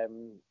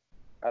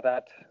I'd had,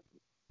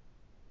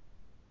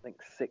 I think,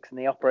 6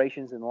 knee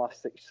operations in the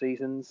last 6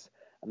 seasons,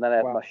 and then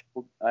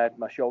I had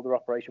my shoulder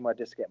operation where I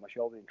just get my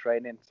shoulder in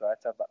training, so I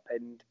had to have that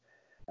pinned.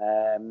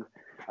 And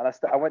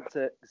I went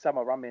to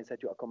Samo rang me and said,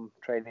 "You want to come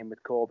training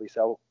with Corby?"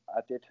 So I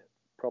did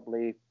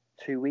probably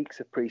 2 weeks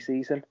of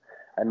pre-season,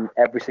 and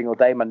every single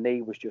day my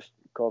knee was just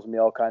causing me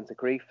all kinds of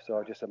grief. So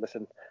I just said,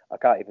 listen, I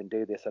can't even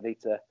do this. I need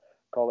to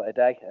call it a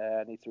day.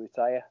 I need to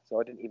retire. So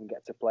I didn't even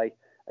get to play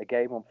a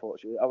game,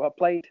 unfortunately. I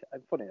played,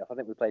 and funny enough, I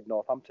think we played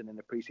Northampton in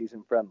the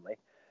pre-season friendly.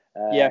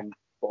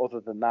 But other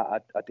than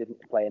that, I didn't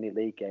play any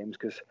league games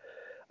because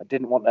I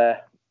didn't want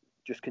to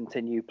just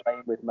continue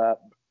playing with my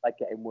leg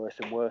getting worse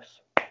and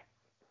worse.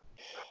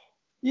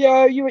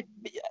 Yeah,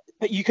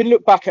 but you can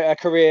look back at a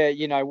career,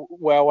 you know,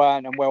 well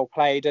earned and well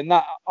played, and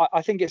that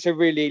I think it's a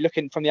really,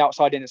 looking from the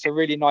outside in, it's a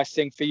really nice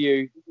thing for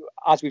you,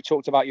 as we've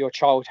talked about your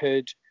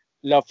childhood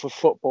love for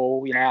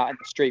football, you know, out in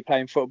the street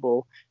playing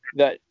football.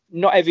 That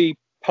not every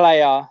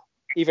player,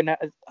 even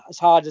as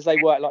hard as they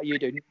work like you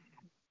do,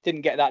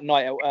 didn't get that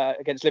night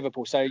against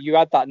Liverpool. So you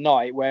had that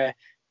night where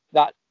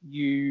that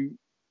you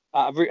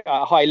at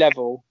a high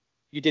level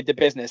you did the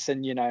business,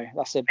 and you know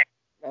that's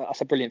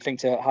a brilliant thing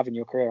to have in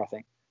your career, I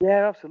think.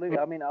 Yeah, absolutely.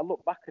 I mean, I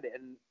look back at it,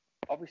 and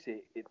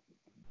obviously,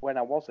 when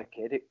I was a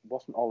kid, it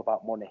wasn't all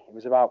about money. It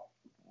was about,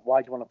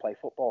 why do you want to play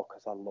football?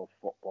 Because I love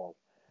football.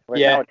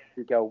 Whereas now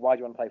you go, why do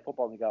you want to play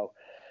football? And you go,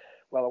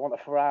 well, I want a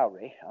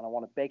Ferrari and I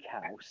want a big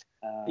house.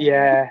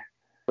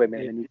 Women,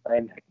 and you're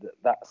saying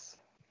that's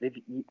if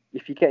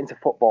you get into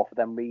football for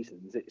them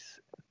reasons, it's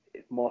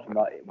more than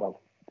that. Well,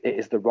 it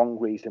is the wrong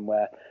reason.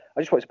 Where I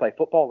just wanted to play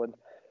football, and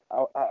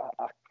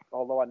I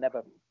although I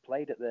never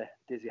played at the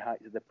dizzy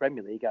heights of the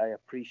Premier League, I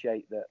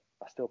appreciate that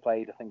I still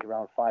played, I think,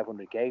 around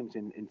 500 games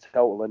in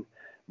total, and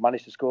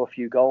managed to score a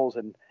few goals.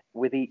 And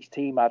with each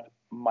team, I had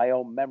my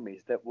own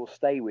memories that will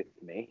stay with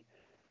me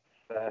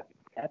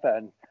forever.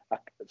 And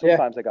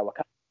sometimes I go,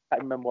 I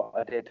can't remember what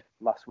I did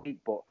last week,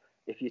 but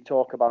if you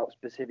talk about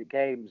specific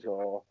games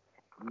or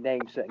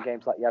name certain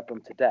games like you have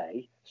done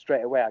today,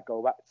 straight away I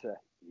go back to,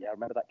 I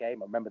remember that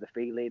game, I remember the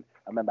feeling,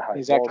 I remember how it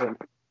was. And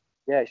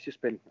it's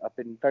just been, I've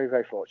been very,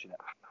 very fortunate.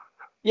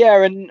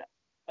 Yeah, and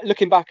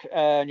looking back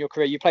on your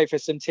career, you played for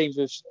some teams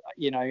with,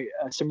 you know,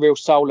 some real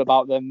soul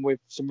about them, with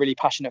some really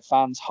passionate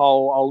fans,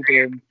 Hull,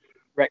 Oldham,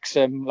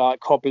 Wrexham, like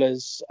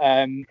Cobblers,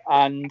 and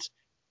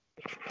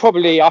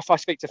probably if I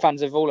speak to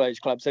fans of all those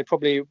clubs, they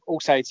probably all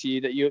say to me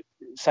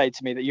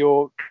that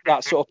you're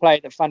that sort of player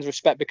that fans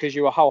respect because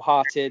you're a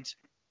wholehearted,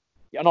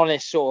 an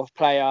honest sort of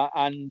player,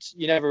 and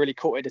you never really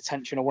courted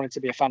attention or wanted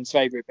to be a fan's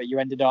favourite, but you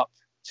ended up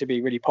to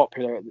be really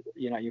popular at,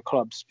 you know, your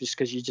clubs just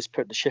because you just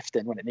put the shift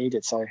in when it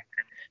needed. So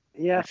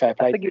yeah, fair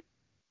play. I think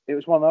it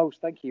was one of those.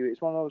 Thank you. It's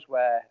one of those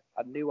where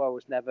I knew I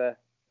was never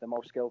the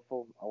most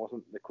skillful. I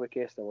wasn't the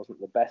quickest. I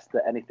wasn't the best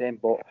at anything,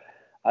 but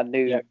I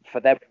knew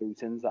for them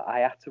reasons that I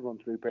had to run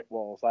through brick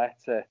walls. I had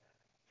to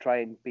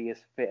try and be as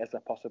fit as I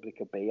possibly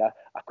could be.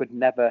 I could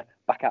never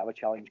back out of a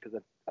challenge because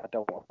I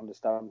don't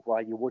understand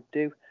why you would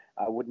do.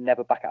 I would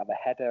never back out of a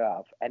header, out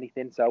of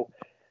anything. So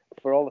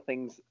for all the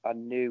things I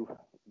knew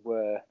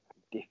were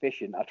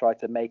deficient, I tried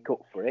to make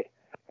up for it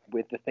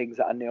with the things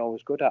that I knew I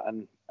was good at.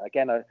 And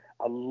again, I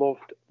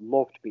loved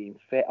being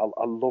fit.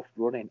 I loved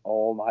running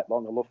all night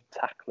long. I loved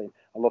tackling.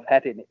 I loved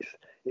heading.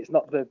 It's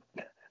not the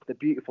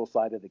beautiful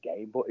side of the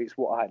game, but it's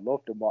what I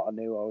loved and what I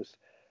knew I was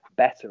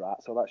better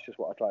at. So that's just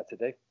what I tried to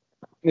do.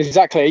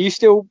 Exactly. Do you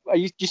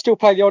still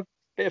play the odd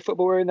bit of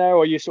football in there,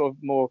 or are you sort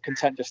of more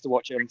content just to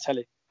watch it on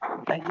telly?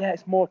 Yeah,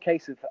 it's more a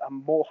case of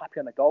I'm more happy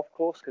on the golf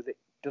course because it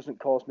doesn't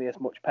cause me as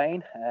much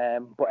pain.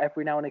 But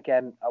every now and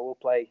again, I will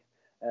play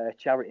a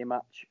charity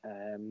match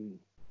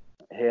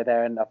here,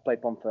 there, and I've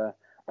played one for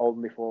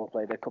Oldham before. I've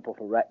played a couple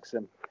for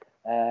Wrexham.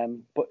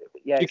 But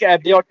yeah, you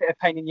get the odd bit of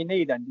pain in your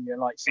knee, then, do you?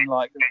 Like some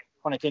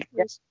chronic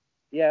injuries.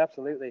 Yeah,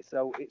 absolutely.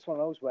 So it's one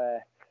of those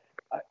where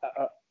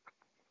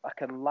I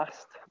can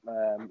last.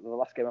 The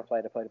last game I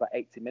played about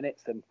 80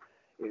 minutes, and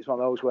it was one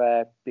of those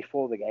where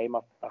before the game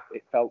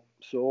it felt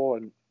sore,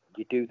 and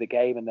you do the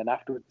game, and then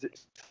afterwards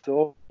it's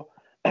sore.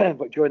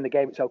 But during the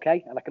game it's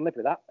okay, and I can live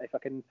with that if I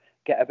can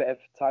get a bit of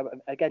time.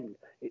 And again,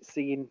 it's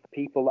seeing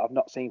people that I've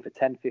not seen for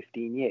 10,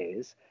 15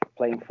 years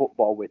playing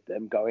football with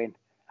them, going,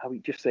 how are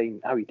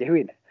you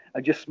doing?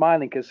 And just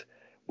smiling because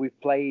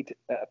we've played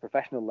at a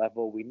professional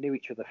level. We knew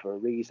each other for a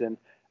reason,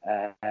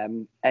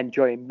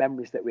 enjoying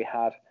memories that we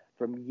had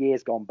from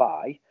years gone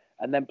by,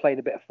 and then playing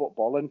a bit of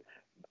football. And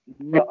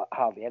not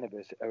hardly any of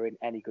us are in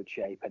any good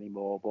shape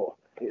anymore, but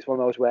it's one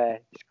of those where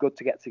it's good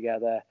to get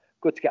together,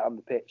 good to get on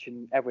the pitch,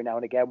 and every now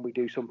and again we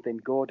do something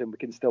good and we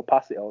can still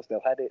pass it or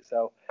still head it.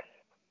 So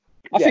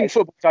I think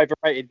football's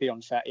overrated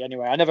beyond 30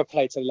 anyway. I never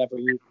played to the level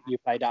you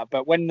played at,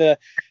 but when the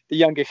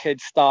younger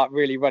kids start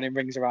really running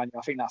rings around you,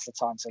 I think that's the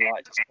time to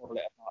just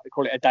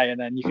call it a day, and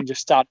then you can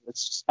just start at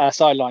the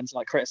sidelines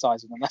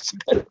criticising them. That's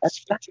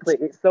exactly.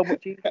 It's so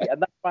much easier,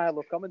 and that's why I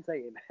love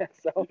commentating.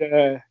 So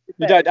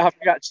you don't have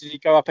to actually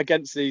go up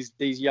against these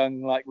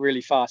young,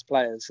 really fast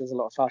players. There's a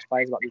lot of fast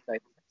players like these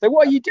days. So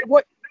what are you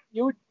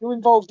you're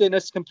involved in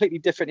a completely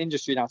different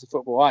industry now to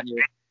football, aren't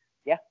you?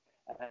 Yeah.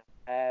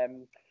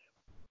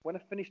 When I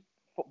finished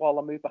football,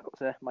 I moved back up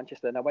to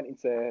Manchester and I went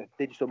into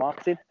digital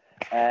marketing,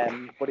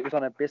 but it was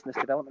on a business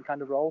development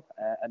kind of role.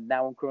 And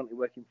now I'm currently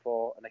working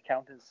for an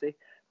accountancy,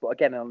 but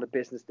again, on a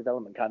business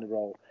development kind of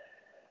role.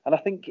 And I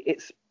think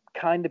it's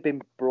kind of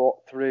been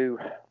brought through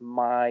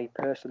my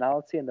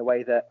personality in the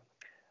way that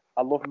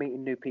I love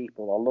meeting new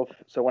people.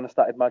 So when I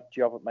started my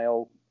job at my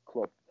old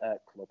club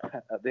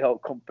at the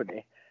old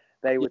company,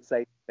 they would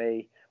say to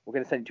me, "We're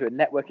going to send you to a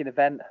networking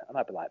event," and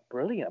I'd be like,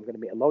 "Brilliant! I'm going to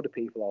meet a load of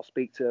people. I'll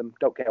speak to them.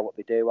 Don't care what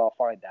they do. I'll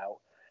find out."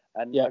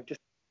 And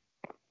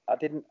I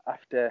didn't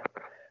have to.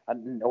 I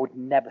would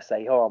never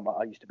say, "Oh,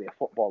 I used to be a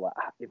footballer."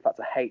 In fact,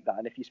 I hate that.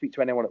 And if you speak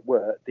to anyone at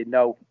work, they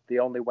know the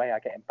only way I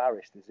get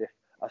embarrassed is if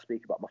I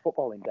speak about my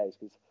footballing days.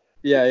 Because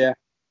it's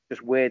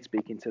just weird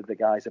speaking to the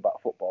guys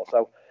about football.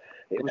 So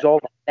it was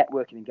all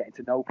networking and getting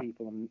to know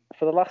people. And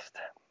for the last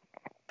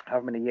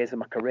however many years of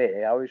my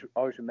career, I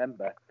always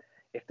remember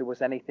if there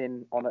was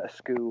anything on at a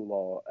school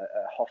or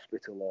a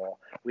hospital, or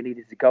we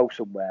needed to go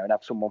somewhere and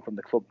have someone from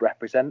the club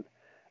represent,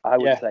 I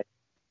would say,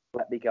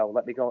 let me go,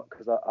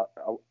 because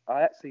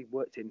I actually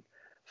worked in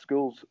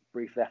schools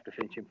briefly after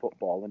finishing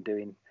football and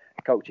doing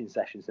coaching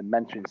sessions and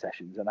mentoring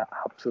sessions, and I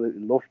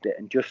absolutely loved it.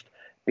 And just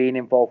being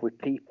involved with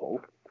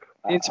people.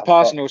 The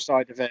interpersonal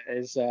side of it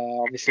is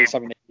obviously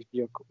something that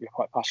you're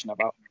quite passionate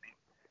about.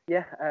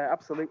 Yeah,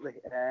 absolutely.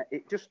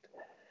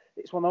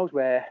 It's one of those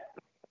where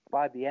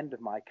by the end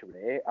of my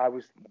career, I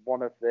was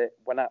one of the,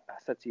 when I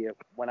said to you,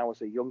 when I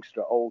was a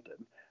youngster at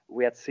Oldham,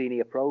 we had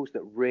senior pros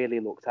that really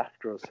looked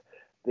after us.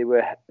 They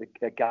were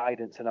a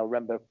guidance, and I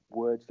remember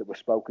words that were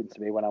spoken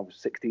to me when I was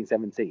 16,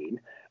 17,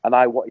 and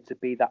I wanted to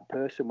be that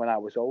person when I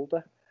was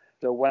older.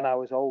 So when I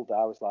was older,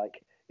 I was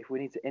like, if we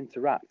need to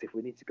interact, if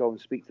we need to go and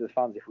speak to the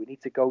fans, if we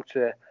need to go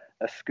to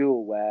a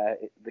school where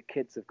the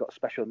kids have got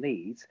special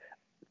needs,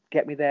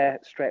 get me there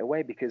straight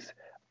away, because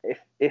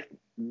if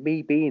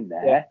me being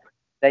there,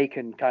 they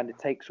can kind of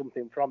take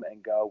something from it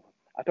and go,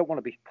 I don't want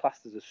to be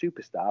classed as a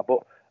superstar, but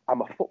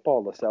I'm a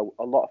footballer, so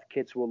a lot of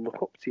kids will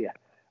look up to you.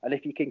 And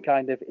if you can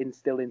kind of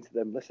instill into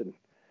them, listen,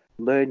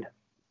 learn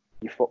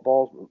your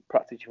football,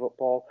 practice your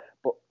football,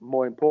 but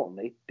more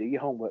importantly, do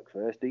your homework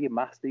first, do your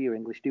maths, do your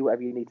English, do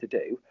whatever you need to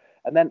do.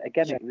 And then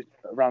again, it was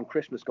around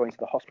Christmas, going to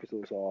the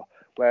hospitals or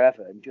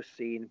wherever and just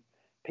seeing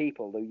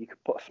people who you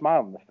could put a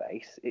smile on their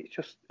face. It's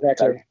just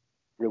very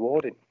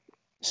rewarding.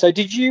 So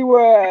did you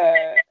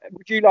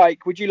would you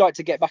like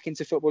to get back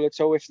into football at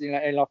all if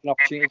like an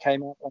opportunity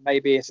came up, or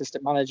maybe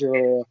assistant manager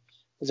or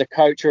as a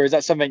coach, or is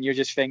that something you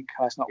just think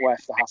it's not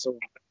worth the hassle?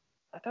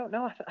 I don't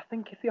know. I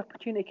think if the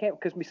opportunity came,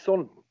 because my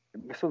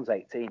son's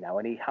 18 now,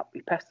 and he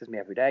pesters me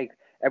every day.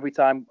 Every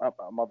time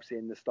I'm obviously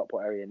in the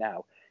Stockport area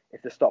now,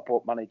 if the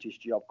Stockport manager's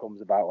job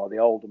comes about or the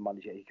Oldham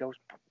manager, he goes,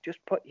 just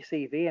put your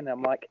CV in.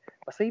 I'm like,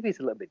 my CV's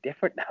a little bit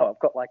different now. I've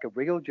got like a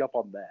real job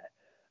on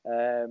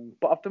there.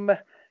 But I've done my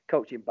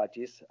coaching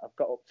badges. I've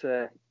got up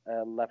to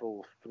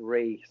level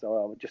 3,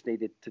 so I just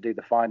needed to do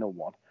the final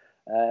one.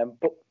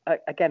 But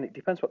again, it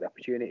depends what the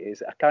opportunity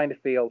is. I kind of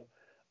feel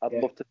I'd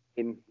love to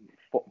be in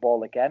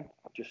football again,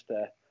 just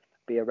to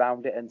be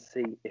around it and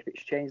see if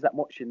it's changed that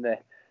much in the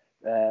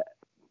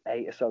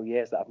 8 or so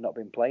years that I've not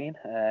been playing.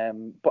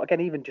 But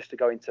again, even just to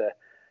go into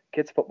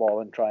kids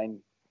football and try and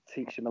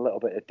teach them a little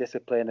bit of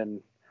discipline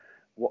and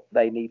what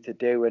they need to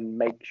do, and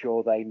make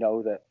sure they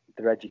know that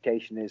their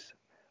education is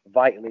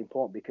vitally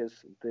important, because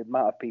the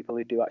amount of people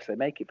who do actually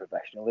make it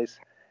professional is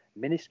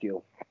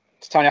minuscule.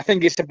 Tony, I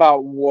think it's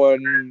about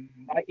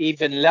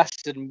even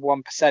less than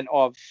 1%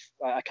 of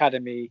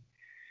academy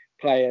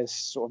players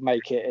sort of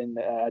make it in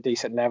a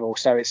decent level.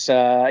 So it's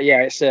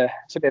it's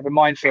a bit of a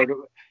minefield.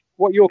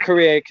 What your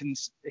career can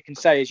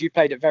say is you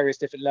played at various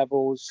different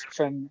levels,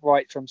 from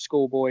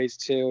schoolboys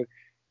to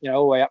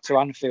all the way up to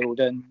Anfield,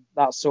 and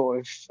that sort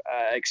of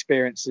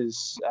experience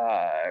is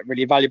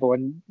really valuable.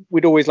 And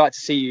we'd always like to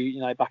see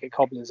you back at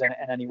Cobblers in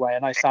any way. I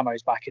know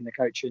Samo's back in the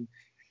coaching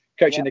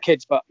the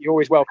kids, but you're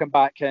always welcome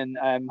back, and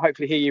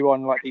hopefully hear you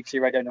on like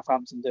BBC Radio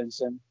Northampton doing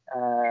some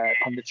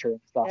punditry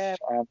and stuff. Yeah,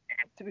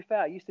 to be fair,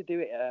 I used to do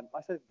it.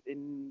 I said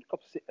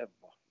a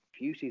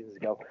few seasons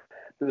ago,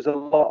 there was a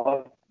lot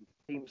of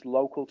teams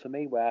local to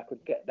me where I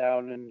could get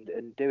down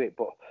and do it,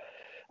 but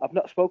I've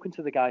not spoken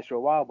to the guys for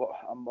a while. But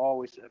I'm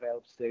always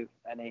available to do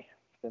anything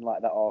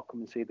like that, or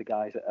come and see the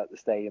guys at the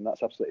stadium.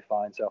 That's absolutely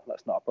fine, so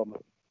that's not a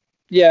problem.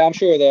 Yeah, I'm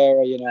sure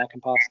there. I can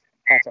pass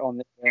it on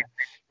that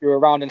you're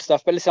around and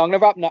stuff. But listen, I'm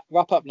going to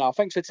wrap up now.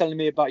 Thanks for telling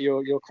me about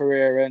your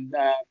career, and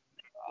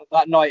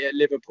that night at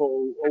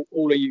Liverpool,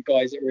 all of you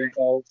guys that were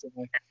involved,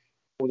 and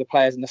all the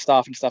players and the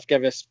staff and stuff,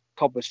 gave us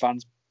Cobblers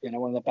fans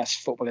one of the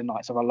best footballing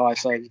nights of our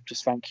lives. So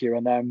just thank you,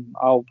 and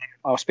I'll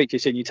speak to you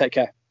soon. You take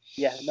care.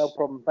 Yeah, no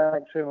problem.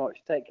 Thanks very much.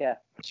 Take care.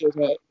 Cheers,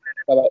 mate.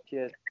 Bye-bye.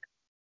 Cheers.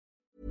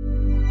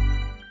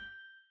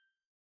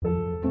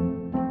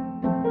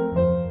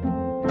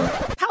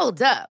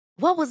 Hold up.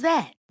 What was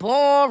that?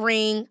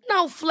 Boring.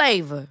 No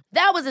flavor.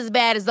 That was as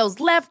bad as those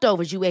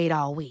leftovers you ate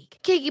all week.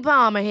 Keke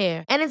Palmer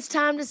here. And it's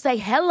time to say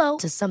hello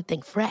to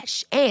something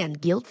fresh and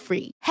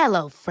guilt-free.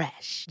 Hello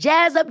Fresh.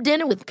 Jazz up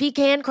dinner with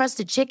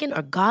pecan-crusted chicken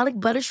or garlic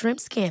butter shrimp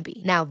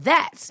scampi. Now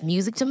that's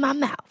music to my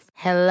mouth.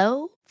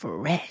 Hello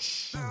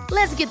Fresh.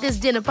 Let's get this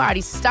dinner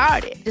party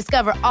started.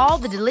 Discover all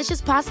the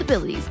delicious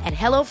possibilities at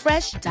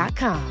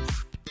HelloFresh.com.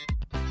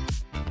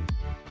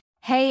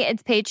 Hey,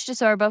 it's Paige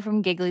DeSorbo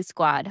from Giggly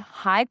Squad.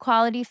 High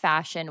quality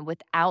fashion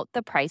without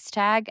the price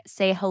tag.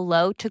 Say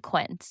hello to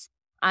Quince.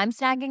 I'm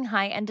snagging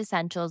high-end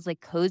essentials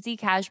like cozy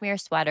cashmere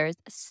sweaters,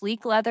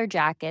 sleek leather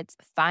jackets,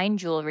 fine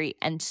jewelry,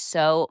 and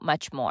so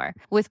much more.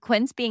 With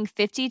Quince being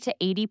 50 to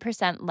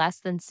 80% less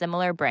than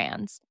similar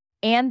brands.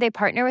 And they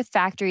partner with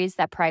factories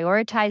that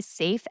prioritize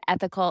safe,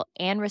 ethical,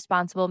 and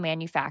responsible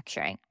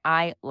manufacturing.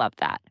 I love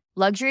that.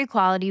 Luxury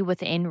quality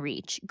within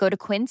reach. Go to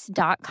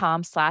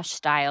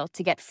quince.com/style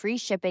to get free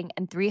shipping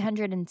and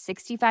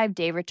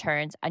 365-day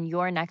returns on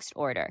your next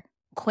order.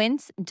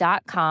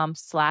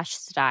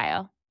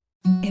 Quince.com/style.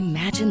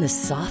 Imagine the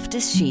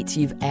softest sheets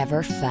you've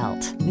ever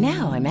felt.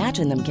 Now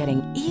imagine them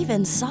getting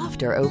even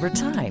softer over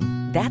time.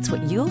 That's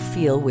what you'll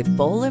feel with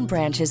Boll &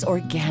 Branch's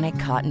organic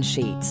cotton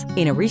sheets.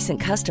 In a recent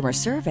customer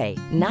survey,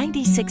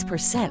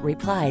 96%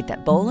 replied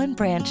that Boll &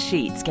 Branch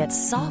sheets get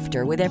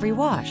softer with every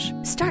wash.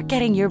 Start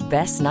getting your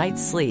best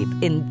night's sleep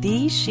in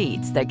these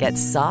sheets that get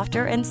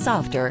softer and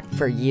softer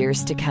for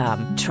years to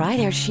come. Try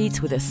their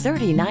sheets with a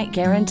 30-night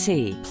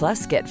guarantee.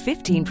 Plus, get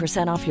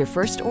 15% off your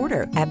first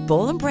order at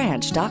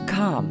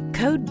bollandbranch.com.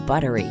 Code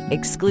BUTTERY.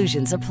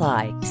 Exclusions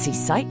apply. See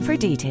site for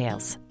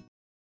details.